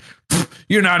even.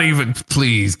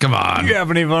 Please, come on. You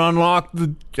haven't even unlocked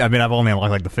the." I mean, I've only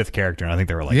unlocked like the 5th character, and I think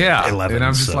there were like 11. And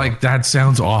I'm just like, that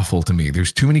sounds awful to me.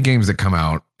 There's too many games that come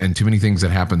out and too many things that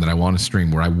happen that I want to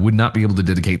stream where I would not be able to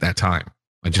dedicate that time.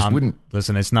 I just wouldn't.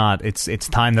 Listen, it's not. It's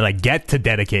time that I get to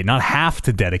dedicate, not have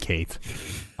to dedicate.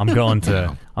 I'm going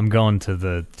to. I'm going to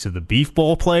the beef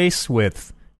bowl place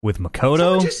with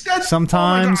Makoto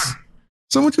sometimes. Oh,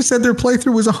 someone just said their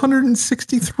playthrough was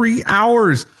 163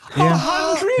 hours.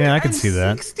 Yeah, I can see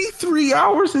that. 63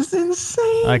 hours is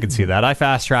insane. I can see that. I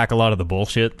fast track a lot of the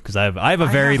bullshit because I have a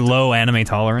very low anime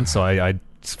tolerance, so I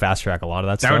fast track a lot of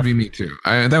that stuff. That would be me too.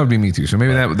 That would be me too. So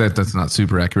maybe that's not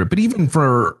super accurate. But even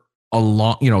for a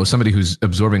long, somebody who's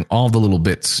absorbing all the little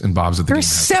bits and bobs of the game. There's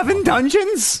 7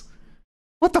 dungeons?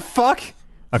 What the fuck?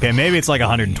 Okay, maybe it's like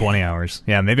 120 hours.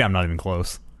 Yeah, maybe I'm not even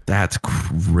close. That's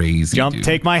crazy. Dude.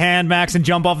 Take my hand, Max, and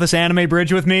jump off this anime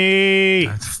bridge with me.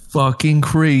 That's fucking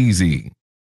crazy.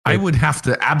 I would have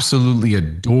to absolutely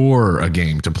adore a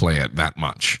game to play it that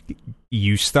much.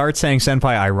 You start saying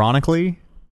senpai ironically,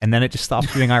 and then it just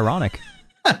stops being ironic.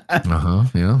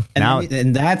 Yeah.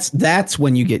 And that's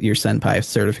when you get your senpai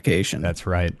certification. That's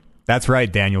right. That's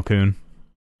right, Daniel Kuhn.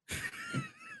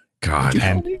 God.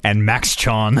 And Max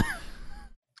Chan.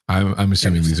 I'm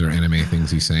assuming these are anime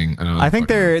things he's saying. I think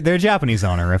they're Japanese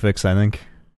honorifics, I think.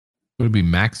 Would it be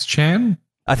Max Chan?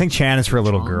 I think Chan is for a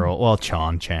little girl. Well,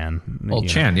 Chan. Well,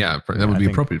 Chan, yeah. That would be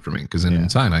appropriate for me because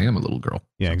inside I am a little girl.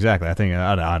 Yeah, exactly. I think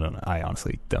I don't know. I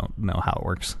honestly don't know how it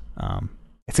works.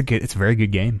 It's a very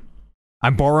good game.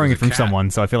 I'm borrowing it from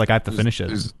someone, so I feel like I have to finish it.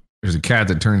 There's a cat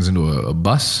that turns into a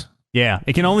bus. Yeah,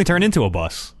 it can only turn into a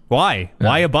bus. Why? Yeah.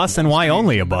 Why a bus and why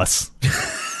only a bus?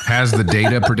 Has the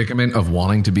data predicament of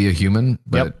wanting to be a human,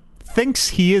 but thinks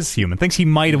he is human. Thinks he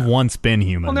might have once been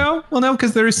human. Well, no,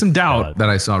 because there is some doubt that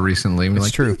I saw recently.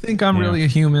 It's true. You think I'm really a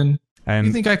human? And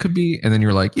you think I could be? And then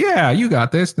you're like, yeah, you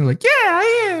got this. And they're like, yeah,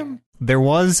 I am. There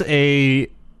was a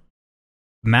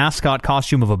mascot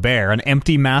costume of a bear,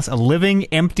 a living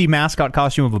empty mascot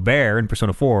costume of a bear in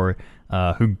Persona 4,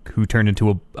 who turned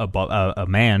into a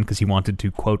man because he wanted to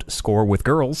quote score with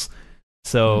girls.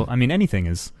 So I mean, anything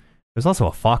is. There's also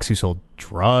a fox who sold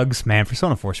drugs. Man,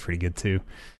 Persona 4 is pretty good too.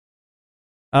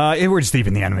 We're just deep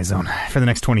in the anime zone for the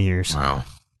next 20 years. Wow.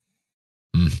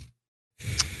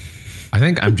 I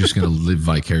think I'm just going to live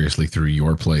vicariously through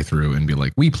your playthrough and be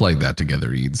like, we played that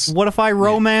together, Eads. What if I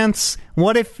romance?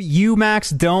 What if you, Max,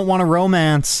 don't want to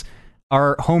romance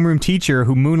our homeroom teacher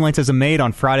who moonlights as a maid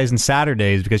on Fridays and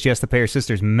Saturdays because she has to pay her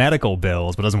sister's medical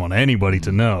bills but doesn't want anybody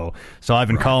to know? So I've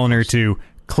been calling her to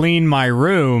clean my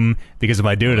room because if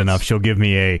I do it enough, she'll give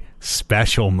me a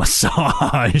special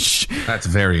massage. That's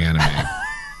very anime.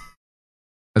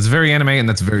 That's very anime, and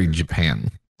that's very Japan.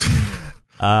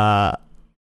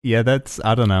 Yeah, that's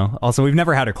I don't know. Also, we've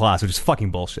never had her class, which is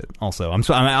fucking bullshit. Also,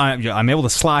 I'm able to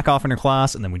slack off in her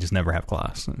class, and then we just never have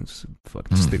class. It's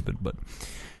fucking stupid, but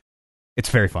it's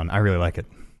very fun. I really like it.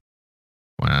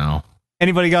 Wow.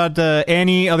 Anybody got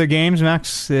any other games,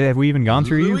 Max? Have we even gone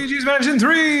through Luigi's Mansion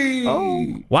 3!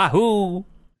 Oh, wahoo!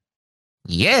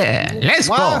 Yeah, let's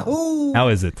go! How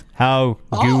is it? How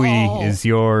gooey is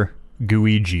your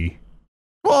Gooigi?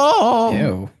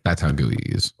 Oh, that's how gooey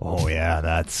is. Oh yeah,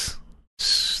 that's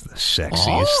It's the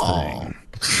sexiest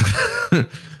thing.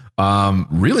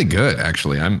 Really good,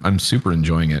 actually. I'm super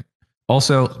enjoying it.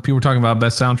 Also, people were talking about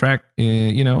best soundtrack.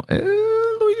 Luigi's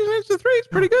Mansion 3 is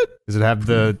pretty good. Does it have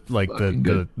the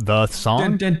the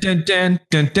song? Dun, dun, dun,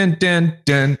 dun, dun, dun,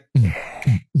 dun.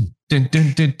 Dun,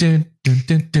 dun, dun, dun, dun,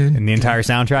 dun, dun. And the entire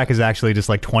soundtrack is actually just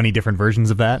like 20 different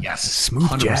versions of that? Yes. Smooth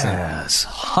 100%. jazz.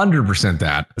 100%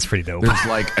 that. That's pretty dope. There's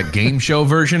like a game show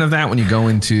version of that when you go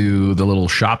into the little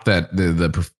shop that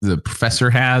the professor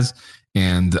has.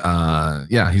 And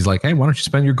he's like, hey, why don't you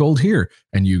spend your gold here?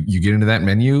 And you get into that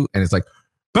menu and it's like,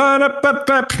 or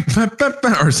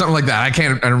something like that. I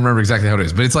don't remember exactly how it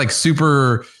is, but it's like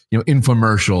super,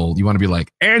 infomercial. You want to be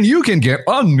like, and you can get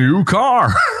a new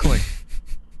car. Like,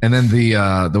 and then the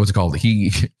what's it called? He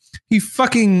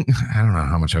fucking, I don't know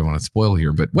how much I want to spoil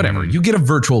here, but whatever. You get a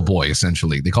virtual boy,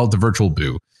 essentially. They call it the virtual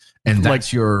boo. And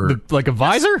that's like a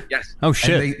visor? Yes. Oh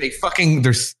shit. And they fucking,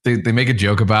 they make a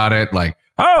joke about it. Like,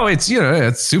 oh, it's,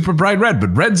 it's super bright red,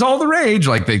 but red's all the rage.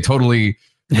 Like they totally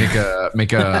make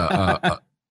a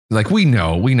like we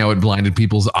know it blinded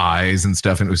people's eyes and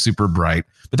stuff. And it was super bright,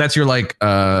 but that's your like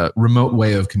remote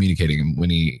way of communicating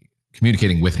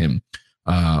with him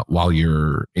while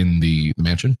you're in the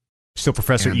mansion. Still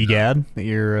Professor Egad,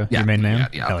 your main man?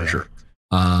 Yeah, for sure.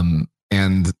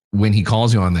 And when he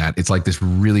calls you on that, it's like this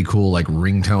really cool like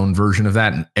ringtone version of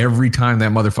that. And every time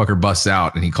that motherfucker busts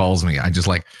out and he calls me, I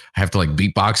have to like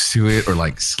beatbox to it or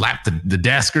like slap the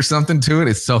desk or something to it.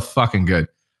 It's so fucking good.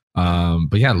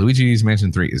 But yeah, Luigi's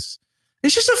Mansion 3 it's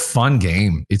just a fun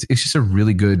game. It's just a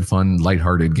really good, fun,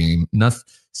 lighthearted game. Nothing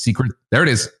secret. There it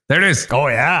is. Oh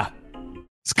yeah.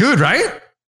 It's good, right?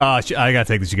 I gotta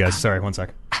take this, you guys. Sorry, 1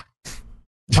 second.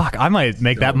 Fuck, I might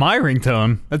make that my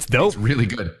ringtone. That's dope. It's really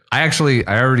good. I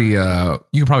already, you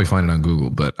can probably find it on Google,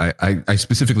 but I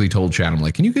specifically told Chad, I'm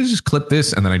like, can you guys just clip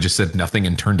this? And then I just said nothing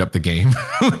and turned up the game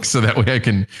so that way I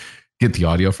can get the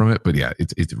audio from it. But yeah,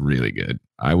 it's really good.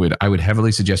 I would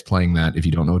heavily suggest playing that if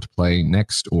you don't know what to play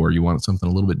next or you want something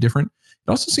a little bit different.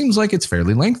 It also seems like it's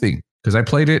fairly lengthy because I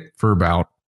played it for about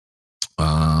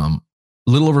a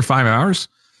little over 5 hours,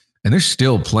 and there's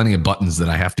still plenty of buttons that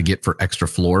I have to get for extra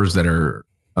floors that are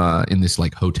in this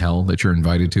like hotel that you're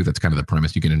invited to. That's kind of the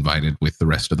premise. You get invited with the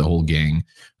rest of the whole gang,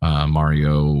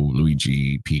 Mario,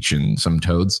 Luigi, Peach, and some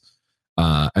Toads.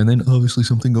 And then obviously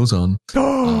something goes on.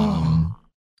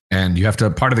 And you have to,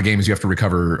 part of the game is you have to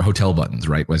recover hotel buttons,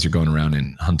 right? As you're going around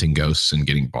and hunting ghosts and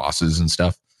getting bosses and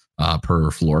stuff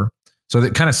per floor. So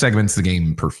that kind of segments the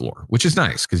game per floor, which is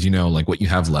nice because like what you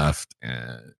have left,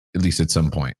 at least at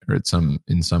some point or in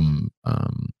some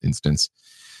instance.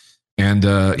 And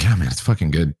yeah, man, it's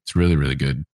fucking good. It's really, really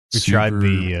good. You tried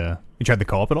the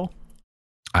co-op at all?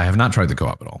 I have not tried the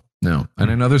co-op at all. No. And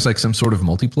I know there's like some sort of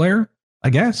multiplayer, I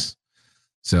guess.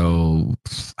 So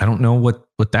I don't know what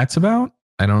that's about.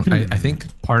 I think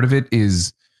part of it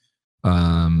is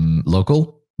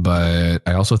local, but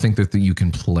I also think that you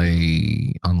can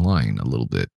play online a little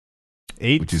bit.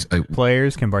 8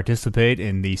 players can participate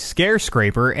in the Scare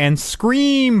Scraper and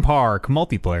Scream Park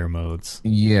multiplayer modes.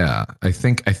 Yeah, I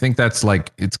think that's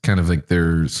like, it's kind of like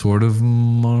their sort of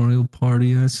Mario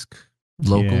Party-esque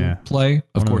local play.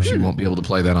 Of course, you won't be able to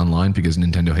play that online because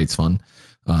Nintendo hates fun.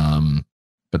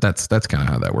 But that's kind of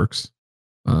how that works,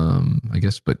 I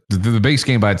guess. But the base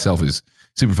game by itself is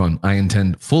super fun. I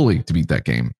intend fully to beat that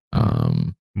game.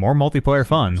 More multiplayer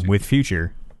fun with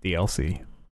future DLC.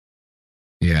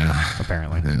 Yeah,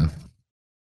 apparently. Yeah.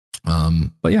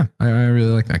 But yeah, I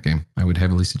really like that game. I would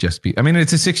heavily suggest. I mean,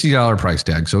 it's a $60 price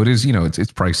tag, so it is.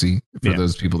 It's pricey for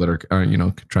those people that are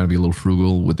trying to be a little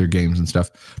frugal with their games and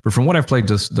stuff. But from what I've played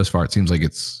thus far, it seems like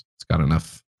it's got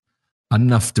enough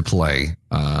to play.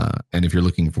 And if you're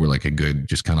looking for like a good,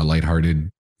 just kind of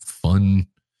lighthearted, fun,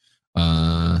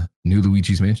 new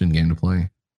Luigi's Mansion game to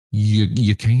play,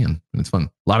 you can, and it's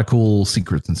fun. A lot of cool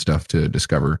secrets and stuff to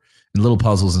discover, and little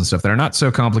puzzles and stuff that are not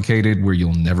so complicated where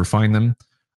you'll never find them,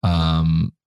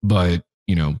 but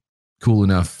cool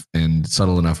enough and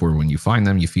subtle enough where when you find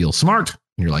them you feel smart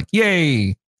and you're like,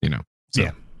 yay. So.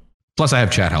 Yeah, plus I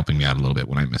have chat helping me out a little bit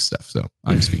when I miss stuff, so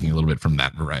I'm speaking a little bit from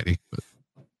that variety. But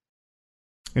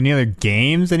any other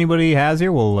games anybody has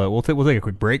here? We'll take a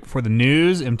quick break for the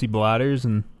news, empty bladders,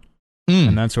 and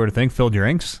that sort of thing. Fill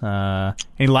drinks.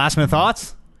 Any last minute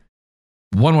thoughts?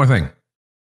 One more thing,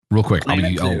 real quick.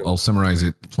 I'll summarize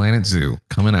it. Planet Zoo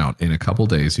coming out in a couple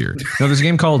days here. Now, there's a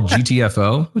game called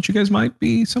GTFO, which you guys might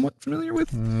be somewhat familiar with.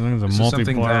 This is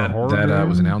something that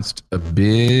was announced a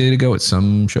bit ago at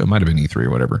some show. It might have been E3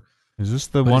 or whatever. Is this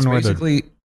the one where basically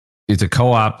it's a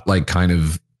co-op, like kind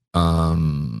of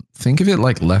think of it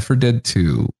like Left 4 Dead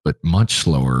 2, but much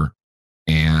slower.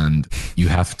 and you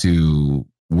have to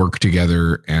work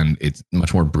together, and it's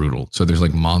much more brutal. So there's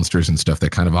like monsters and stuff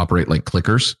that kind of operate like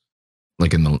clickers,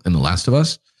 like in the Last of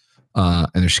Us, and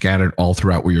they're scattered all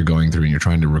throughout where you're going through, and you're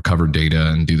trying to recover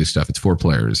data and do this stuff. It's 4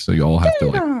 players, so you all have to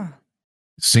like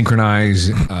synchronize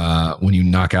when you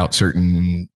knock out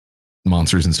certain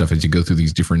monsters and stuff as you go through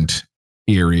these different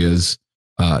areas.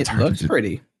 It looks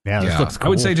pretty. Yeah, this looks cool. I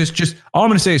would say just all I'm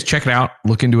going to say is check it out.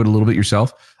 Look into it a little bit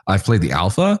yourself. I've played the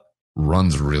alpha.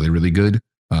 Runs really, really good.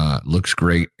 Looks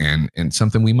great, and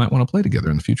something we might want to play together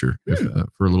in the future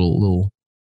for a little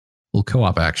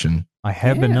co-op action. I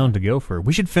have been known to go for.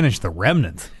 We should finish The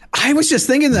Remnant. I was just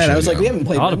thinking that. I was like, we haven't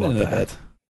played Thought Remnant about in a bit.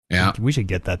 Yeah, we should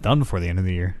get that done before the end of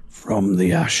the year. From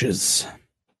the Ashes.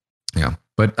 Yeah,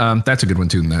 but that's a good one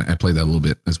too. And I played that a little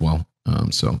bit as well.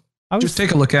 So just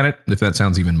take a look at it if that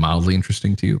sounds even mildly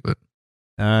interesting to you. But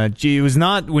it was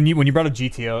not when you brought up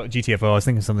GTFO. I was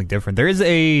thinking something different. There is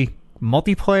a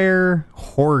multiplayer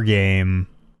horror game.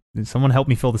 Someone help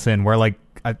me fill this in. Where like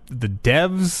the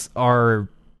devs are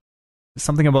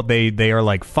something about they are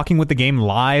like fucking with the game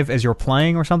live as you're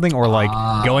playing or something, or like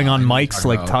going on mics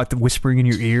like whispering in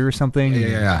your ear or something.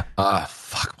 Yeah.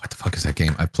 Fuck. What the fuck is that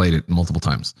game? I've played it multiple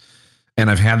times,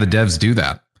 and I've had the devs do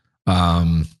that.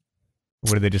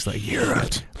 What are they just like? You're a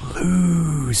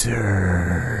loser.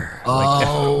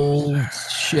 Oh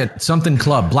shit! Something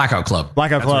Club, Blackout Club.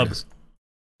 Blackout Club.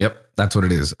 Yep, that's what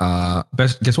it is.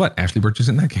 Guess what? Ashley Birch is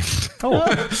in that game. Oh.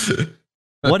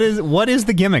 What is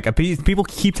the gimmick? People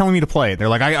keep telling me to play it. They're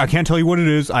like, I can't tell you what it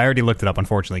is. I already looked it up,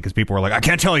 unfortunately, because people were like, I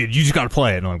can't tell you. You just got to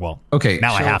play it. And I'm like, well, okay,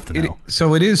 now I have to know.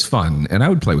 So it is fun, and I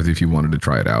would play with you if you wanted to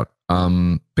try it out.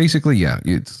 Basically, yeah,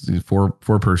 it's four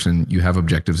person. You have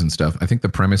objectives and stuff. I think the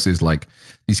premise is like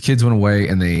these kids went away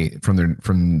and they from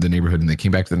the neighborhood, and they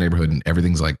came back to the neighborhood, and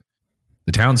everything's like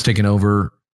the town's taken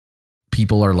over.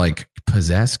 People are like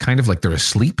possessed, kind of like they're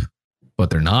asleep, but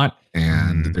they're not.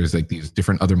 And there's like these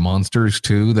different other monsters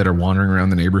too that are wandering around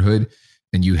the neighborhood.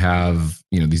 And you have,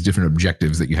 these different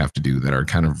objectives that you have to do that are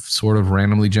kind of sort of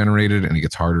randomly generated, and it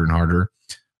gets harder and harder.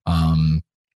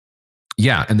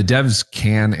 Yeah. And the devs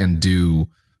can and do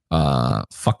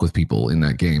fuck with people in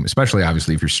that game, especially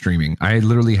obviously if you're streaming. I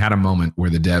literally had a moment where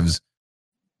the devs,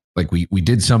 like we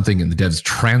did something and the devs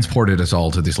transported us all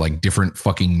to this like different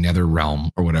fucking nether realm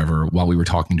or whatever while we were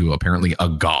talking to apparently a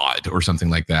god or something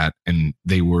like that. And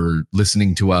they were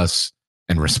listening to us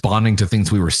and responding to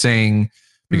things we were saying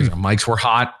because our mics were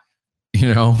hot,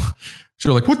 So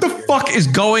they're like, what the fuck is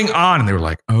going on? And they were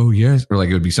like, oh yes. Or like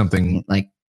it would be something like,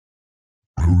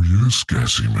 oh yes,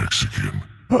 gassy Mexican.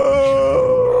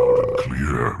 Loud and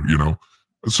clear,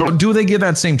 So do they give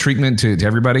that same treatment to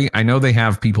everybody? I know they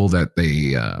have people that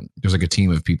there's like a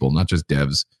team of people, not just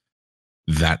devs,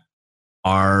 that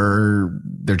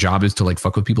their job is to like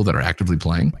fuck with people that are actively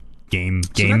playing. Game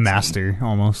master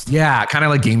almost. Yeah, kind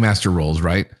of like game master roles,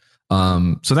 right?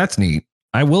 So that's neat.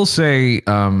 I will say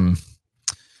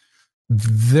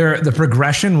the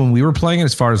progression when we were playing it,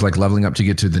 as far as like leveling up to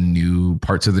get to the new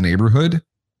parts of the neighborhood,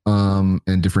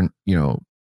 and different,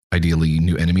 ideally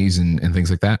new enemies and things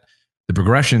like that. The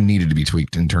progression needed to be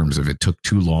tweaked in terms of it took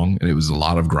too long and it was a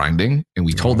lot of grinding. And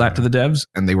we told that to the devs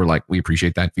and they were like, we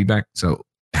appreciate that feedback. So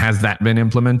has that been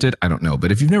implemented? I don't know.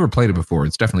 But if you've never played it before,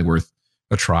 it's definitely worth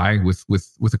a try with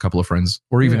a couple of friends,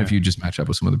 or even if you just match up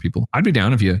with some other people. I'd be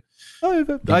down if you.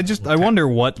 I wonder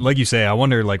what, like you say,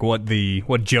 like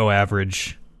what Joe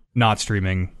Average not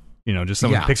streaming, just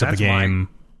someone picks up the game.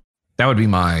 That would be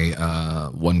my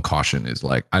one caution is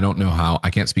like, I don't know I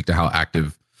can't speak to how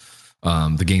active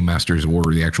the game masters or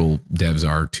the actual devs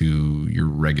are to your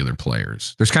regular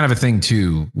players. There's kind of a thing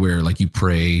too where like you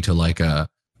pray to like an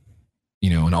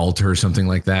altar or something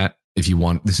like that. If you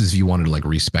wanted to like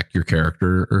respect your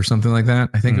character or something like that,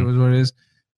 I think it was what it is.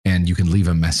 And you can leave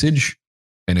a message,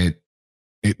 and it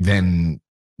then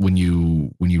when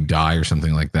you die or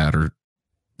something like that, or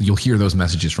you'll hear those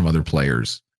messages from other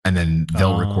players, and then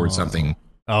they'll record something.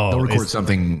 They'll record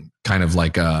something kind of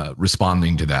like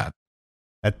responding to that.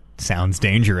 That sounds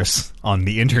dangerous on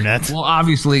the internet. Well,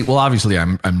 obviously,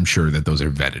 I'm sure that those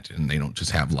are vetted, and they don't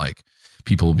just have like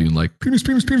people being like penis.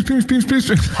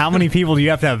 How many people do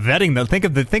you have to have vetting though? Think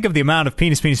of the amount of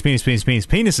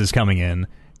penises coming in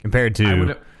compared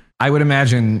to. I would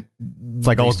imagine it's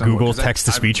like all Google text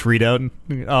to speech readout.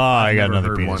 I got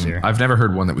another penis here. I've never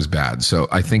heard one that was bad, so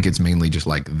I think it's mainly just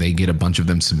like they get a bunch of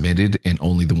them submitted, and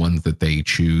only the ones that they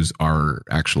choose are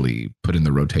actually put in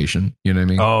the rotation. You know what I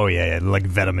mean? Oh yeah, like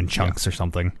vet them in chunks or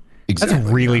something. Exactly. That's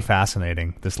really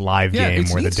fascinating. This live game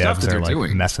where the devs are like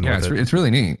doing. Messing with it. It's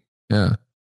really neat. Yeah,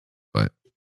 but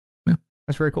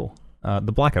that's very cool.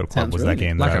 The Blackout Club was that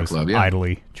game that I was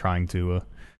idly trying to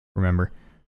remember.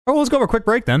 Oh, let's go over a quick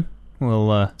break then. We'll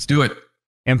let's do it.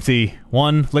 Empty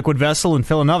one liquid vessel and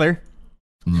fill another.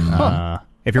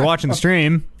 If you're watching the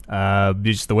stream,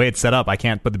 just the way it's set up, I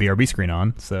can't put the BRB screen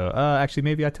on. So actually,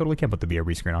 maybe I totally can put the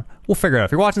BRB screen on. We'll figure it out.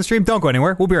 If you're watching the stream, don't go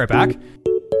anywhere. We'll be right back.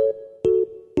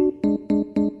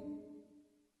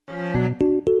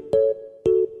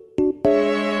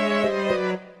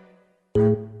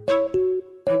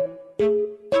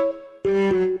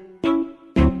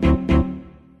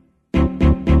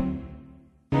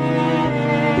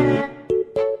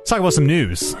 Talk about some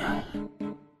news.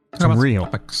 Some real.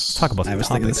 Talk about some I was topics.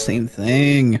 thinking the same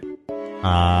thing.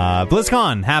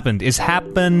 BlizzCon happened. Is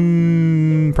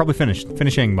probably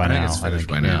finishing by now. It's finished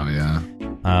by now,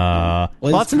 yeah.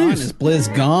 Lots of news. Is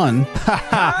Blizz gone?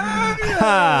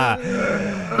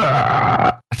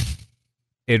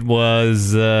 It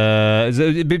was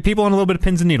people on a little bit of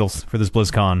pins and needles for this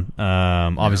BlizzCon.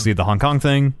 Obviously, the Hong Kong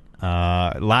thing.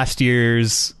 Last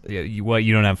year's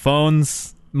you don't have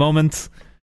phones moment.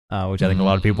 Which I think a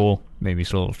lot of people maybe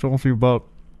still feel about.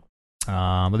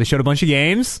 But they showed a bunch of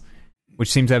games,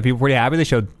 which seems to have people pretty happy. They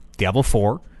showed Diablo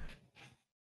 4.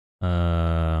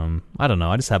 I don't know.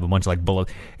 I just have a bunch of like bullet.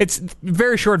 It's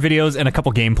very short videos and a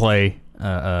couple gameplay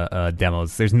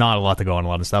demos. There's not a lot to go on. A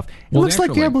lot of stuff. It looks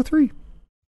like Diablo 3.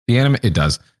 The anime, it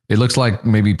does. It looks like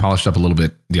maybe polished up a little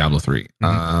bit Diablo 3.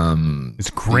 It's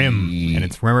grim, and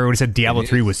it's remember everybody said Diablo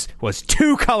 3 was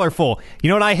too colorful. You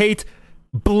know what I hate?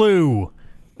 Blue.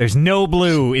 There's no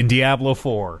blue in Diablo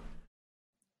 4.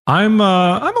 I'm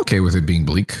okay with it being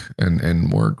bleak and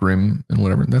more grim and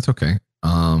whatever. That's okay.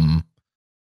 That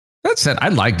said, I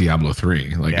like Diablo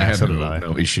 3. Like I had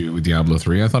no issue with Diablo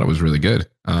 3. I thought it was really good.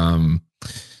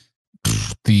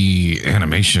 The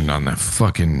animation on that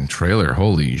fucking trailer,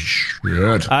 holy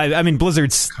shit! I mean,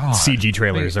 Blizzard's CG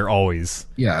trailers are always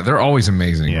they're always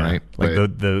amazing, right?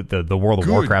 Like the World of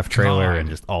Warcraft trailer and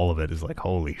just all of it is like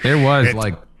holy. There was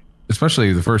like.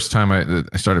 Especially the first time I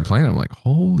started playing, I'm like,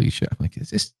 holy shit! I'm like, is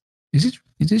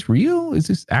this real? Is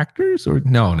this actors or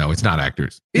no? It's not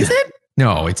actors. Is it?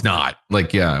 No, it's not.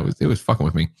 Like, yeah, it was fucking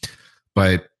with me.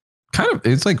 But kind of,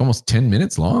 it's like almost 10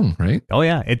 minutes long, right? Oh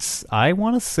yeah, it's I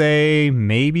want to say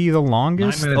maybe the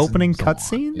longest opening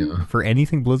cutscene for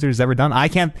anything Blizzard's ever done.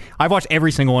 I've watched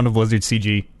every single one of Blizzard's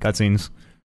CG cutscenes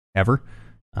ever,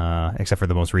 except for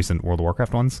the most recent World of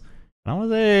Warcraft ones. I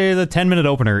want to say the 10-minute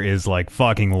opener is like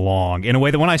fucking long in a way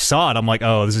that when I saw it, I'm like,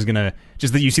 oh, this is gonna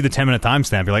just that you see the 10-minute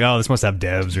timestamp, you're like, oh, this must have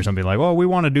devs or something like, oh, we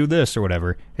want to do this or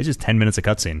whatever. It's just 10 minutes of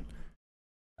cutscene.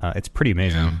 It's pretty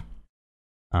amazing.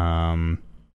 Yeah.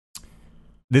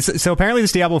 So apparently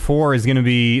this Diablo 4 is going to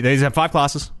be. They have 5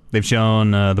 classes. They've shown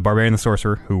the Barbarian, the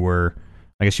Sorcerer, who were,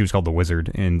 I guess she was called the Wizard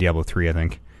in Diablo 3, I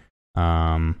think.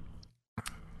 And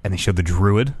they showed the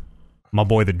Druid. My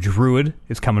boy, the Druid,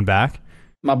 is coming back.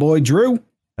 My boy Drew.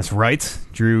 That's right.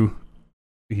 Drew,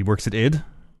 he works at id.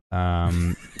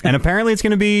 And apparently it's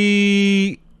going to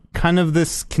be kind of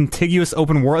this contiguous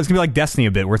open world. It's going to be like Destiny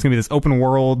a bit, where it's going to be this open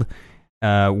world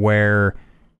where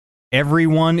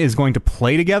everyone is going to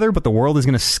play together, but the world is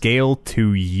going to scale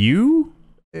to you,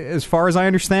 as far as I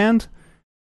understand.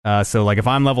 So like if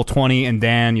I'm level 20 and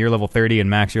Dan, you're level 30 and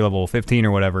Max, you're level 15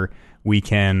 or whatever, we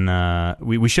can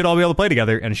we should all be able to play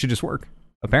together and it should just work.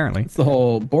 Apparently, it's the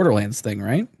whole Borderlands thing,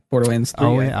 right? Borderlands 3.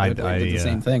 Oh, yeah, I did the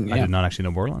same thing. Yeah. I did not actually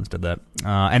know Borderlands did that.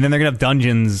 And then they're gonna have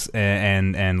dungeons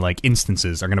and like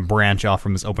instances are gonna branch off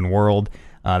from this open world.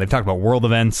 They've talked about world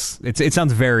events. It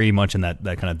sounds very much in that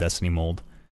kind of Destiny mold.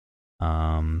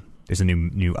 There's a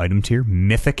new item tier,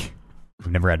 Mythic.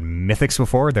 We've never had Mythics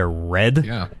before. They're red.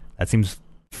 Yeah, that seems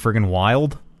friggin'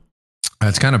 wild.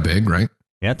 That's kind of big, right?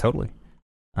 Yeah, totally.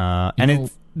 And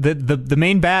it's the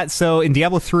main bat. So in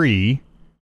Diablo 3.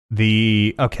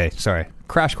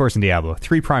 Crash course in Diablo.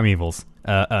 3 primevals.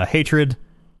 Hatred,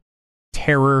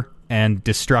 terror, and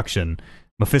destruction.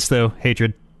 Mephisto,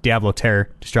 hatred, Diablo, terror,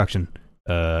 destruction.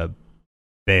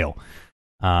 Baal.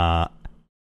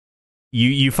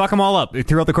 You fuck them all up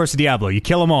throughout the course of Diablo. You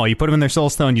kill them all. You put them in their soul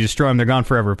stone. You destroy them. They're gone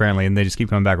forever, apparently, and they just keep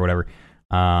coming back or whatever.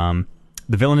 The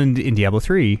villain in Diablo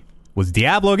 3 was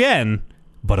Diablo again,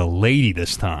 but a lady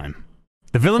this time.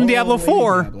 The villain in Diablo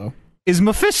 4 is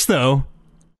Mephisto,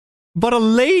 but a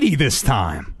lady this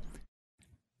time.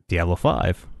 Diablo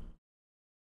 5.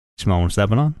 Small one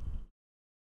stepping on.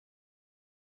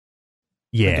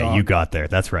 Yeah, you got there.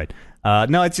 That's right.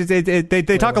 No, it's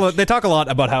they talk a lot. They talk a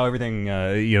lot about how everything.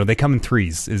 They come in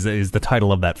threes. Is the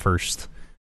title of that first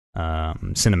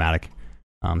cinematic.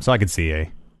 So I could see a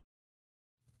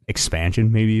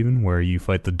expansion, maybe even where you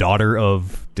fight the daughter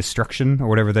of destruction or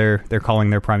whatever they're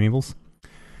calling their primevals.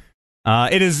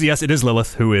 It is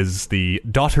Lilith, who is the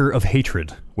daughter of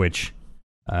hatred, which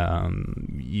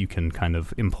you can kind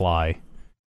of imply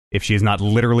if she is not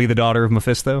literally the daughter of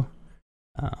Mephisto.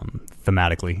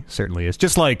 Thematically, certainly is.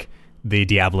 Just like the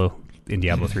Diablo in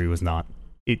Diablo 3 was not.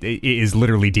 It is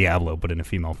literally Diablo, but in a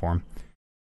female form.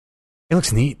 It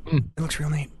looks neat. It looks real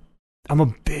neat. I'm a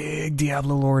big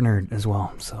Diablo lore nerd as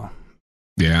well, so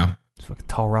yeah. Fucking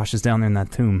Tall Rosh is down there in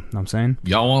that tomb. Know what I'm saying?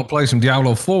 Y'all want to play some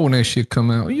Diablo 4 when that shit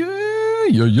come out?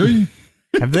 Yeah.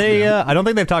 Have they? I don't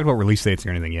think they've talked about release dates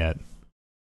or anything yet.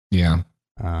 Yeah.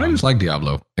 I just like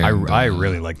Diablo. And, I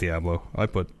really like Diablo.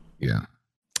 Yeah.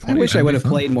 I wish I would have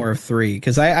played more of 3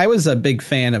 because I was a big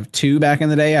fan of 2 back in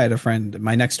the day. I had a friend,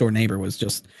 my next door neighbor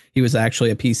he was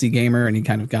actually a PC gamer, and he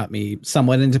kind of got me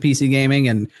somewhat into PC gaming,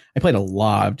 and I played a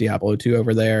lot of Diablo 2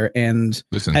 over there and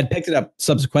had picked it up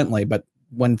subsequently. But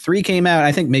when 3 came out,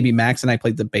 I think maybe Max and I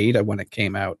played the beta when it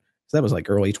came out. So that was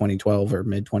like early 2012 or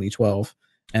mid 2012.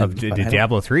 Did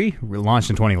Diablo 3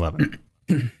 launched in 2011?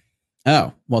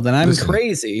 Oh, well, then I'm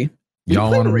crazy.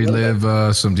 Y'all want to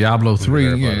relive some Diablo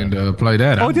 3 and play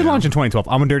that? Oh, it did launch in 2012.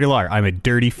 I'm a dirty liar. I'm a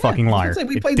dirty fucking liar.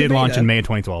 It did launch in May of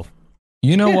 2012.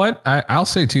 You know what? I'll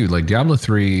say too, like Diablo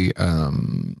 3,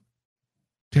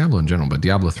 Diablo in general, but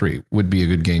Diablo 3 would be a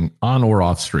good game on or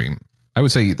off stream. I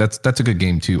would say that's a good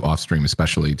game too, off stream,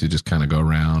 especially to just kind of go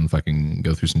around, fucking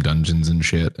go through some dungeons and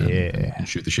shit and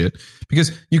shoot the shit.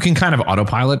 Because you can kind of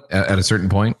autopilot at a certain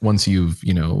point once you've,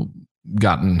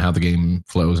 gotten how the game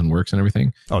flows and works and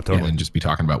everything. Oh, totally. And just be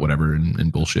talking about whatever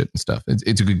and bullshit and stuff.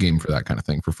 It's a good game for that kind of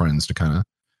thing, for friends to kind of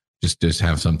just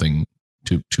have something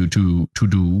to do,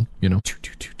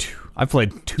 I've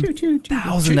played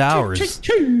 2,000 hours.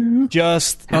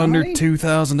 Just under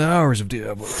 2,000 hours of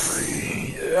Diablo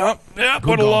 3. Yep.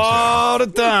 Put a lot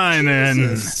of time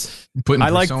in. Putting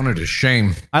Persona to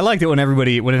shame. I liked it when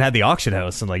it had the auction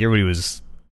house and like everybody was,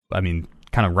 kind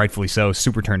of rightfully so,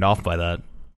 super turned off by that.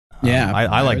 Yeah,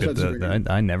 I liked it.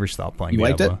 I never stopped playing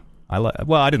Diablo. Liked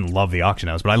it? I didn't love the auction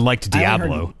house, but I liked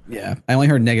Diablo. I only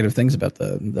heard negative things about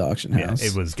the auction house. Yeah,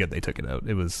 it was good. They took it out.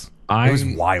 It was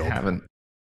wild.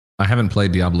 I haven't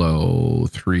played Diablo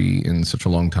 3 in such a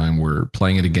long time where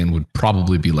playing it again would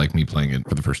probably be like me playing it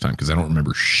for the first time because I don't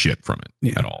remember shit from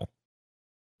it at all.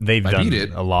 They've done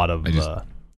a lot of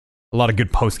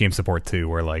good post game support too,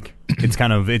 where like it's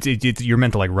kind of it's you're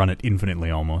meant to like run it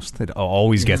infinitely almost. It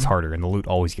always gets harder and the loot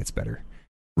always gets better.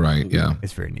 Right? Yeah,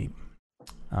 it's very neat.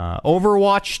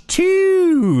 Overwatch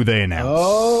 2 they announced.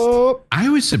 Oh, I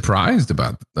was surprised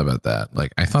about that.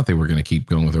 Like I thought they were going to keep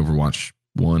going with Overwatch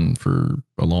 1 for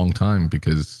a long time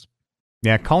because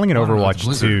calling it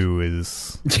Overwatch 2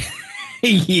 is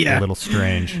a little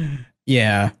strange.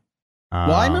 Yeah.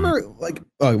 Well, I remember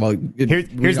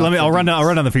I'll run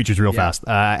down the features real fast.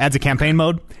 Adds a campaign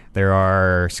mode. There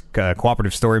are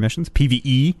cooperative story missions,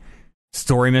 PvE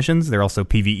story missions. There are also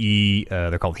PvE.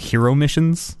 They're called hero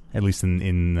missions, at least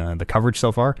in the coverage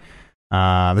so far.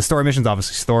 The story missions,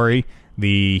 obviously story.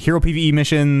 The hero PvE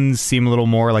missions seem a little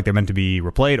more like they're meant to be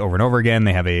replayed over and over again.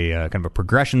 They have a kind of a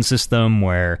progression system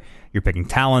where you're picking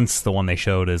talents. The one they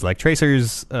showed is like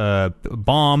Tracer's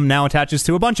bomb now attaches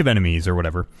to a bunch of enemies or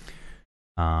whatever.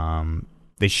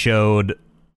 They said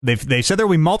there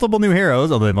will be multiple new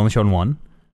heroes, although they've only shown one,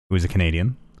 who is a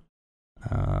Canadian.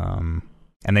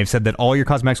 And they've said that all your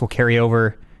cosmetics will carry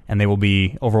over, and they will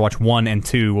be Overwatch 1 and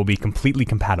 2 will be completely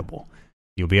compatible.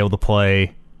 You'll be able to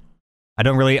play. I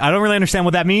don't really understand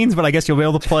what that means, but I guess you'll be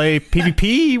able to play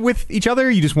PvP with each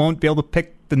other. You just won't be able to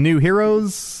pick the new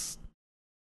heroes.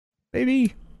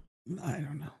 Maybe. I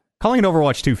don't know. Calling it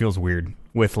Overwatch 2 feels weird.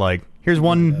 With like, here's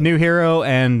one new hero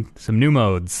and some new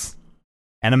modes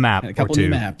and a map and a couple or two.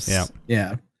 New maps.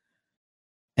 Yeah.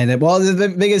 And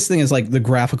the biggest thing is like the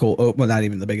graphical. Well, not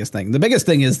even the biggest thing. The biggest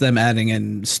thing is them adding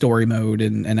in story mode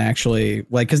and actually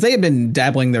like because they had been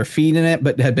dabbling their feet in it,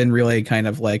 but had been really kind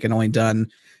of like and only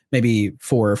done maybe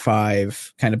 4 or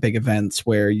 5 kind of big events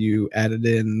where you added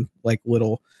in like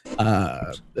little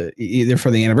either for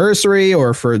the anniversary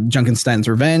or for Junkenstein's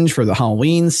Revenge for the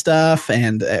Halloween stuff,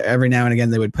 and every now and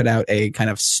again they would put out a kind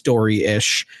of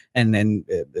story-ish and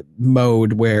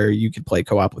mode where you could play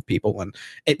co-op with people, and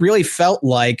it really felt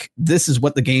like this is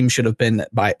what the game should have been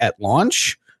at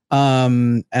launch.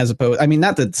 As opposed, I mean,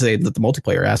 not to say that the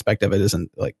multiplayer aspect of it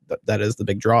isn't like that is the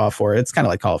big draw for it. It's kind of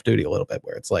like Call of Duty a little bit,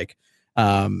 where it's like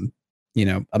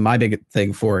my big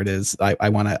thing for it is I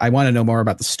want to know more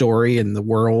about the story and the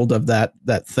world of that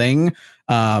thing.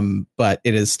 But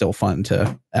it is still fun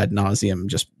to ad nauseum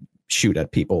just shoot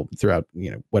at people throughout,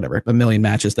 whatever, a million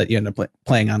matches that you end up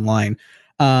playing online.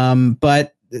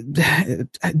 But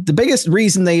the biggest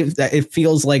reason it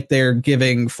feels like they're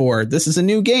giving for this is a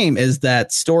new game is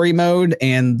that story mode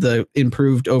and the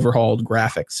improved overhauled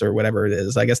graphics or whatever it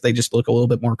is. I guess they just look a little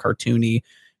bit more cartoony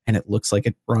and it looks like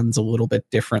it runs a little bit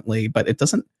differently, but it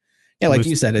doesn't. Yeah, like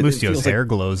you said, Lucio's hair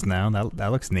glows now.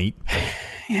 That looks neat.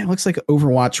 Yeah, it looks like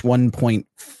Overwatch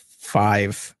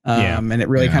 1.5. And it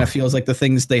really kind of feels like the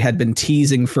things they had been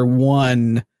teasing for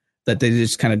 1 that they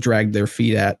just kind of dragged their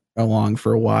feet along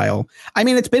for a while. I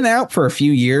mean, it's been out for a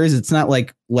few years. It's not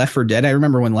like Left 4 Dead. I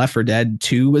remember when Left 4 Dead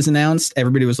 2 was announced,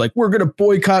 everybody was like, we're going to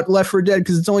boycott Left 4 Dead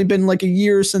because it's only been like a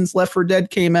year since Left 4 Dead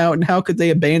came out. And how could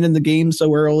they abandon the game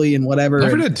so early and whatever?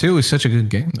 Left 4 Dead 2 is such a good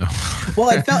game, though.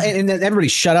 Well, I felt, and everybody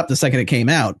shut up the second it came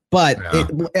out. But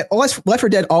Left 4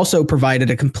 Dead also provided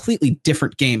a completely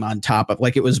different game on top of,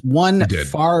 like, it was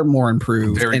far more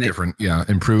improved. Very different.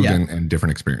 Improved and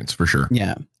different experience for sure.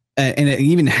 Yeah. And it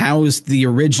even housed the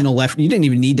original Left. You didn't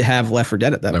even need to have Left 4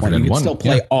 Dead at that point. You could still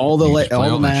play all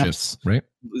the maps, right?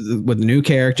 With new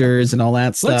characters and all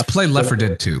that stuff. Let's play Left 4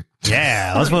 Dead 2.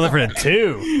 Yeah, let's play Left 4 Dead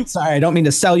 2. Sorry, I don't mean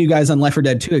to sell you guys on Left 4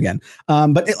 Dead 2 again.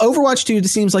 But Overwatch 2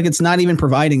 seems like it's not even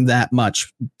providing that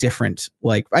much different.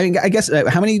 Like, I mean, I guess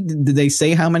how many did they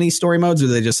say? How many story modes, or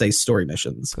did they just say story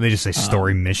missions? They just say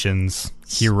story missions,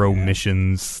 hero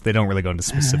missions. They don't really go into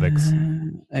specifics.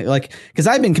 Like, because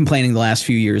I've been complaining the last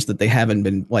few years that they haven't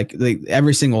been like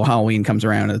every single Halloween comes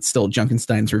around and it's still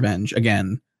Junkenstein's Revenge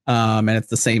again. And it's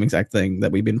the same exact thing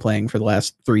that we've been playing for the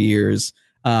last 3 years.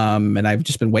 And I've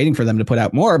just been waiting for them to put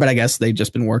out more, but I guess they've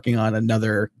just been working on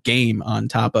another game on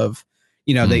top of,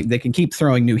 they can keep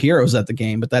throwing new heroes at the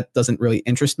game, but that doesn't really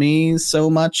interest me so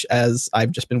much as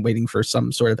I've just been waiting for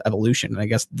some sort of evolution. And I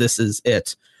guess this is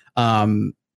it.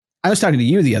 I was talking to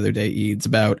you the other day, Eads,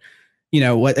 about,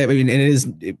 what, I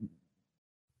mean,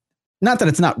 not that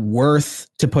it's not worth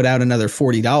to put out another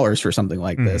 $40 for something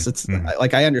like this. It's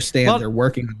like, I understand they're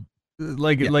working.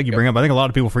 Like you bring up, I think a lot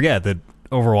of people forget that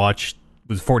Overwatch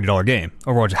was a $40 game.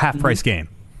 Overwatch is a half price game.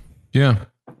 Yeah.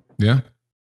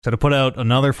 So to put out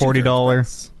another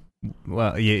 $40,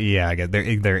 well, yeah, I get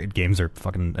their games are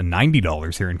fucking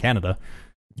 $90 here in Canada.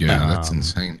 Yeah, that's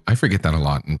insane. I forget that a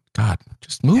lot. And God,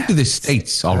 just move to the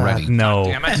States already. No,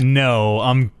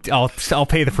 I'll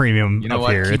pay the premium up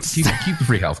here. Keep the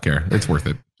free healthcare. It's worth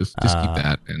it. Just keep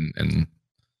that and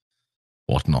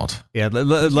whatnot. Yeah,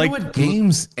 like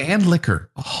games and liquor.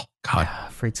 Oh God,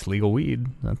 afraid it's legal weed.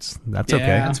 That's okay.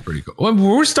 That's pretty cool. Well,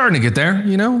 we're starting to get there.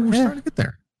 We're starting to get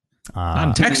there. Not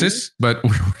in Texas, but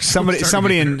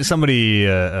somebody in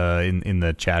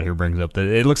the chat here brings up that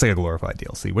it looks like a glorified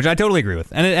DLC, which I totally agree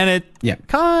with, and it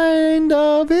kind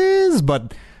of is,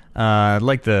 but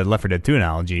like the Left 4 Dead 2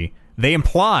 analogy, they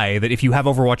imply that if you have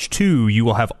Overwatch 2, you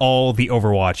will have all the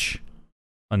Overwatch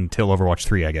until Overwatch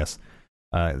 3, I guess.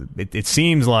 It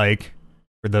seems like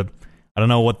I don't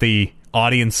know what the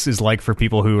audience is like for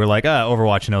people who are like,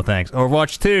 Overwatch, no thanks.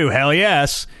 Overwatch 2, hell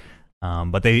yes.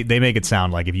 But they make it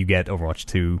sound like if you get Overwatch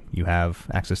 2, you have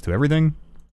access to everything.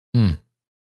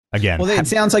 Again, well, it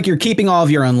sounds like you're keeping all of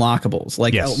your unlockables.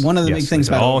 Like one of the big things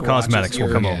about all Overwatch cosmetics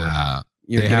will come over.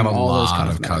 They have a lot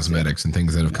of cosmetics and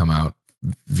things that have come out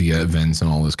via events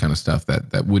and all this kind of stuff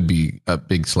that would be a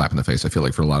big slap in the face, I feel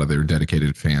like, for a lot of their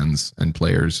dedicated fans and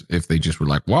players if they just were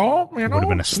like, well, it would have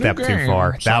been a step too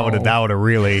far. So that would have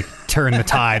really turned the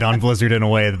tide on Blizzard in a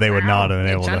way that they would not have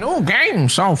been able to. It's a new game,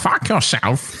 so fuck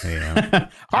yourself. Yeah.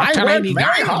 I worked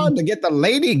very hard to get the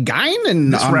Lady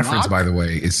Guinan. This reference, by the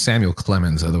way, is Samuel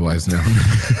Clemens, otherwise known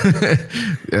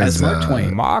as Mark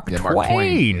Twain. Mark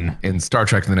Twain in Star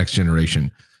Trek: The Next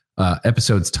Generation.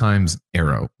 Episodes times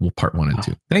Arrow, part 1 and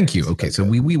 2. Thank you. Okay, so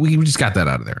we just got that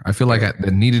out of there. I feel like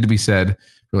that needed to be said.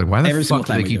 We're like, why the fuck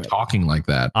do they keep talking like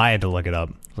that? I had to look it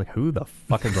up. Like, who the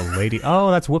fuck is the lady?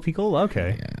 Oh, that's Whoopi Goldberg.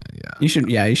 Okay. Yeah. You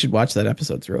should watch that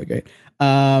episode. It's really great.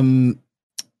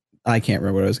 I can't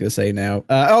remember what I was going to say now.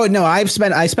 I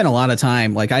spent a lot of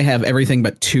time. Like, I have everything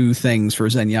but 2 things for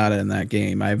Zenyatta in that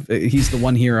game. He's the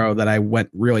one hero that I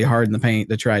went really hard in the paint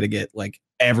to try to get like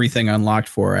everything unlocked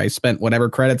for. I spent whatever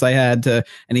credits I had to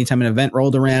anytime an event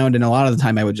rolled around, and a lot of the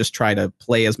time I would just try to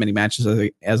play as many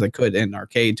matches as I could in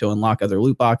arcade to unlock other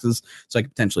loot boxes so I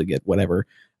could potentially get whatever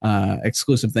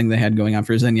exclusive thing they had going on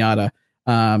for Zenyatta.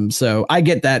 So I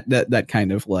get that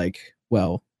kind of like,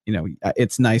 well,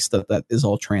 it's nice that is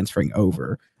all transferring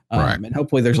over. Right. And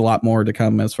hopefully there's a lot more to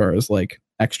come as far as like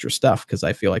extra stuff, because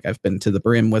I feel like I've been to the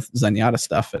brim with Zenyatta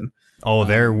stuff. And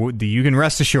you can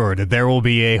rest assured that there will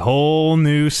be a whole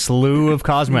new slew of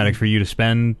cosmetics for you to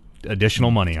spend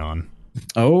additional money on.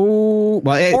 Oh,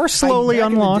 well, or slowly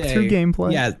unlock through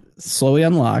gameplay. Yeah, slowly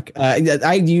unlock.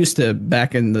 I used to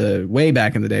way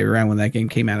back in the day, around when that game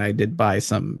came out, I did buy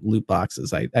some loot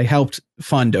boxes. I helped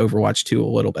fund Overwatch 2 a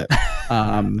little bit,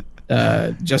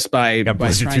 just by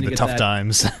Blizzard trying through the tough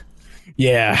times.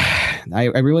 Yeah, I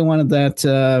really wanted that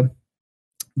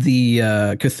the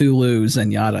Cthulhu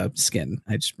Zenyatta skin.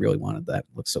 I just really wanted that.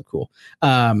 It looks so cool.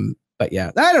 But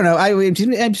yeah, I don't know.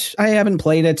 I haven't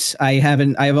played it.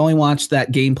 I've only watched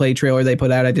that gameplay trailer they put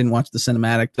out. I didn't watch the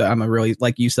cinematic. I'm a really,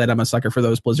 like you said, I'm a sucker for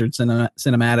those Blizzard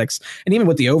cinematics. And even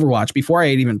with the Overwatch, before I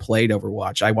had even played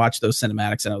Overwatch, I watched those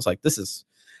cinematics and I was like, this is.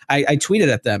 I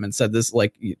tweeted at them and said this,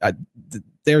 like,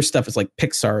 their stuff is like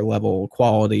Pixar level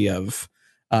quality of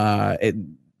the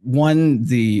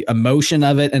emotion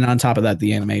of it, and on top of that,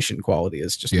 the animation quality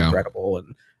is just incredible.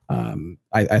 And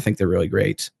I think they're really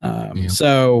great.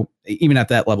 So even at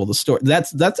that level, the story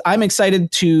that's I'm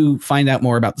excited to find out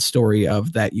more about the story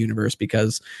of that universe,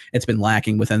 because it's been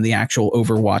lacking within the actual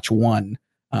Overwatch 1.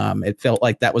 It felt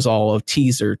like that was all a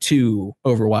teaser to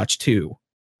Overwatch 2.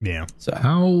 Yeah.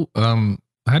 So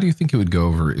how do you think it would go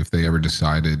over if they ever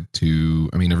decided to?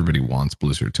 I mean, everybody wants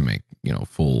Blizzard to make,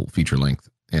 full feature length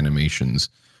animations.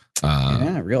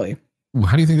 Yeah, really.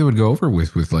 How do you think they would go over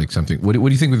with like something? What do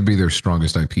you think would be their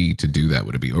strongest IP to do that?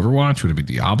 Would it be Overwatch? Would it be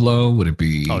Diablo? Would it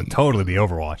be? Oh, totally be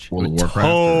Overwatch. World of Warcraft?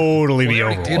 Totally be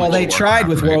Overwatch. Well, they tried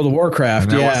with World of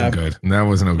Warcraft. And that wasn't good. That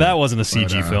wasn't That wasn't a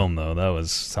CG film though. That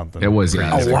was something. It was.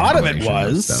 Yeah, a lot of it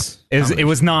was. It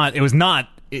is not in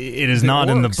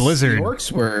the Blizzard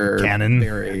canon.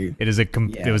 It is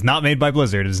It was not made by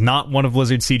Blizzard. It is not one of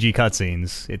Blizzard's CG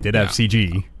cutscenes. It did have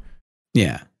CG.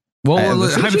 Yeah. Well,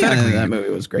 hypothetically, that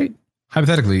movie was great.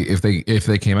 Hypothetically, if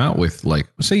they came out with, like,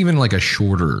 say, even like a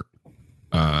shorter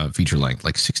feature length,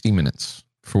 like 60 minutes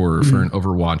for an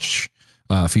Overwatch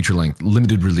feature length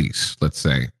limited release, let's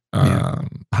say,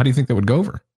 how do you think that would go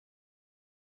over?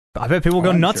 I bet people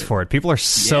go nuts for it. People are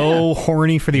so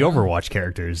horny for the Overwatch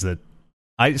characters that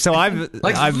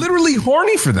I've literally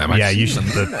horny for them. Yeah, you should.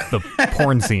 The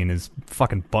porn scene is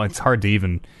fucking. It's hard to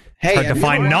even. Hard to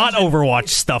find not Overwatch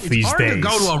stuff these days. To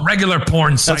go to a regular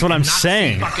porn site. That's what I'm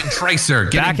saying. Fucking Tracer.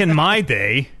 Back in my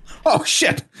day. Oh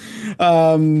shit.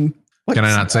 Can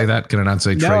I not say that? Can I not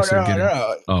say Tracer?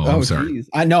 No. Oh, I'm sorry.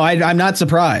 I'm not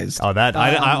surprised. Oh, that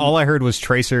all I heard was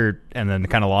Tracer, and then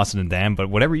kind of lost it in damn.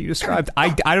 But whatever you described, I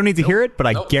don't need to hear it, but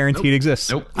I guarantee it exists.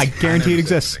 Nope. I guarantee it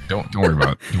exists. Don't worry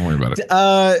about it. Don't worry about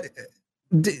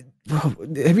it. Have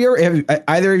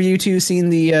either of you two seen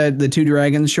the Two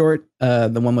Dragons short,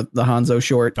 the one with the Hanzo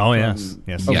short? Oh yes,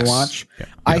 Overwatch. Yes.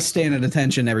 I stand at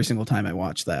attention every single time I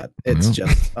watch that. It's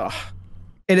just,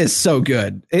 it is so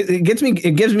good. It gives me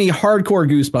hardcore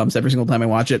goosebumps every single time I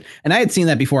watch it. And I had seen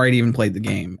that before I'd even played the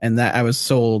game, and that I was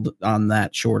sold on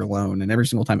that short alone. And every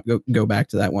single time I go back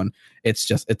to that one,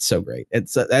 it's so great.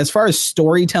 It's as far as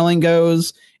storytelling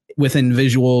goes, within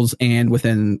visuals and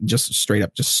within just straight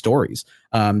up just stories.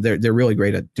 They're really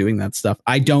great at doing that stuff.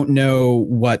 I don't know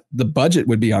what the budget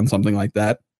would be on something like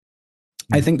that.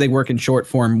 I think they work in short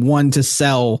form, one, to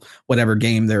sell whatever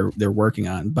game they're working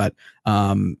on. But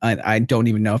I don't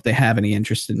even know if they have any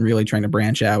interest in really trying to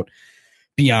branch out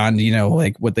beyond,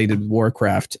 like what they did with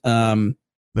Warcraft.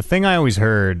 The thing I always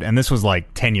heard, and this was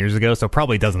like 10 years ago, so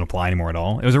probably doesn't apply anymore at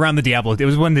all. It was around it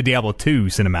was when the Diablo 2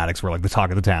 cinematics were like the talk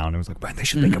of the town. It was like, man, they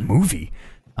should make a movie.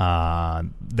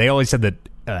 They always said that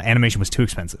animation was too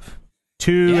expensive.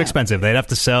 Expensive. They'd have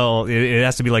to sell. It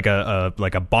has to be like a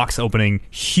box opening,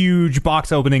 huge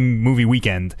box opening movie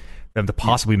weekend for them to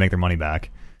possibly make their money back.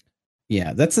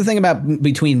 Yeah, that's the thing about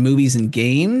between movies and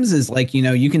games is, like,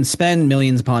 you can spend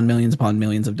millions upon millions upon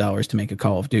millions of dollars to make a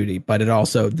Call of Duty, but it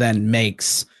also then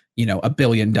makes, $1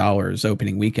 billion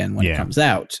opening weekend when it comes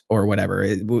out or whatever.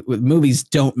 Movies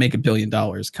don't make $1 billion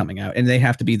coming out, and they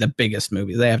have to be the biggest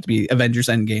movies. They have to be Avengers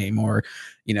Endgame or,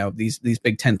 these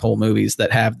big tentpole movies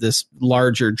that have this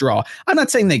larger draw. I'm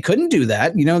not saying they couldn't do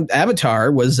that.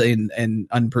 Avatar was an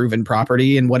unproven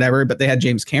property and whatever, but they had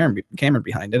James Cameron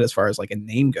behind it as far as like a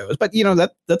name goes. But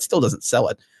that still doesn't sell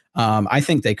it. I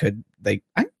think they could. I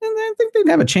think they'd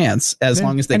have a chance as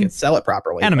long as they could sell it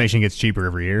properly. Animation gets cheaper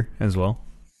every year as well.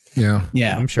 Yeah,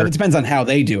 I'm sure. But it depends on how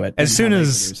they do it.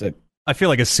 I feel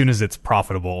like as soon as it's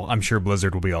profitable, I'm sure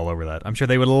Blizzard will be all over that. I'm sure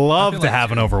they would love to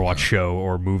have an Overwatch show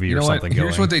or movie or something.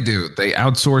 Here's what they do: they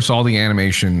outsource all the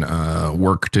animation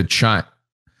work to China.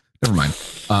 Never mind.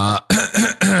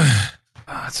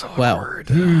 That's a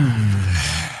word.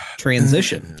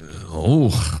 Transition.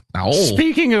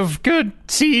 Speaking of good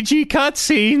CG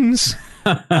cutscenes,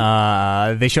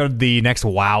 they showed the next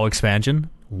WoW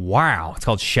expansion. Wow, it's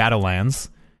called Shadowlands.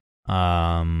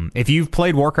 If you've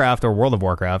played Warcraft or World of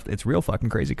Warcraft, it's real fucking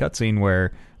crazy cutscene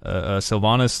where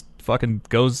Sylvanas fucking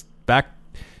goes back.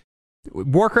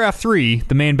 Warcraft 3,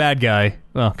 the main bad guy,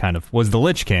 well, kind of, was the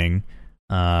Lich King.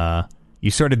 You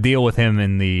sort of deal with him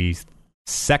in the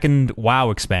second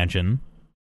WoW expansion,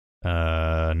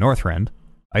 Northrend.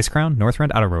 Icecrown?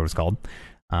 Northrend? I don't know what it's called.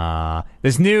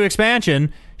 This new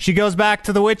expansion, she goes back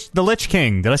to the Lich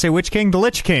King. Did I say Witch King? The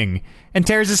Lich King. And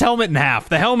tears his helmet in half.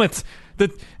 The helmet that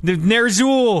the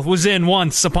Ner'zhul was in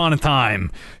once upon a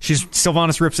time.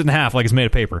 Sylvanas rips it in half like it's made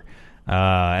of paper.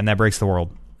 And that breaks the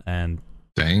world. And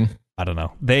dang. I don't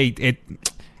know.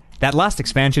 That last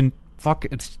expansion,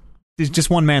 it's just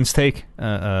one man's take.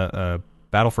 Battle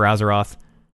for Azeroth.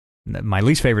 My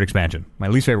least favorite expansion. My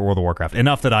least favorite World of Warcraft.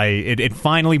 Enough that it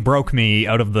finally broke me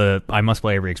out of the I must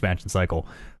play every expansion cycle.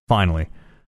 Finally.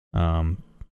 And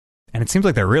it seems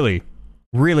like they're really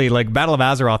like Battle of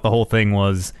Azeroth. The whole thing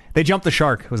was they jumped the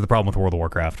shark. Was the problem with World of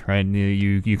Warcraft, right?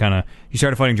 You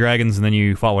started fighting dragons and then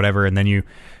you fought whatever and then you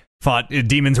fought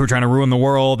demons who were trying to ruin the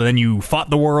world, and then you fought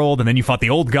the world, and then you fought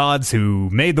the old gods who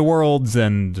made the worlds,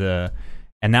 and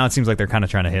now it seems like they're kind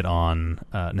of trying to hit on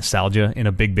nostalgia in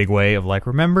a big way of like,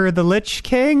 remember the Lich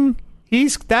King?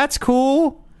 That's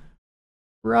cool,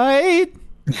 right?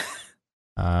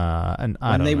 And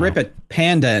when they rip a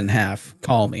panda in half,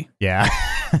 call me. Yeah,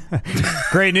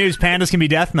 great news. Pandas can be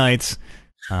Death Knights.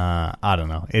 I don't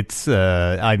know. It's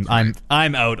I'm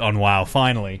out on WoW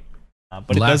finally.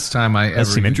 But last time I ever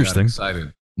seem interesting. got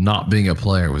excited, not being a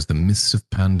player, was the Mists of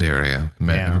Pandaria.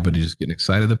 Everybody just getting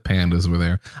excited that pandas were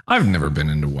there. I've never been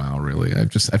into WoW really. I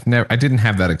didn't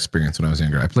have that experience when I was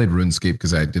younger. I played RuneScape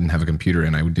because I didn't have a computer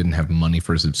and I didn't have money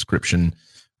for a subscription.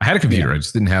 I had a computer, I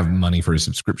just didn't have money for a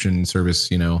subscription service.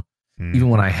 Even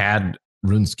when I had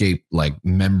RuneScape like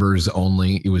members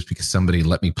only, it was because somebody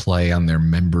let me play on their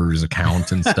members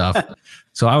account and stuff.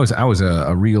 So I was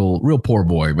a real poor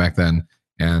boy back then.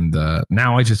 And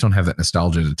now I just don't have that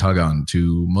nostalgia to tug on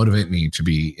to motivate me to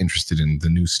be interested in the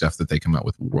new stuff that they come out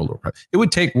with World of Warcraft. It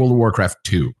would take World of Warcraft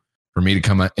 2 for me to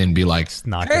come out and be like,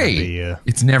 hey,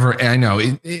 it's never, I know.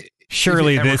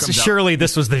 Surely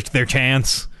this was their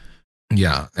chance.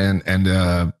 Yeah. And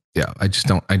yeah, I just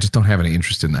don't have any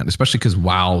interest in that, especially because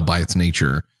WoW by its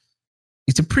nature,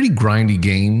 it's a pretty grindy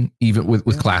game, even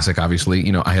with Classic, obviously.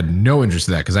 I had no interest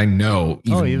in that because I know,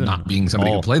 even not being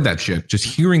somebody who played that shit, just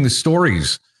hearing the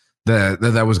stories that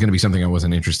was going to be something I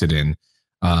wasn't interested in,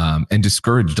 and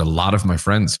discouraged a lot of my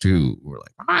friends too. Who were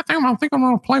like, I think I'm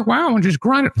going to play WoW and just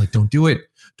grind it. I'm like, don't do it.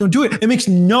 It makes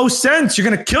no sense. You're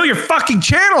going to kill your fucking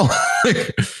channel.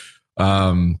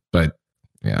 But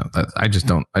yeah, I just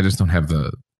don't have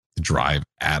the drive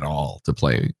at all to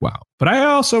play WoW. But I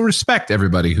also respect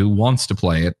everybody who wants to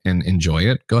play it and enjoy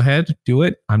it. Go ahead, do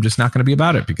it. I'm just not going to be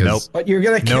about it because But you're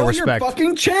going to kill your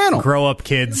fucking channel. Grow up,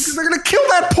 kids. They're going to kill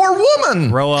that poor woman.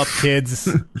 Grow up, kids.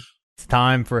 It's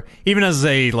time for, even as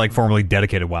a formerly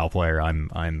dedicated WoW player,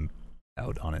 I'm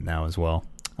out on it now as well.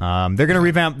 They're going to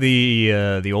revamp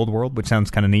the old world, which sounds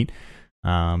kind of neat.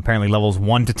 Apparently levels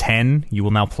 1 to 10 you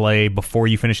will now play before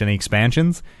you finish any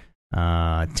expansions.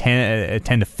 10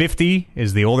 to 50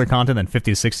 is the older content, and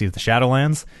 50 to 60 is the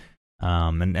Shadowlands.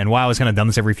 And WoW has kind of done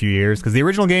this every few years, because the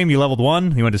original game, you leveled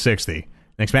 1, you went to 60.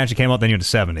 An expansion came out, then you went to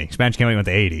 70. Expansion came out, you went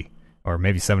to 80. Or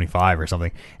maybe 75 or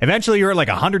something. Eventually, you're at like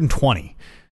 120.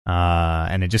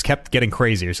 And it just kept getting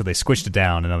crazier, so they squished it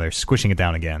down, and now they're squishing it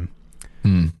down again.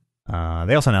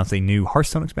 They also announced a new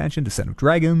Hearthstone expansion, Descent of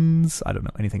Dragons. I don't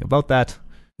know anything about that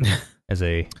as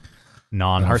a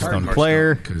non-Hearthstone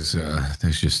player, because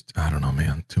there's just, I don't know,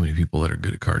 man, too many people that are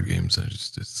good at card games.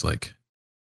 It's like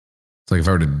if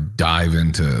I were to dive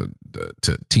into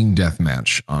Team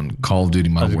Deathmatch on Call of Duty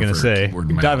Modern Warfare. I was going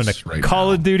to say, dive into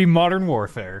Call of Duty Modern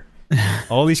Warfare.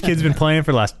 All these kids have been playing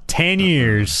for the last 10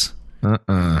 years.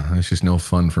 It's just no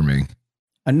fun for me.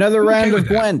 Another round of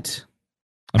Gwent.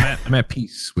 I'm at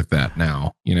peace with that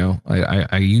now.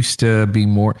 I used to be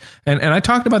more, and I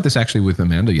talked about this actually with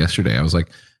Amanda yesterday. I was like,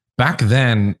 back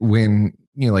then when,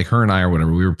 like her and I or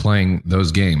whatever, we were playing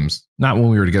those games, not when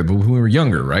we were together, but when we were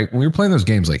younger, right? When we were playing those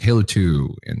games like Halo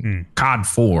 2 and COD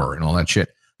 4 and all that shit.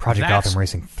 Project Gotham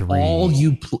Racing 3. All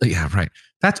you play, yeah, right.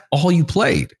 That's all you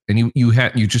played. And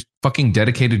you just fucking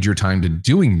dedicated your time to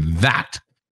doing that.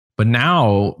 But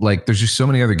now, like, there's just so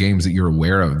many other games that you're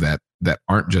aware of that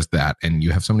aren't just that, and you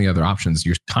have so many other options.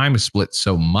 Your time is split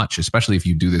so much, especially if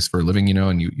you do this for a living,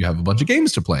 and you have a bunch of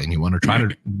games to play, and you want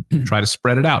to try to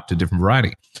spread it out to different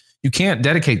variety. You can't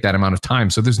dedicate that amount of time,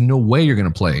 so there's no way you're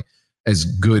going to play as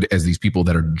good as these people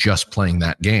that are just playing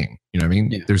that game. You know what I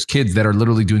mean? Yeah. There's kids that are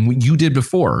literally doing what you did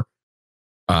before,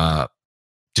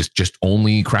 just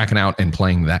only cracking out and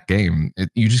playing that game,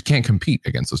 you just can't compete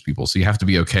against those people. So you have to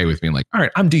be okay with being like, all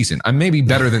right, I'm decent. I'm maybe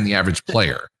better than the average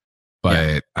player,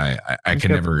 but I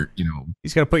can never, you know. You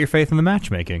just got to put your faith in the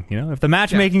matchmaking. You know, if the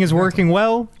matchmaking is working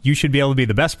well, you should be able to be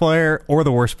the best player or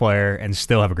the worst player and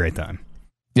still have a great time.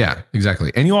 Yeah,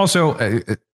 exactly. And you also,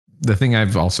 the thing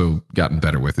I've also gotten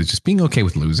better with is just being okay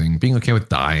with losing, being okay with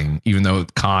dying, even though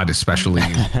COD especially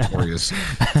is notorious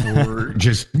for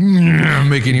just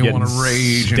making you want to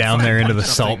rage down there into the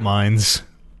salt mines.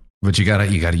 But you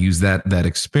gotta use that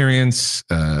experience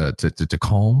to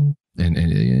calm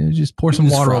and just pour some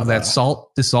water over that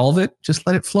salt, dissolve it, just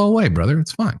let it flow away, brother.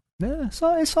 It's fine. Yeah,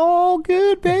 it's all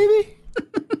good, baby.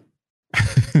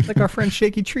 Like our friend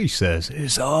Shaky Tree says,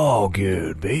 it's all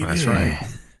good, baby. That's right.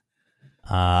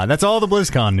 That's all the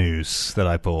BlizzCon news that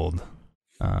I pulled.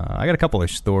 I got a couple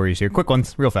of stories here. Quick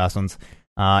ones, real fast ones.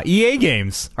 EA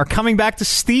games are coming back to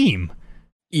Steam,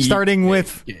 starting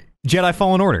with Jedi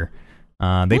Fallen Order.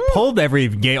 They pulled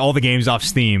all the games off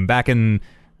Steam back in,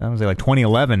 I was like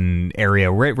 2011 area,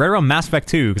 right around Mass Effect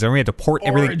 2, because I had to port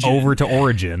everything over to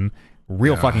Origin.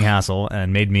 Real fucking hassle,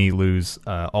 and made me lose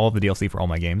all of the DLC for all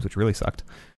my games, which really sucked.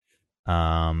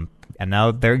 And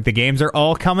now the games are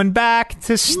all coming back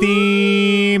to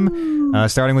Steam,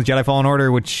 starting with Jedi Fallen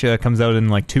Order, which comes out in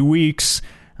like 2 weeks.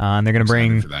 And they're going to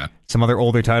bring some other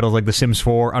older titles like The Sims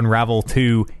 4, Unravel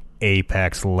 2,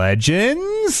 Apex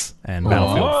Legends, and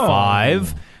Battlefield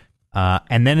 5.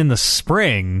 And then in the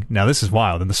spring, now this is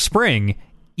wild, in the spring,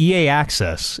 EA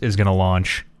Access is going to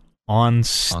launch on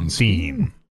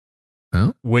Steam.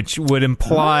 Huh? Which would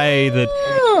imply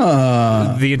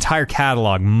that the entire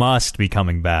catalog must be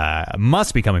coming back.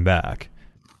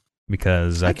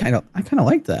 Because I kind of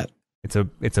like that. It's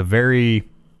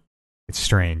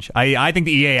strange. I think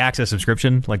the EA Access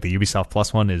subscription, like the Ubisoft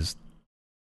Plus one, is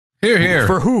here.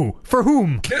 For who? For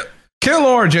whom? Kill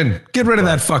Origin. Get rid of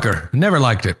that fucker. Never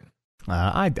liked it.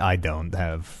 I'm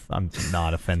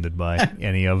not offended by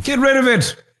any of. Get rid of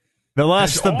it. The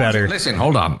less, the better. Listen,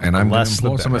 hold on. And I'm going to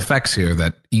employ some effects here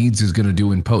that Eads is going to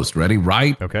do in post. Ready?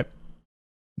 Right? Okay.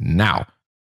 Now.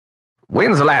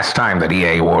 When's the last time that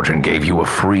EA Origin gave you a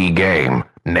free game?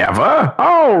 Never?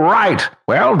 Oh, right.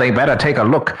 Well, they better take a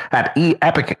look at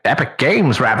Epic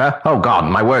Games, rather. Oh, God,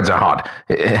 my words are hard.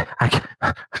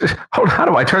 How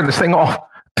do I turn this thing off?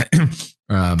 They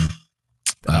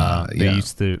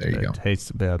used to. There you go.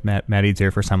 Matt Eads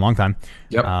here, first time, long time.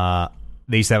 Yep.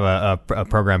 They used to have a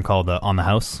program called On the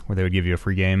House, where they would give you a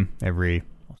free game every,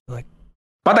 like.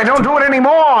 But they don't do it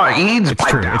anymore. Eads, it's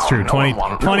true.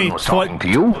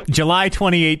 July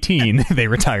 2018, they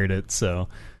retired it. So.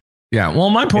 Yeah. Well,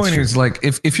 my point is, like,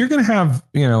 if you're going to have,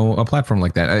 you know, a platform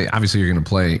like that, obviously you're going to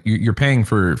play. You're paying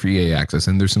for EA Access,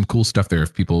 and there's some cool stuff there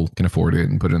if people can afford it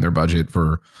and put it in their budget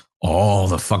for all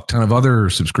the fuck ton of other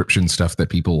subscription stuff that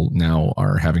people now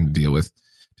are having to deal with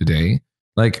today.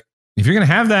 Like, if you're going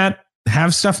to have that.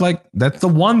 Have stuff like that's the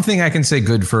one thing I can say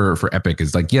good for Epic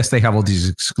is, like, yes, they have all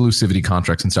these exclusivity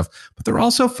contracts and stuff, but they're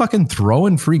also fucking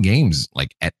throwing free games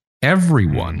like at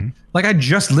everyone. Mm-hmm. Like, I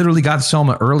just literally got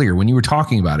Selma earlier when you were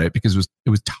talking about it because it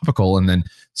was topical, and then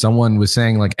someone was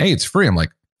saying like, "Hey, it's free." I'm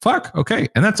like, "Fuck, okay."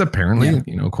 And that's apparently,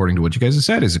 you know, according to what you guys have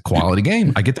said, is a quality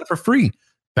game. I get that for free.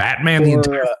 Batman, the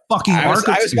entire fucking Arkham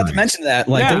I was about to mention that.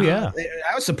 Like,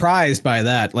 I was surprised by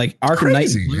that. Like, Arkham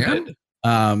Knight included.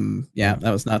 That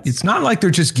was nuts. It's not like they're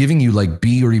just giving you like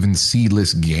B or even C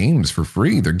list games for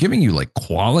free. They're giving you like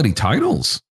quality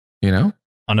titles, you know.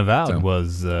 Unavowed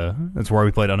was that's where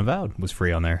we played. Unavowed was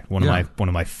free on there. One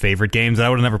of my favorite games that I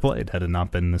would have never played had it not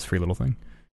been this free little thing.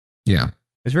 Yeah,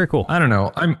 it's very cool. I don't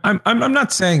know. I'm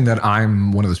not saying that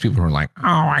I'm one of those people who are like, oh,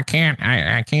 I can't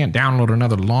download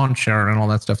another launcher and all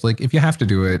that stuff. Like, if you have to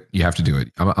do it, you have to do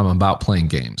it. I'm about playing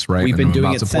games, right? We've been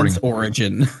doing it since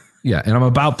Origin. Yeah, and I'm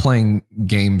about playing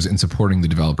games and supporting the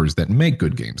developers that make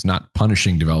good games, not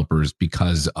punishing developers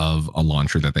because of a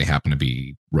launcher that they happen to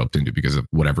be roped into because of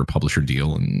whatever publisher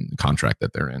deal and contract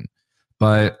that they're in.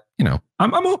 But, you know,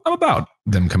 I'm about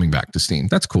them coming back to Steam.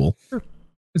 That's cool. Sure.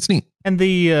 It's neat. And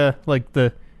the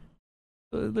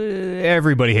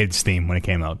everybody hated Steam when it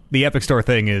came out. The Epic Store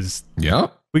thing is,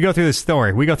 we go through this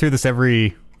story. We go through this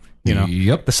every. You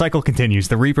know, the cycle continues.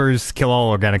 The Reapers kill all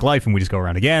organic life, and we just go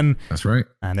around again. That's right.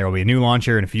 And there will be a new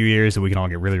launcher in a few years that we can all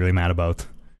get really, really mad about.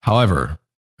 However,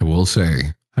 I will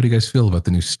say, how do you guys feel about the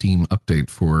new Steam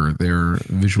update for their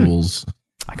visuals?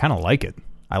 I kind of like it.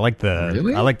 I like the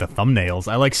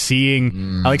thumbnails. I like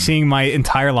seeing my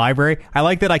entire library. I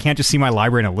like that I can't just see my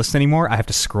library in a list anymore. I have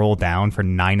to scroll down for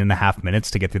 9.5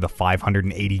 minutes to get through the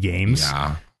 580 games.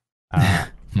 Yeah.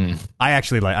 I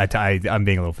actually like. I'm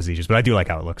being a little facetious, but I do like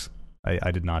how it looks.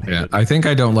 I did not hate it. I think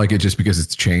I don't like it just because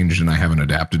it's changed and I haven't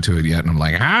adapted to it yet. And I'm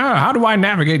like, how do I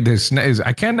navigate this?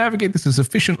 I can't navigate this as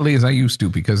efficiently as I used to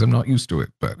because I'm not used to it,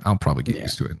 but I'll probably get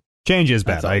used to it. Change is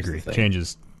bad. I agree. Change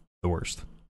is the worst.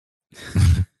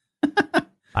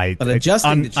 I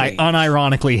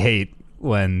unironically hate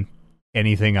when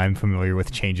anything I'm familiar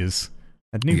with changes.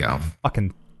 That new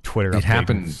fucking Twitter update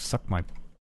happened. Suck my.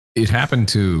 It happened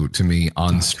to me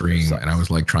on stream, and I was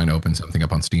like trying to open something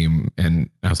up on Steam, and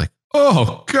I was like,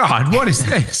 "Oh God, what is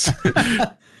this?"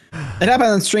 It happened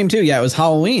on stream too. Yeah, it was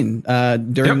Halloween.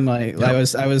 During I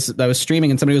was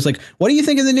streaming, and somebody was like, "What do you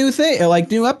think of the new thing? Like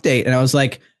new update?" And I was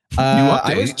like,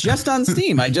 I was just on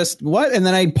Steam. And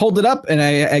then I pulled it up,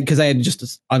 and because I had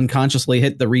just unconsciously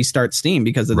hit the restart Steam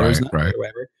because there was nothing or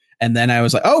whatever. And then I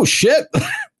was like, "Oh shit."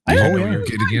 I know what you're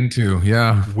getting into.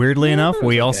 Yeah. Weirdly enough,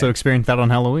 we also experienced that on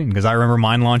Halloween because I remember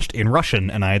mine launched in Russian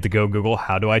and I had to go Google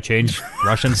how do I change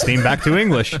Russian Steam back to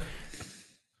English.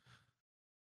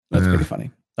 That's pretty funny.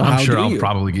 I'm sure I'll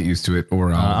probably get used to it.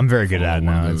 Or I'm very good at it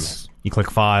now. You click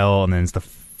file and then it's the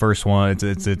first one.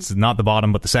 It's not the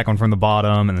bottom, but the second one from the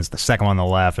bottom, and it's the second one on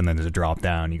the left, and then there's a drop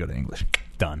down. You go to English.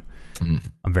 Done.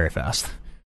 I'm very fast.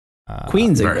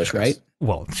 Queen's English, right?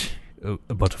 Well.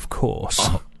 But of course,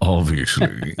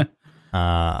 obviously,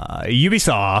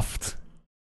 Ubisoft,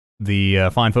 the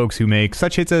fine folks who make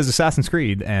such hits as Assassin's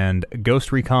Creed and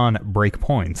Ghost Recon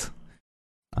Breakpoint.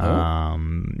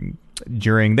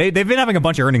 They've been having a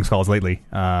bunch of earnings calls lately.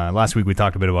 Last week we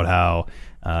talked a bit about how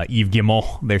Yves Guillemot,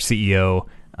 their CEO,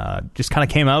 just kind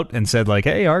of came out and said like,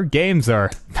 "Hey, our games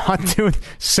are not doing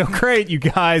so great, you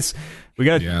guys. We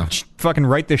got to fucking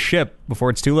right this ship before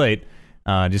it's too late."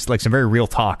 Just like some very real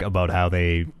talk about how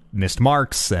they missed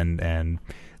marks and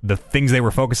the things they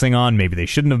were focusing on, maybe they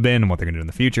shouldn't have been, and what they're going to do in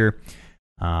the future.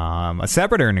 A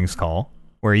separate earnings call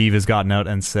where Eve has gotten out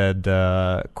and said,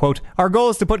 quote, "Our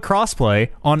goal is to put crossplay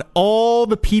on all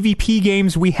the PvP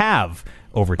games we have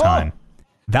over time."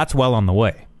 That's well on the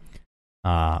way.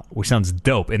 Which sounds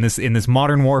dope. In this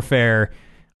modern warfare,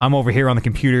 I'm over here on the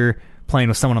computer playing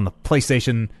with someone on the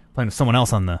PlayStation, playing with someone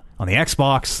else on the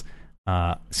Xbox.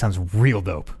 Sounds real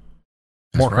dope.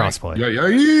 More crossplay.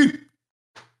 Yeah.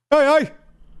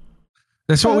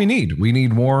 That's what we need. We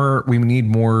need more,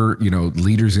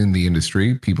 leaders in the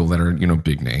industry, people that are,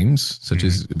 big names, such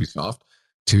as Ubisoft,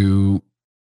 to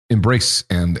embrace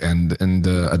and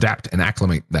adapt and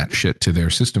acclimate that shit to their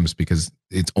systems, because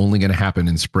it's only going to happen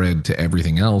and spread to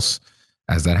everything else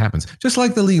as that happens. Just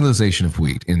like the legalization of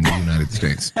weed in the United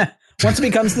States. Once it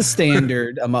becomes the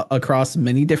standard across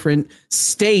many different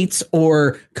states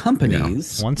or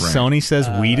companies. Once Sony says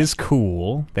weed is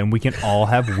cool, then we can all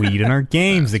have weed in our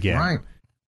games again. Right.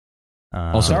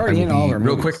 Also,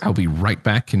 real quick, I'll be right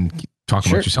back and talk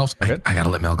about yourselves. I got to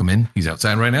let Malcolm in. He's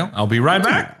outside right now. I'll be right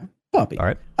back. Puppy. All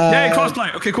right. Yay,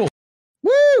 crossplay. Okay, cool.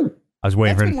 Woo! I was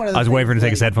waiting for him to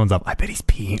take his headphones up. I bet he's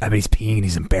peeing and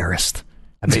he's embarrassed.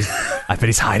 I bet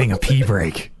he's hiding a pee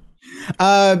break.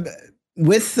 I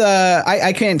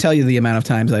can't tell you the amount of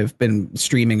times I've been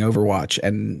streaming Overwatch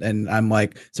and I'm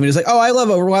like, somebody's like, "Oh, I love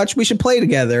Overwatch. We should play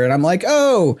together." And I'm like,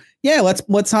 "Oh, yeah,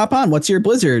 let's hop on. What's your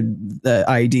Blizzard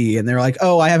ID?" And they're like,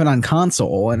 "Oh, I have it on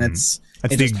console." And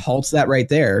it just halts that right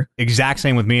there. Exact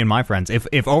same with me and my friends. If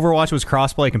Overwatch was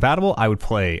crossplay compatible, I would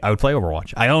play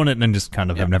Overwatch. I own it and just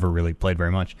kind of have never really played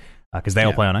very much. Because they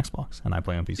all play on Xbox and I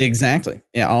play on PC. Exactly.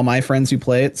 Yeah, all my friends who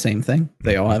play it, same thing.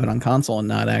 They all have it on console and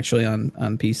not actually on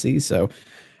PC. So,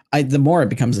 the more it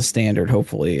becomes a standard,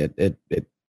 hopefully it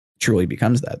truly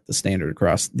becomes the standard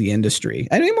across the industry.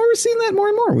 I mean, we're seeing that more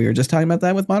and more. We were just talking about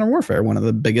that with Modern Warfare, one of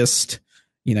the biggest,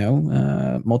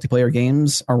 multiplayer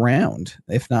games around,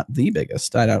 if not the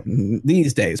biggest. I don't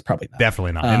these days, probably not.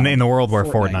 Definitely not. In the world where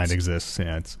Fortnite exists,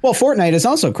 Fortnite is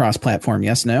also cross-platform.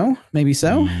 Yes, no, maybe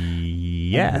so.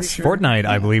 Yes, sure. Fortnite,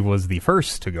 I believe, was the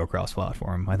first to go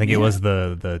cross-platform. I think it was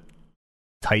the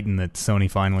Titan that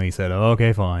Sony finally said, "Oh,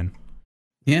 okay, fine."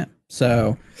 Yeah.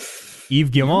 So,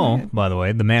 Yves Guillemot, by the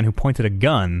way, the man who pointed a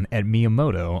gun at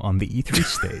Miyamoto on the E3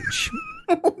 stage.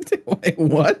 Wait,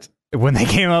 what? When they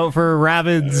came out for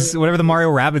Rabbids, whatever the Mario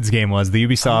Rabbids game was, the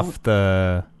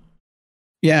Ubisoft,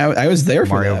 yeah, I was there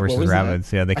for Mario that. versus Rabbids.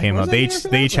 That? Yeah, they came out.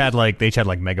 They each had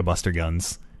like Mega Buster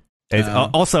guns.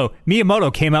 Also,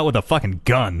 Miyamoto came out with a fucking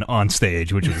gun on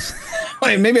stage, which was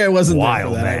wait, maybe I wasn't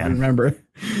wild, there for that. man. I remember.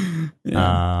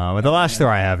 But the last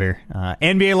story I have here,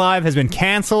 NBA Live has been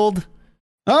canceled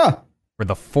for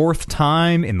the fourth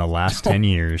time in the last 10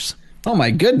 years. Oh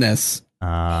my goodness!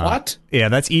 What? Yeah,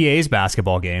 that's EA's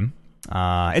basketball game.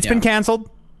 It's been canceled.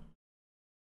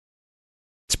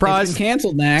 Surprise! It's been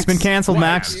canceled, Max. It's been canceled,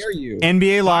 Max. How dare you?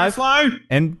 NBA Live Firefly?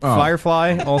 and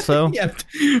Firefly also. Yeah,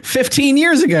 15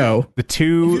 years ago. The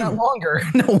two Not longer.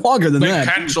 No longer than that.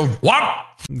 Cancel what?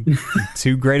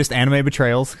 two greatest anime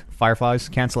betrayals: Firefly's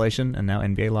cancellation and now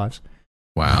NBA Lives.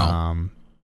 Wow.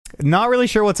 Not really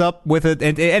sure what's up with it.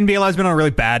 NBA Live's been on a really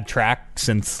bad track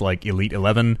since like Elite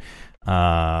 11,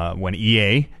 when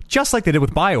EA, just like they did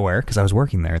with BioWare, because I was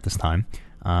working there at this time,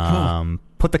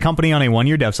 put the company on a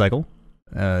 1-year dev cycle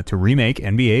to remake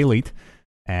NBA Elite,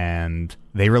 and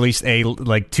they released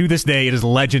to this day, it is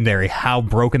legendary how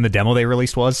broken the demo they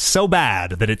released was. So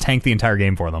bad that it tanked the entire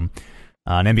game for them.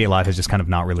 And NBA Live has just kind of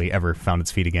not really ever found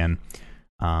its feet again.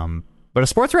 But a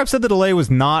sports rep said the delay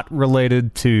was not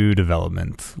related to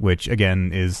development, which,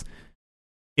 again, is...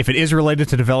 If it is related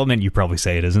to development, you probably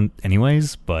say it isn't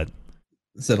anyways, but...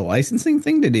 Is it a licensing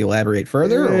thing? Did he elaborate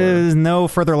further? There's no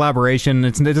further elaboration.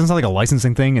 It doesn't sound like a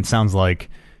licensing thing. It sounds like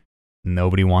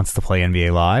nobody wants to play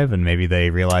NBA Live, and maybe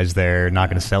they realize they're not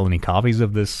going to sell any copies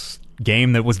of this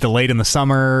game that was delayed in the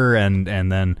summer, and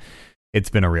then it's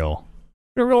been a real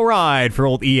ride for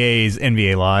old EA's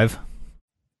NBA Live.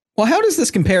 Well, how does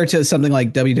this compare to something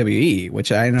like WWE,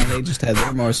 which I know they just had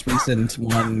their most recent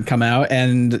one come out,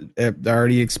 and they're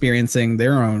already experiencing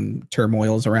their own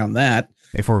turmoils around that.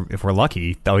 If we're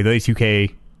lucky,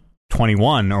 WWE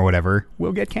 2K21 or whatever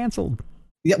will get canceled.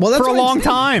 Yeah, well, that's for a long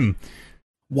time.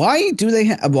 Why do they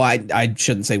have? Well, I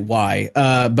shouldn't say why,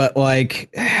 but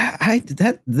like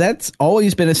that's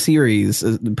always been a series,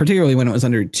 particularly when it was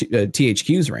under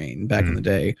THQ's reign back in the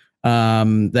day.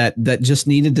 That just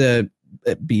needed to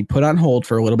be put on hold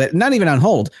for a little bit. Not even on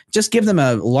hold, just give them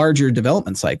a larger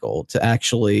development cycle to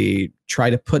actually try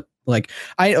to put. Like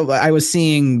I was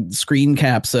seeing screen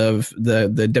caps of the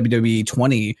WWE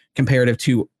 20 comparative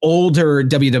to older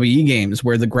WWE games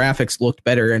where the graphics looked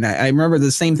better. And I remember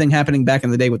the same thing happening back in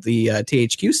the day with the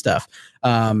THQ stuff.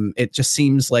 It just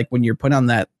seems like when you're put on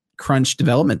that crunch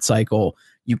development cycle,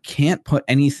 you can't put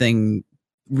anything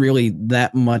really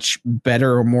that much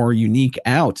better or more unique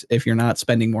out if you're not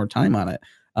spending more time on it.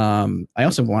 I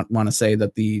also want to say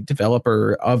that the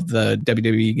developer of the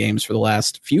WWE games for the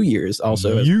last few years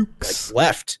also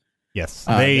left. Yes,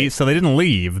 they didn't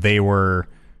leave. They were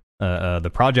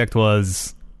the project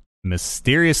was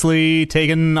mysteriously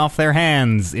taken off their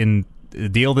hands in a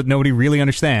deal that nobody really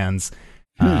understands.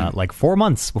 Like 4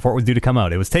 months before it was due to come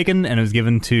out, it was taken and it was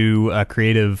given to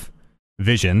Creative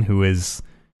Vision, who is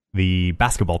the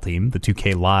basketball team, the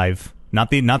 2K Live. Not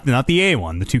the EA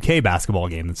one, the 2K basketball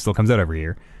game that still comes out every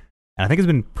year. And I think it's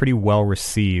been pretty well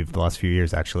received the last few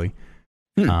years, actually.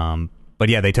 But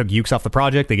yeah, they took Ukes off the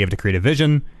project. They gave it to Creative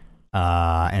Vision,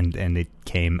 and it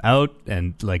came out,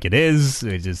 and like it's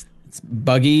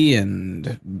buggy.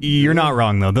 And you're not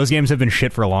wrong though. Those games have been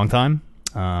shit for a long time.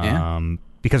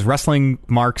 Because wrestling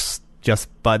marks just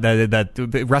by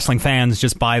that wrestling fans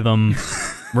just buy them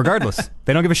regardless.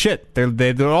 They don't give a shit. They're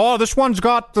this one's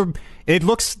got the. It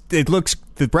looks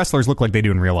the wrestlers look like they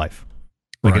do in real life.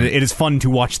 Like right. It is fun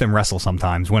to watch them wrestle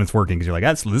sometimes when it's working because you're like,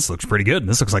 this looks pretty good.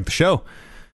 This looks like the show.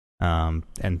 And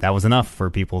that was enough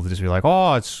for people to just be like,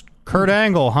 oh, it's Kurt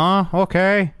Angle, huh?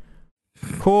 Okay,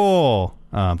 cool.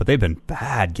 But they've been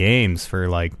bad games for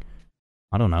like,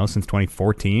 I don't know, since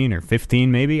 2014 or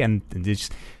 15 maybe, and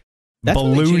just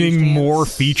ballooning more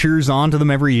features onto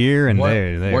them every year. And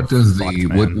what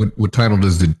title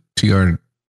does the TRW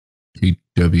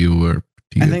or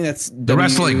I think that's the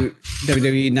wrestling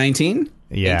WWE 19.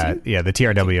 Yeah, 18? yeah, the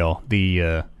TRWL.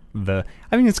 The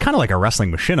I mean, it's kind of like a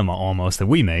wrestling machinima almost that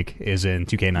we make is in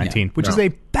 2K19, which is a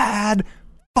bad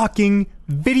fucking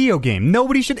video game.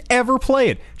 Nobody should ever play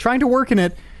it. Trying to work in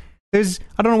it. There's,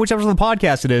 I don't know which episode of the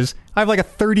podcast it is. I have like a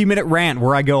 30-minute rant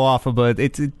where I go off of, but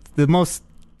it's the most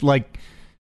like,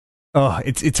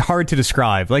 it's hard to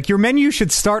describe. Like your menu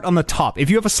should start on the top. If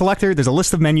you have a selector, there's a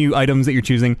list of menu items that you're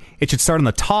choosing. It should start on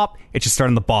the top. It should start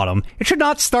on the bottom. It should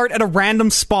not start at a random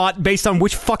spot based on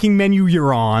which fucking menu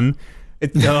you're on.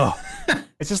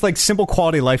 It's just like simple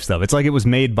quality of life stuff. It's like it was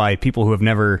made by people who have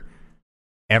never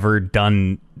ever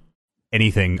done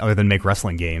anything other than make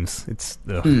wrestling games. It's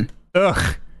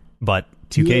ugh. But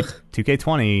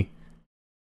 2K20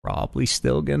 probably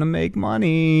still gonna make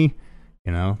money.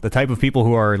 You know, the type of people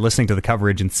who are listening to the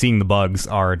coverage and seeing the bugs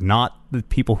are not the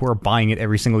people who are buying it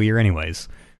every single year anyways.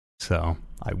 So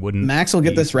I wouldn't. Max will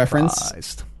get this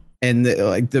reference. And the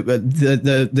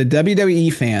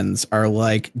WWE fans are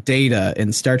like Data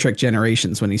in Star Trek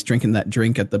Generations when he's drinking that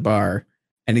drink at the bar.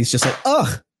 And he's just like,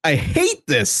 ugh, I hate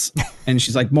this. And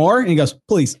she's like, more? And he goes,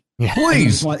 please. Yeah.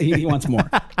 Please. He wants more.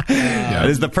 That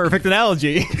is the perfect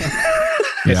analogy.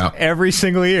 Yeah. Every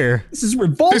single year. This is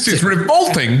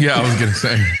revolting. Yeah, I was going to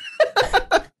say.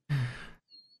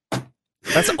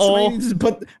 That's all.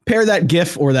 Pair that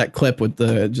GIF or that clip with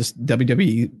the just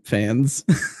WWE fans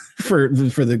for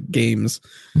the games.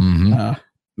 Mm-hmm.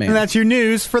 Man, And that's your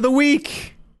news for the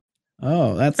week.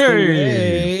 Oh, that's the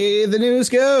way the news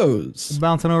goes.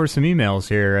 Bouncing over some emails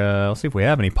here. Let's see if we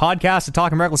have any. Podcast at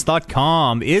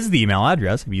talkingreckless.com is the email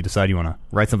address if you decide you want to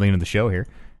write something into the show here.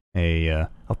 A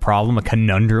problem, a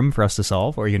conundrum for us to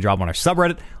solve, or you can drop on our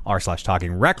subreddit,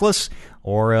 r/talkingreckless,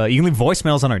 or you can leave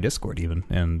voicemails on our Discord even,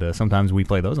 and sometimes we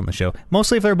play those on the show.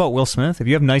 Mostly if they're about Will Smith. If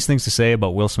you have nice things to say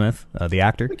about Will Smith, the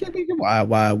actor. Wild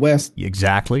Wild West.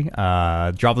 Exactly.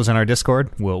 Drop those on our Discord.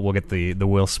 We'll get the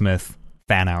Will Smith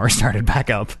fan hour started back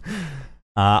up.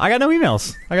 I got no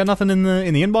emails. I got nothing in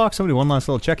the inbox. Somebody one last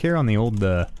little check here on the old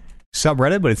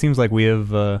subreddit, but it seems like we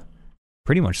have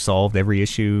pretty much solved every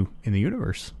issue in the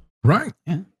universe. Right.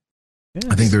 Yeah. Yes.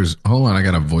 I think there's. Hold on, I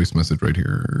got a voice message right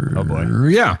here. Oh boy.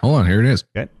 Yeah. Hold on. Here it is.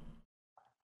 Okay.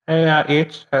 Hey,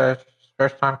 Eats,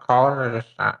 first time caller.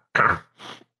 Just kind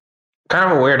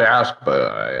of a weird ask,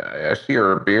 but I see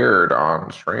your beard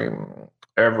on stream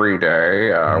every day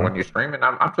when you stream, and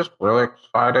I'm just really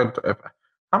excited.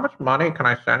 How much money can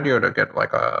I send you to get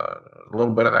like a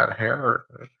little bit of that hair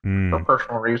for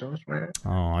personal reasons, man?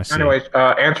 Oh, I see. Anyways,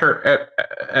 answer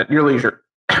at your leisure.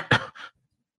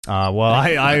 Well,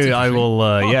 I will.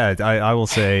 I will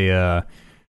say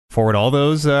forward all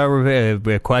those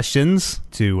questions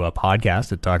to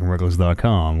podcast at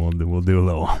talkingreckless.com. We'll do a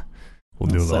little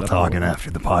talking after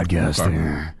the podcast.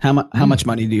 Here. How much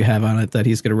money do you have on it that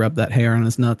he's going to rub that hair on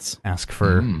his nuts? Asks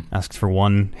for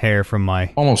one hair from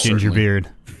my Almost ginger certainly. beard.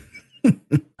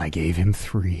 I gave him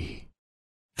 3.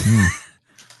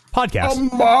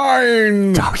 Podcast.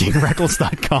 Mine.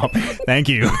 TalkingReckless.com. Thank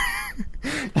you.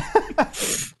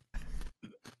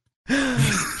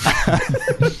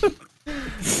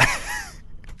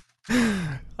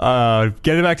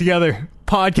 Get it back together.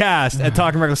 Podcast at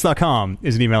TalkingReckless.com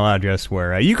is an email address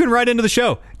where you can write into the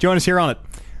show. Join us here on it.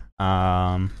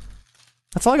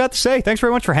 That's all I got to say. Thanks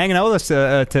very much for hanging out with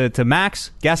us. To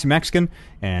Max, Gassy Mexican,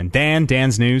 and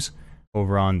Dan's News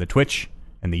over on the Twitch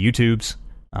and the YouTubes.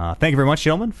 Thank you very much,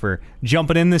 gentlemen, for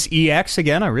jumping in this EX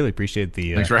again. I really appreciate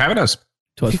the... Thanks for having us.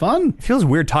 It was fun. It feels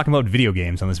weird talking about video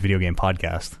games on this video game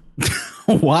podcast.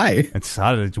 Why?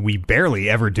 We barely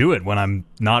ever do it when I'm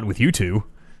not with you two.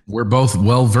 We're both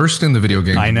well versed in the video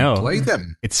games. I know. Play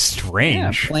them. It's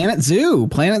strange. Yeah, Planet Zoo.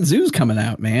 Planet Zoo's coming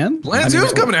out, man. Planet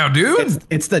Zoo's coming out, dude.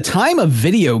 It's the time of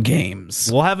video games.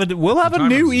 We'll have a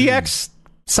new EX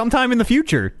sometime in the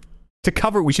future to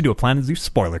cover. We should do a Planet Zoo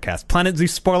spoiler cast. Planet Zoo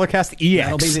spoiler cast EX.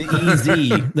 That'll be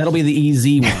the EZ. That'll be the EZ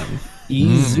one.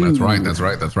 EZ. That's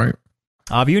right.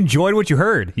 If you enjoyed what you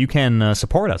heard, you can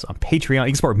support us on Patreon.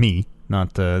 You can support me.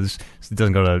 Not this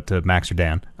doesn't go to Max or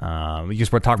Dan. You can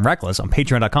support Talking Reckless on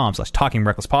patreon.com/Talking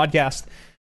Reckless Podcast.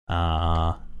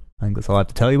 I think that's all I have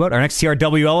to tell you about. Our next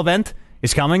TRWL event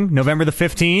is coming November the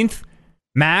 15th.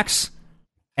 Max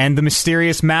and the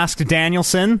mysterious masked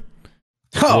Danielson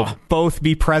will both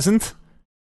be present.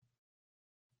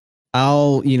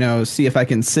 I'll, see if I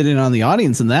can sit in on the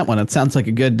audience in that one. It sounds like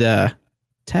a good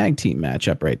tag team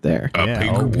matchup right there. A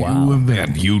pay-per-view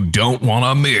event you don't want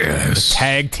to miss.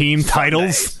 Tag team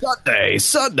titles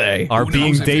Sunday are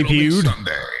being debuted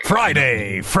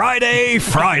Friday. Friday.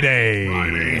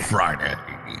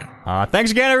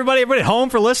 Thanks again, everybody at home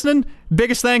for listening.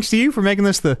 Biggest thanks to you for making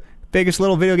this the biggest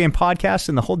little video game podcast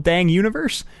in the whole dang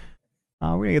universe.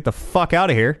 We're gonna get the fuck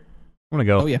out of here. I'm gonna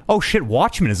go. Oh, yeah. Oh shit,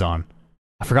 Watchmen is on.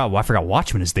 I forgot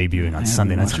Watchmen is debuting on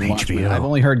Sunday nights on HBO. I've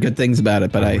only heard good things about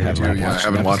it, but I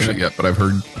haven't watched it yet, but I've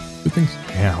heard good things.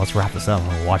 Yeah, let's wrap this up.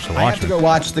 We'll watch the I have to Watchmen. go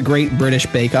watch the Great British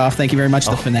Bake Off. Thank you very much.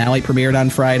 The finale premiered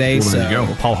on Friday. Well, there you go.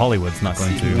 Well, Paul Hollywood's not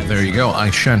going to. There you go. I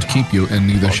shan't keep you, and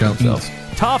neither shall he.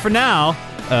 Ta for now,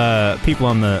 people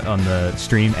on the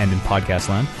stream and in podcast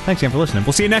land. Thanks again for listening.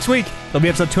 We'll see you next week. It'll be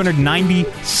episode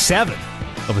 297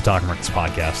 of the Talking Reckless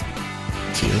podcast.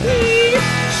 Cheers.